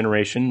 of the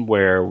generation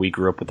where we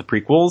grew up with the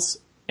prequels,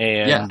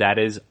 and that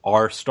is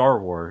our Star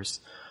Wars.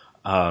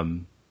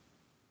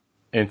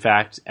 In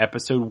fact,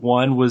 Episode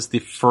 1 was the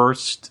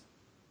first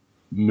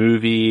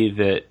movie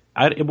that...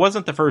 it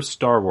wasn't the first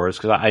Star Wars,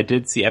 because I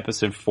did see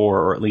Episode 4,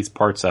 or at least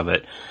parts of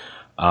it,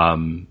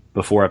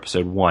 before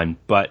Episode 1.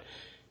 But,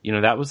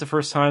 that was the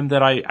first time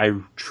that I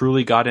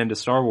truly got into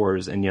Star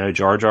Wars, and,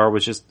 Jar Jar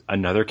was just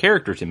another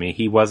character to me.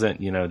 He wasn't,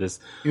 this...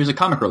 He was a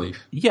comic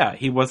relief. Yeah,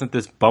 he wasn't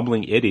this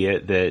bumbling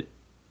idiot that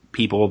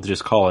people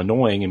just call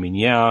annoying. I mean,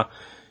 yeah,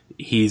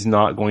 he's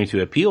not going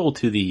to appeal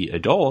to the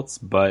adults,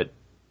 but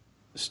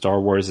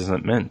Star Wars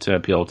isn't meant to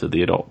appeal to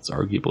the adults,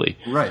 arguably.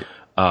 Right.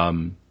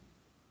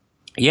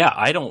 Yeah,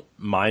 I don't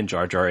mind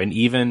Jar Jar, and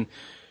even,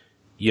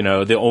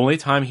 the only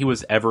time he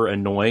was ever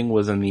annoying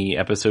was in the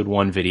Episode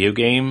 1 video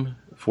game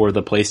for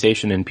the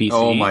PlayStation and PC.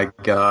 Oh my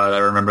god, I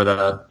remember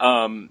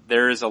that.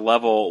 There is a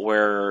level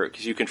where,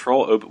 because you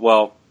control,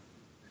 do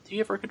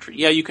you ever control?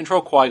 Yeah, you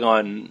control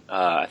Qui-Gon,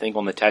 I think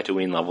on the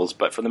Tatooine levels,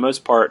 but for the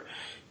most part,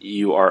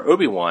 you are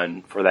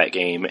Obi-Wan for that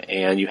game,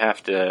 and you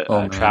have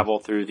to travel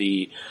through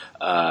the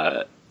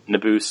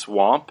Naboo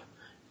swamp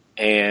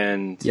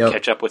and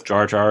catch up with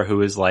Jar Jar,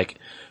 who is like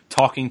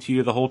talking to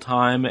you the whole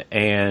time,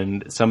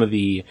 and some of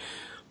the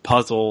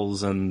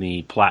puzzles and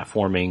the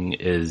platforming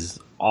is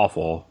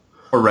awful.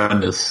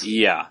 Horrendous.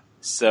 Yeah.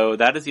 So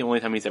that is the only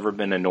time he's ever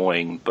been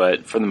annoying,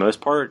 but for the most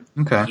part,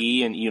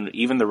 he and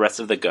even the rest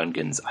of the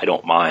Gungans, I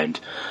don't mind.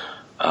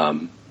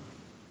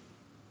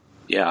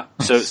 Yeah.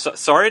 So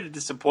sorry to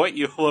disappoint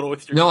you a little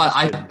with your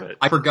question, but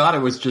I forgot it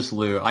was just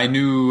Lou. I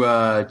knew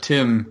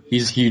Tim.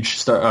 He's a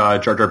huge Jar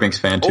Jar Binks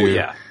fan too. Oh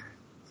yeah.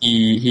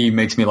 He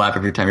makes me laugh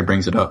every time he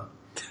brings it up.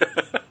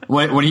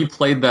 when he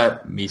played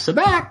that Misa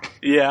back.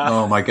 Yeah.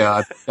 Oh my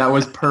god, that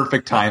was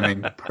perfect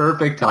timing.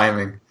 Perfect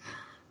timing.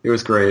 It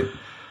was great.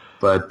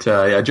 But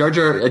yeah, Jar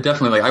Jar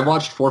definitely. Like I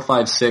watched 4,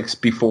 5, 6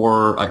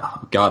 before.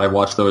 I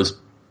watched those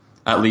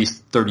at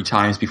least 30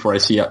 times before I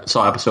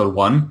saw episode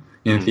 1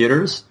 in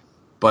theaters.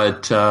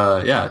 But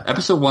yeah,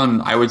 episode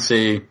 1 I would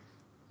say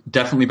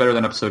definitely better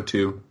than episode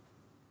 2.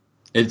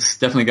 It's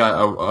definitely got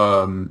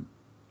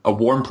a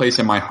warm place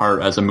in my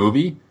heart as a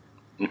movie,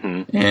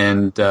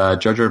 and Jar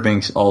Jar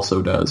Binks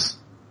also does.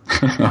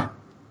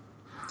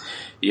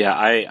 Yeah,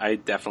 I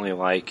definitely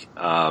like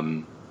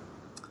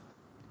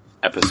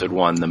episode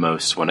 1 the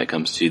most when it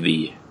comes to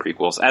the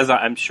prequels, as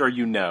I'm sure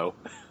you know.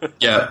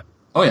 Yeah.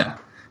 Oh yeah.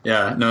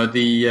 Yeah. No,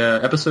 the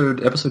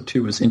episode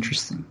 2 was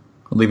interesting.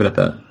 I'll leave it at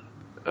that.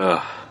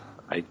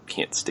 I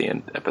can't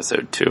stand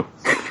episode 2.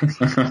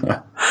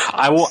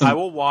 I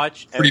will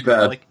watch pretty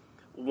bad. Like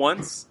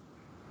once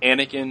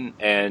Anakin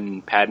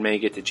and Padme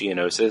get to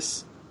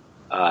Geonosis,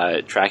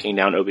 tracking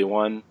down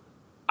Obi-Wan.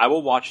 I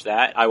will watch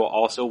that. I will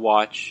also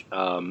watch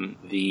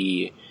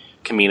the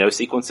Camino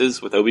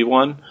sequences with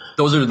Obi-Wan.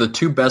 Those are the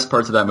 2 best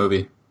parts of that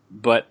movie.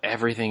 But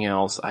everything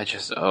else, I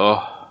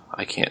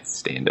can't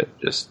stand it.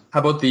 Just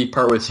how about the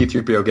part with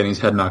C-3PO getting his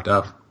head knocked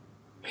off?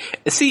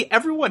 see,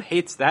 everyone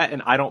hates that,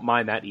 and I don't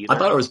mind that either. I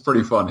thought it was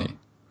pretty funny.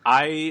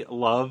 I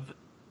love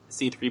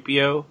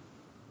C-3PO,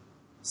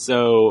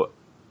 so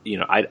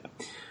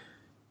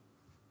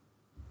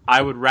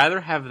I would rather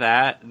have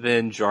that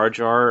than Jar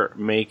Jar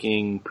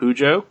making poo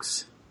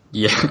jokes.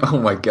 Yeah. Oh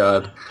my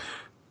god.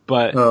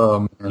 But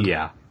oh man.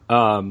 Yeah.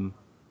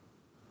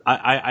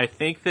 I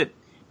think that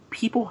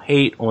people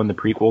hate on the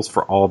prequels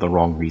for all the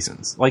wrong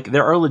reasons. Like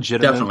there are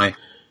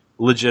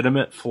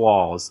legitimate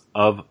flaws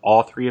of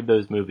all 3 of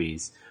those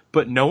movies,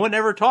 but no one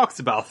ever talks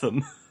about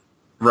them.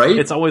 Right?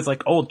 It's always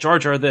like, oh, Jar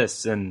Jar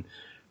this and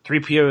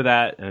 3PO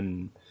that,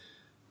 and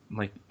I'm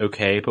like,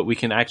 okay, but we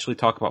can actually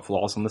talk about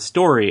flaws in the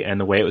story and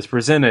the way it was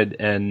presented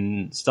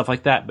and stuff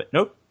like that. But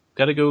nope,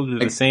 gotta go to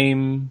the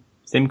same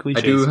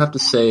cliches. I do have to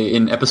say,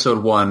 in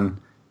episode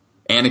 1,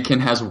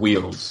 Anakin has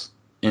wheels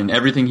in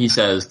everything he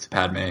says to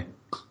Padme.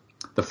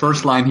 The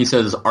first line he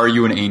says is, "Are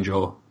you an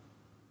angel?"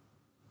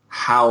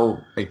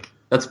 How,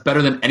 that's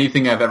better than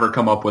anything I've ever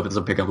come up with as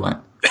a pickup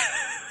line.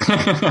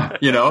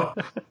 You know?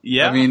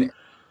 Yeah. I mean,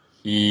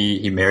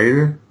 he married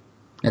her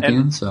at the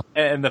end, so.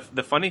 And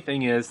the funny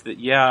thing is that,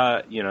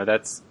 yeah,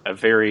 that's a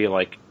very, in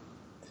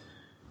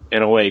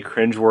a way,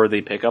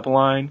 cringeworthy pickup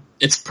line.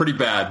 It's pretty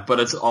bad, but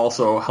it's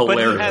also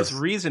hilarious. But he has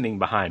reasoning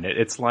behind it.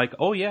 It's like,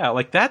 oh yeah,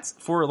 that's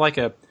for I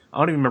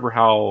don't even remember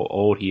how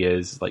old he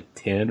is,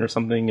 10 or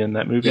something in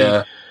that movie.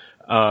 Yeah.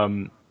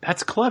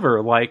 That's clever.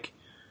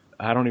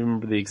 I don't even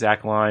remember the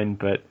exact line,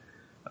 but,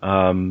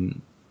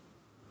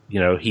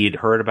 he'd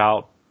heard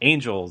about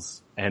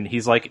angels, and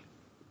he's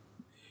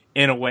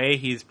in a way,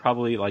 he's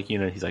probably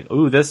he's like,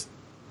 ooh, this,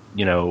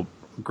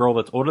 girl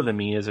that's older than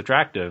me is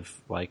attractive.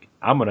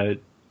 I'm gonna,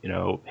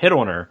 hit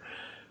on her.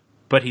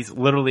 But he's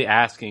literally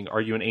asking,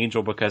 are you an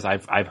angel? Because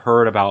I've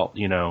heard about,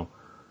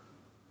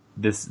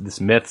 this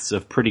myths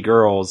of pretty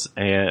girls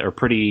or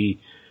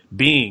pretty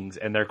beings,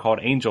 and they're called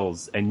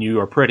angels, and you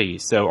are pretty,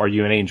 so are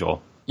you an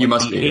angel? You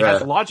must be. He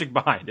has logic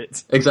behind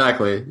it.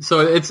 Exactly. So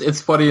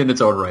it's funny in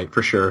its own right,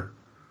 for sure.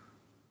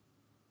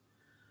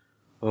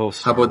 Oh,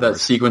 how about that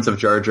sequence of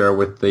Jar Jar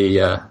with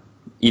the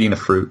eating the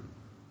fruit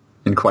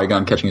and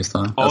Qui-Gon catching his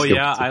tongue? Oh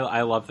yeah,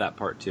 I love that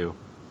part too.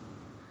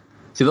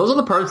 See, those are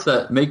the parts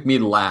that make me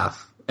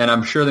laugh, and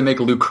I'm sure they make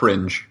Luke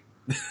cringe.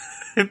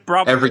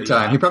 Probably, every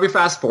time. Yeah. He probably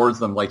fast forwards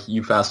them like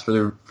you fast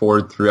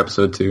forward through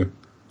episode 2.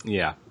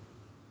 Yeah.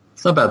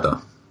 It's not bad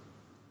though.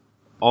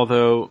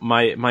 Although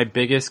my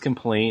biggest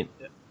complaint,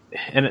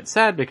 and it's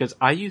sad because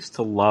I used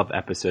to love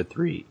episode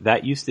 3.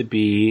 That used to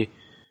be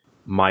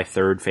my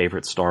 3rd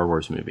favorite Star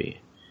Wars movie.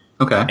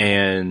 Okay.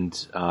 And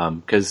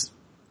because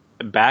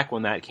back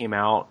when that came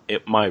out,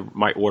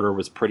 my order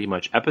was pretty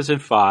much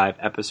episode 5,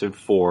 episode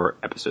 4,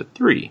 episode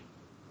 3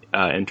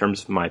 in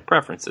terms of my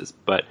preferences.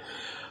 But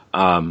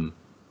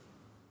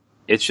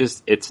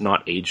it's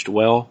not aged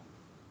well.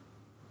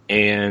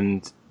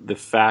 And the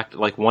fact,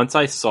 once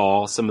I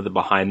saw some of the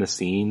behind the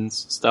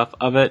scenes stuff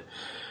of it,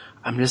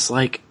 I'm just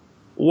like,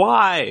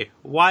 why?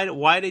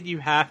 Why did you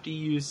have to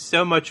use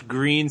so much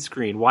green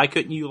screen? Why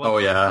couldn't you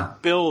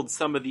build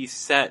some of these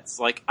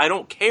sets? I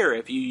don't care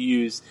if you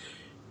use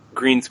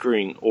green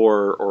screen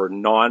or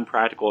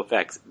non-practical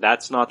effects.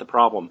 That's not the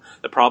problem.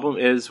 The problem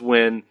is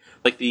when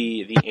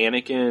the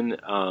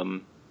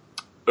Anakin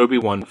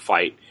Obi-Wan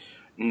fight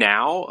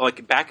now,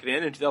 back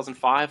then in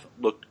 2005,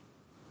 looked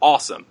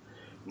awesome.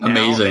 Now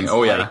amazing.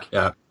 Oh yeah.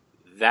 Yeah.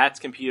 That's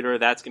computer.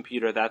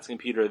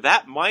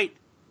 That might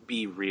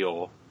be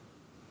real,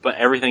 but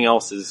everything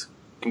else is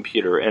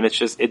computer, and it's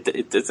just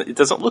it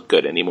doesn't look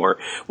good anymore.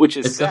 Which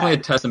is it's definitely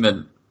a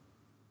testament.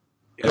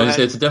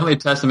 It's definitely a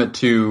testament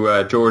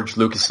to George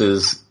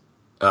Lucas's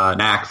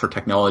knack for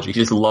technology. He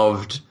just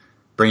loved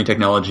bringing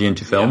technology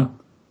into film. Yeah.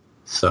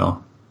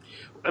 So,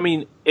 I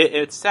mean,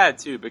 it's sad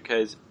too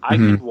because I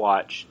could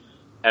watch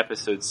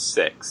Episode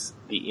 6,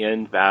 the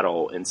end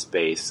battle in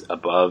space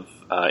above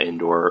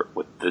Endor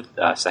with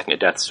the second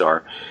Death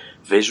Star.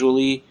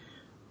 Visually,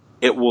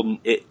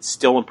 it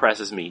still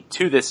impresses me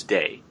to this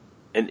day.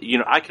 And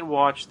I can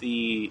watch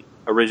the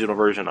original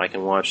version. I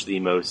can watch the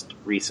most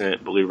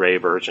recent Blu-ray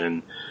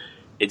version.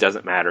 It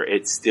doesn't matter.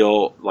 It's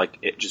still,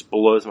 it just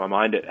blows my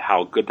mind at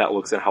how good that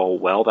looks and how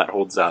well that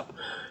holds up.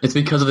 It's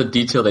because of the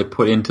detail they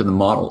put into the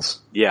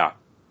models. Yeah.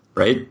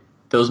 Right?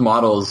 Those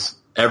models,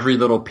 every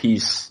little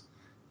piece,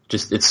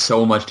 it's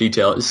so much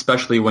detail,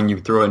 especially when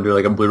you throw it into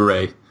a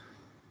Blu-ray.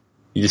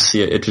 You just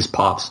see it, it just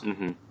pops.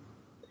 Mm-hmm.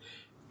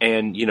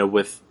 And,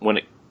 when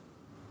it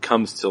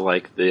comes to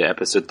the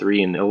Episode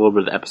 3 and a little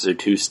bit of the Episode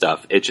 2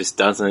 stuff, it just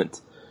doesn't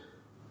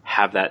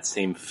have that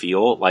same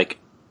feel.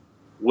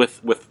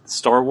 With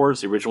Star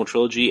Wars, the original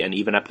trilogy, and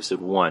even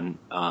Episode 1,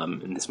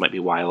 and this might be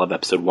why I love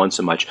Episode 1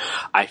 so much,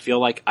 I feel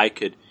like I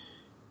could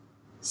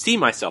see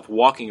myself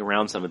walking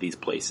around some of these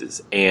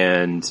places,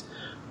 and,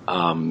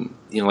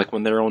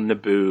 when they're on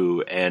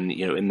Naboo, and,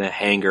 in the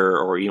hangar,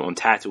 or, on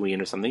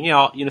Tatooine or something,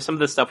 some of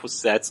the stuff was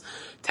sets.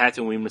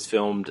 Tatooine was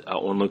filmed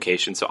on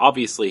location, so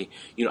obviously,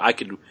 I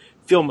could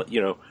film,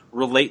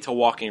 relate to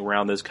walking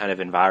around those kind of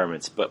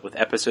environments, but with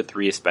Episode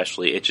 3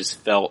 especially, it just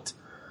felt...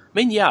 I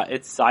mean, yeah,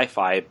 it's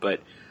sci-fi,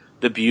 but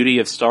the beauty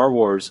of Star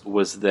Wars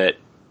was that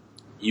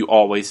you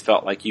always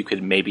felt like you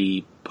could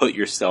maybe put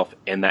yourself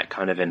in that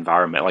kind of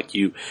environment.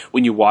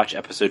 When you watch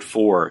Episode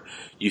 4,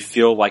 you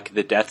feel like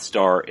the Death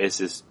Star is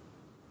this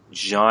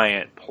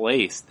giant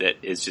place that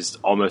is just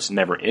almost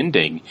never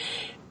ending.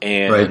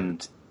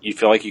 And you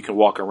feel like you can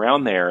walk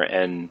around there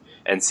and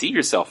see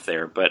yourself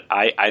there. But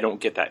I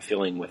don't get that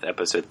feeling with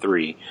Episode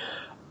 3.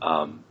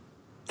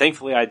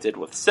 Thankfully, I did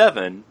with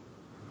 7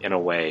 in a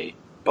way.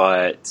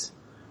 But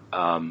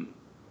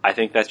I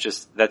think that's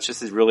just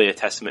really a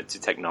testament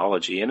to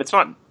technology, and it's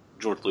not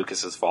George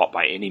Lucas's fault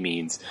by any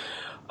means.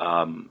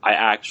 I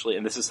actually,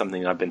 and this is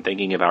something I've been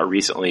thinking about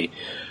recently,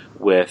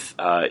 with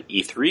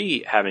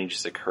E3 having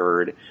just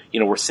occurred.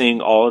 We're seeing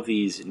all of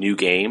these new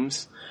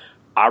games.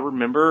 I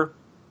remember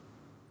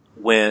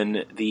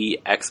when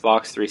the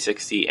Xbox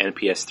 360 and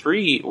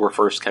PS3 were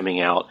first coming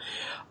out,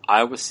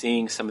 I was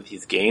seeing some of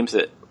these games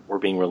that were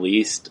being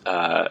released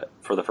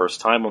for the first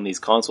time on these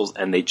consoles,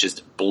 and they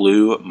just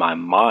blew my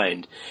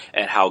mind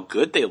at how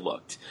good they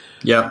looked.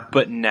 Yeah.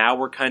 But now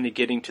we're kind of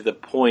getting to the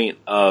point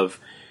of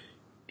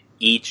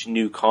each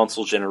new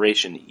console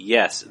generation.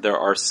 Yes, there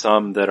are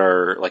some that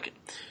are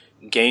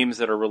games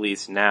that are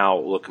released now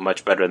look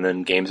much better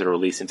than games that are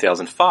released in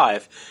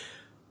 2005.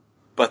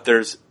 But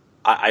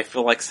I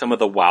feel like some of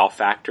the wow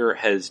factor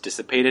has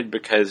dissipated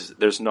because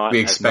there's not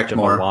as much of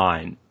a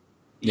line.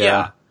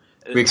 Yeah.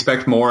 We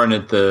expect more, and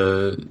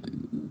the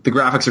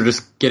graphics are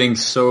just getting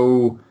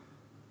so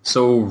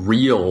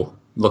real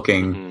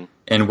looking,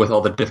 and with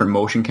all the different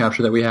motion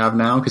capture that we have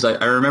now. Because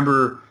I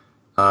remember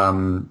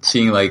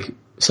seeing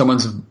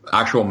someone's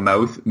actual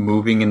mouth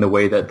moving in the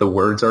way that the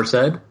words are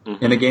said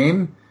in a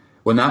game.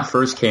 When that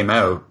first came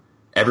out,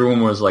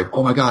 everyone was like,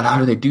 "Oh my god, how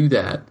do they do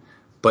that?"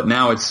 But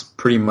now it's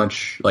pretty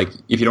much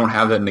if you don't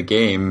have that in the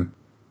game,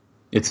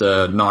 it's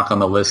a knock on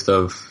the list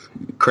of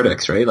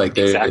critics, right?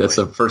 Exactly. That's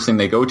the first thing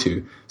they go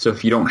to. So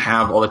if you don't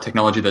have all the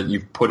technology that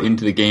you've put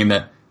into the game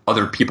that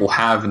other people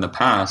have in the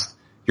past,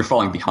 you're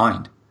falling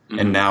behind.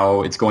 And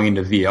now it's going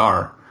into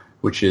VR,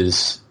 which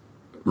is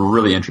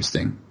really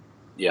interesting.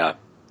 Yeah.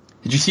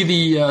 Did you see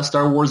the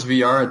Star Wars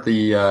VR at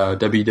the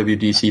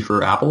WWDC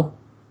for Apple?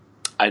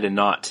 I did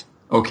not.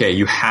 Okay,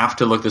 you have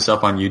to look this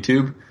up on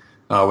YouTube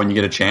when you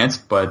get a chance.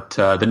 But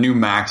the new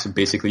Macs,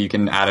 basically you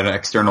can add an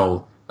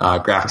external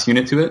graphics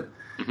unit to it.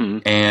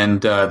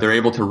 And they're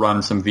able to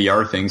run some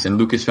VR things, and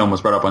Lucasfilm was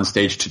brought up on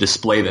stage to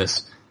display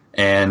this.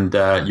 And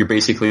you're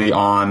basically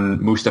on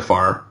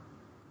Mustafar,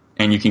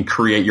 and you can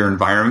create your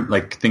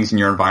environment, things in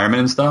your environment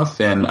and stuff.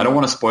 And I don't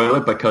want to spoil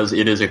it because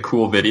it is a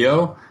cool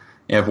video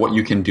of what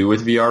you can do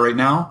with VR right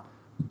now.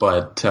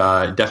 But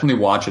definitely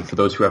watch it for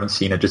those who haven't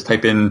seen it. Just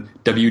type in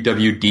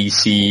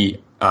WWDC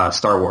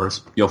Star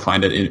Wars. You'll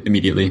find it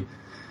immediately.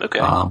 Okay.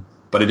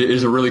 But it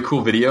is a really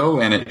cool video,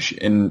 and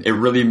it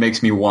really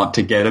makes me want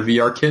to get a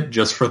VR kit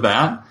just for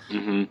that.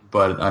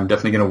 But I'm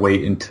definitely going to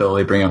wait until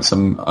they bring out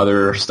some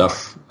other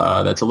stuff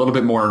that's a little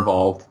bit more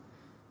involved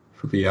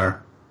for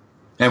VR,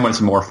 and when it's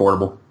more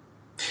affordable.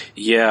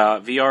 Yeah,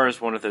 VR is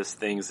one of those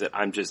things that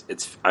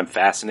I'm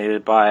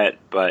fascinated by it,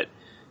 but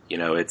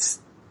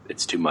it's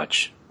too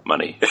much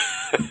money,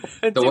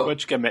 too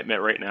much commitment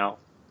right now.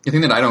 The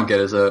thing that I don't get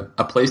is a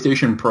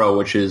PlayStation Pro,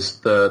 which is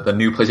the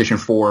new PlayStation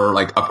 4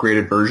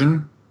 upgraded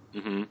version.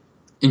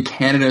 In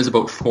Canada is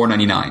about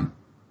 $4.99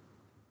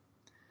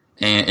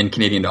 in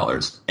Canadian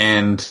dollars,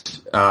 and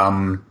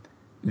the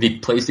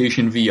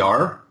PlayStation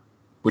VR,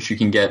 which you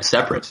can get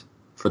separate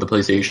for the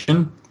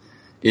PlayStation,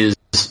 is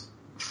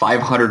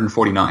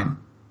 $549.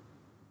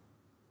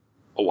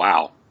 Oh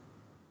wow!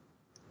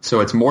 So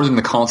it's more than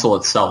the console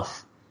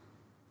itself.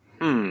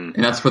 And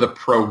that's for the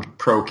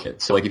Pro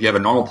kit. So like if you have a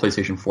normal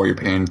PlayStation 4, you're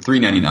paying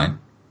 $399.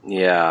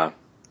 Yeah.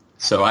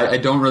 So I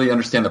don't really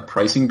understand the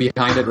pricing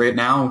behind it right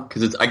now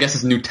because I guess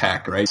it's new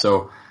tech, right?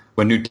 So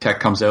when new tech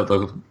comes out,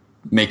 they'll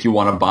make you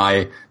want to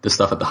buy the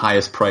stuff at the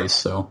highest price.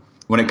 So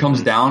when it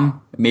comes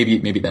down, maybe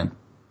then.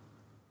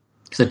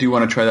 Because I do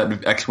want to try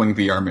that X-Wing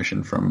VR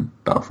mission from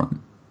Battlefront.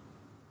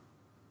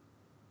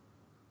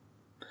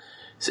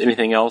 Is there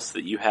anything else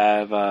that you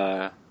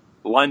have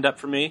lined up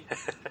for me?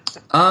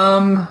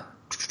 I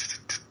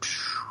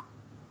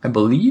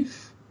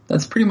believe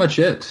that's pretty much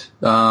it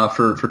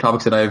for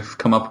topics that I've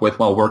come up with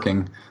while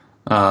working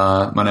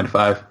my 9 to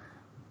 5.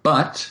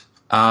 But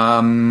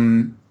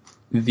the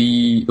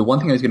one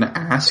thing I was going to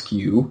ask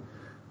you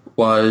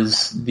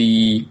was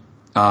the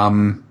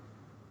what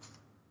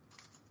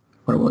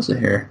was it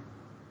here?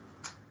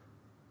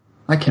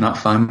 I cannot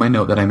find my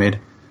note that I made.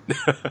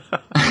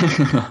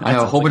 I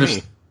have a whole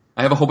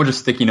bunch of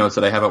sticky notes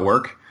that I have at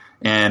work,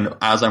 and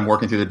as I'm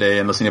working through the day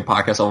and listening to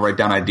podcasts, I'll write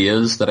down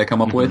ideas that I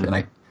come up with, and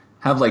I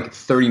have like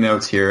 30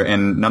 notes here,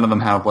 and none of them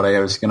have what I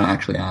was going to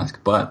actually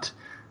ask. But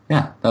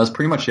yeah, that was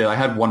pretty much it. I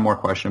had one more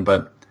question,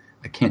 but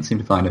I can't seem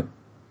to find it.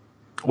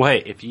 Well,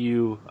 hey, if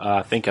you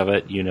think of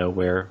it, you know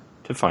where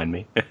to find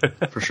me.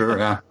 For sure,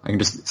 yeah. I can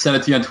just send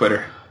it to you on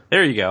Twitter.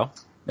 There you go.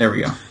 There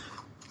we go.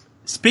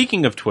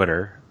 Speaking of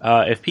Twitter,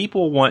 if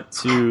people want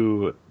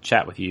to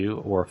chat with you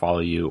or follow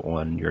you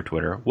on your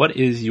Twitter, what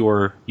is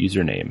your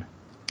username?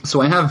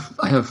 So I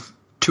have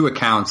 2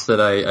 accounts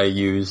that I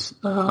use.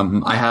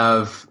 I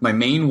have my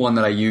main one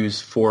that I use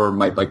for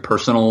my like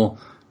personal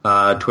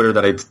Twitter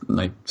that I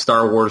like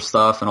Star Wars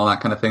stuff and all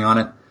that kind of thing on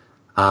it.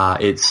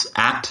 It's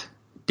at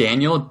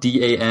Daniel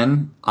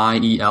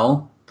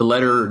Daniel, the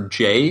letter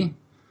J,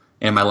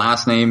 and my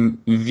last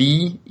name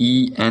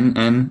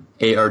Vennard.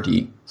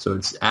 So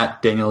it's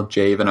at Daniel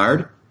J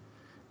Vennard.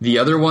 The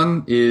other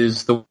one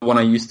is the one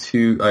I use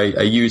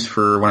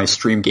for when I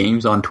stream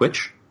games on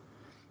Twitch,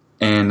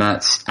 and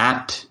that's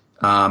at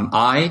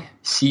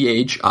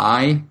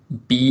ICHIBANKENSHIN,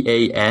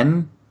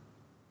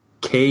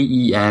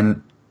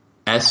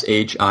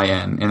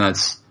 and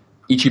that's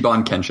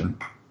Ichiban Kenshin.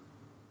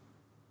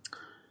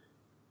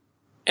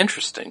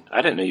 Interesting.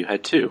 I didn't know you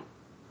had 2.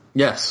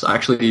 Yes,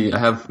 actually, I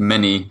have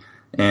many,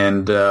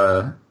 and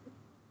they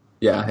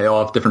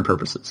all have different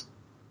purposes.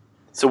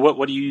 So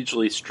what do you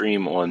usually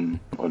stream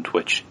on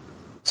Twitch?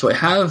 So I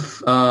have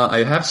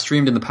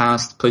streamed in the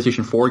past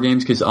PlayStation 4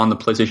 games, because on the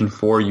PlayStation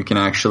 4 you can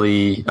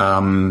actually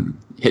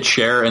hit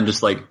share and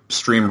just like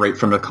stream right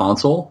from the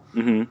console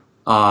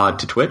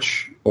to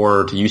Twitch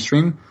or to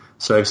Ustream.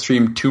 So I've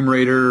streamed Tomb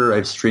Raider,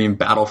 I've streamed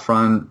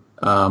Battlefront.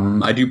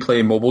 I do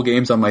play mobile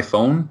games on my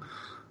phone.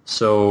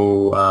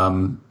 So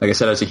like I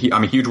said,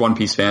 I'm a huge One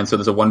Piece fan. So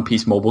there's a One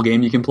Piece mobile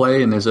game you can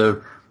play, and there's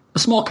a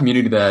small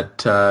community that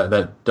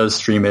does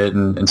stream it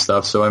and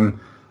stuff. So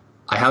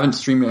I haven't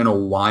streamed in a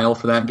while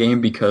for that game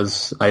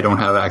because I don't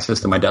have access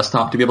to my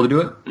desktop to be able to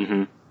do it.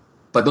 Mm-hmm.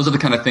 But those are the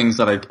kind of things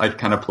that I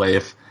kind of play.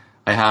 If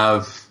I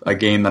have a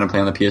game that I'm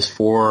playing on the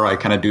PS4, I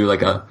kind of do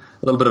like a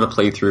little bit of a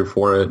playthrough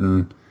for it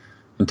and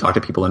talk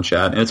to people in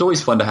chat. And it's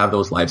always fun to have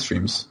those live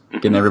streams.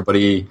 Getting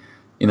everybody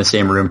in the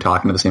same room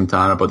talking at the same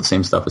time about the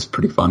same stuff is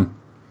pretty fun.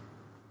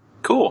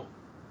 Cool.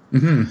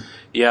 Mm-hmm.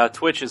 Yeah,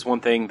 Twitch is one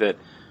thing that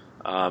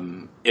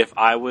if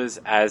I was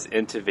as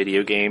into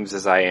video games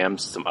as I am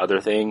some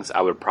other things, I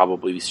would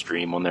probably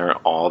stream on there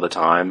all the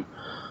time.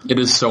 It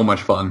is so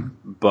much fun.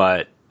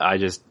 But I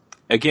just,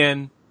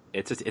 again,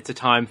 it's a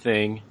time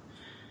thing,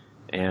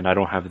 and I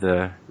don't have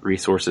the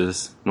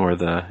resources nor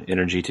the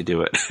energy to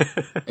do it.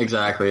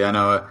 Exactly, I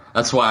know.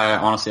 That's why,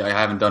 honestly, I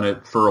haven't done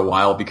it for a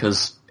while,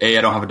 because A,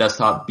 I don't have a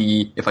desktop,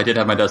 B, if I did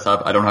have my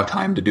desktop, I don't have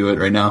time to do it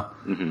right now.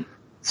 Mm-hmm.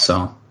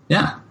 So,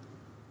 yeah.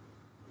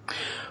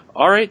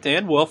 All right,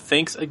 Dan. Well,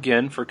 thanks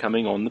again for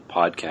coming on the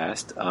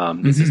podcast.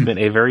 This has been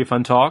a very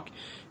fun talk,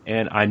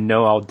 and I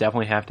know I'll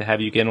definitely have to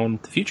have you again on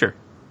the future.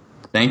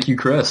 Thank you,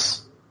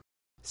 Chris.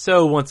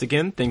 So, once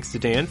again, thanks to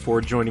Dan for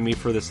joining me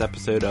for this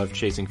episode of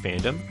Chasing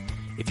Fandom.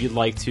 If you'd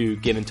like to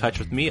get in touch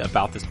with me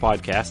about this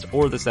podcast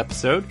or this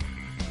episode,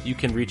 you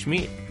can reach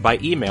me by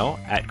email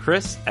at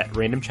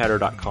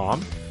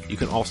chris@randomchatter.com. You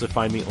can also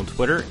find me on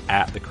Twitter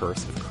at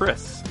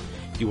 @thecurseofchris.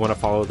 If you want to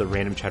follow the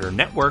Random Chatter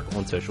Network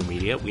on social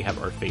media, we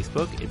have our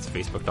Facebook. It's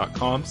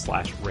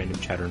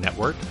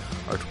facebook.com/randomchatternetwork.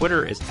 Our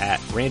Twitter is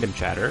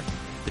 @randomchatter.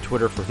 The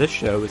Twitter for this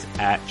show is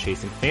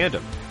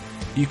 @chasingfandom.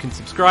 You can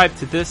subscribe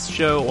to this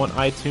show on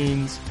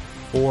iTunes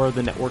or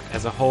the network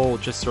as a whole.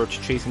 Just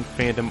search Chasing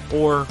Fandom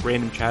or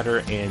Random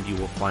Chatter and you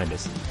will find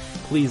us.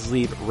 Please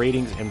leave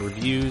ratings and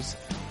reviews.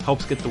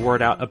 Helps get the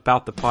word out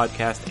about the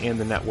podcast and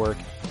the network.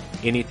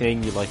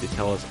 Anything you'd like to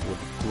tell us would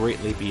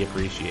greatly be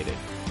appreciated.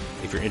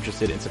 If you're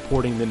interested in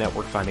supporting the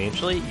network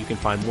financially, you can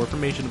find more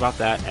information about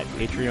that at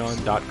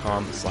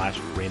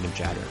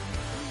patreon.com/randomchatter.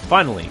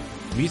 Finally,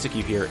 music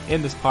you hear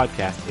in this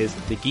podcast is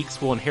The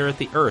Geeks Will Inherit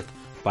the Earth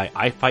by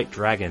I Fight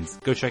Dragons.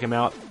 Go check them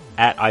out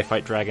at I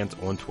Fight Dragons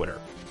on Twitter.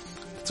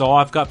 That's all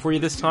I've got for you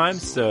this time,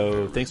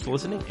 so thanks for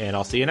listening, and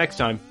I'll see you next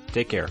time.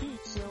 Take care.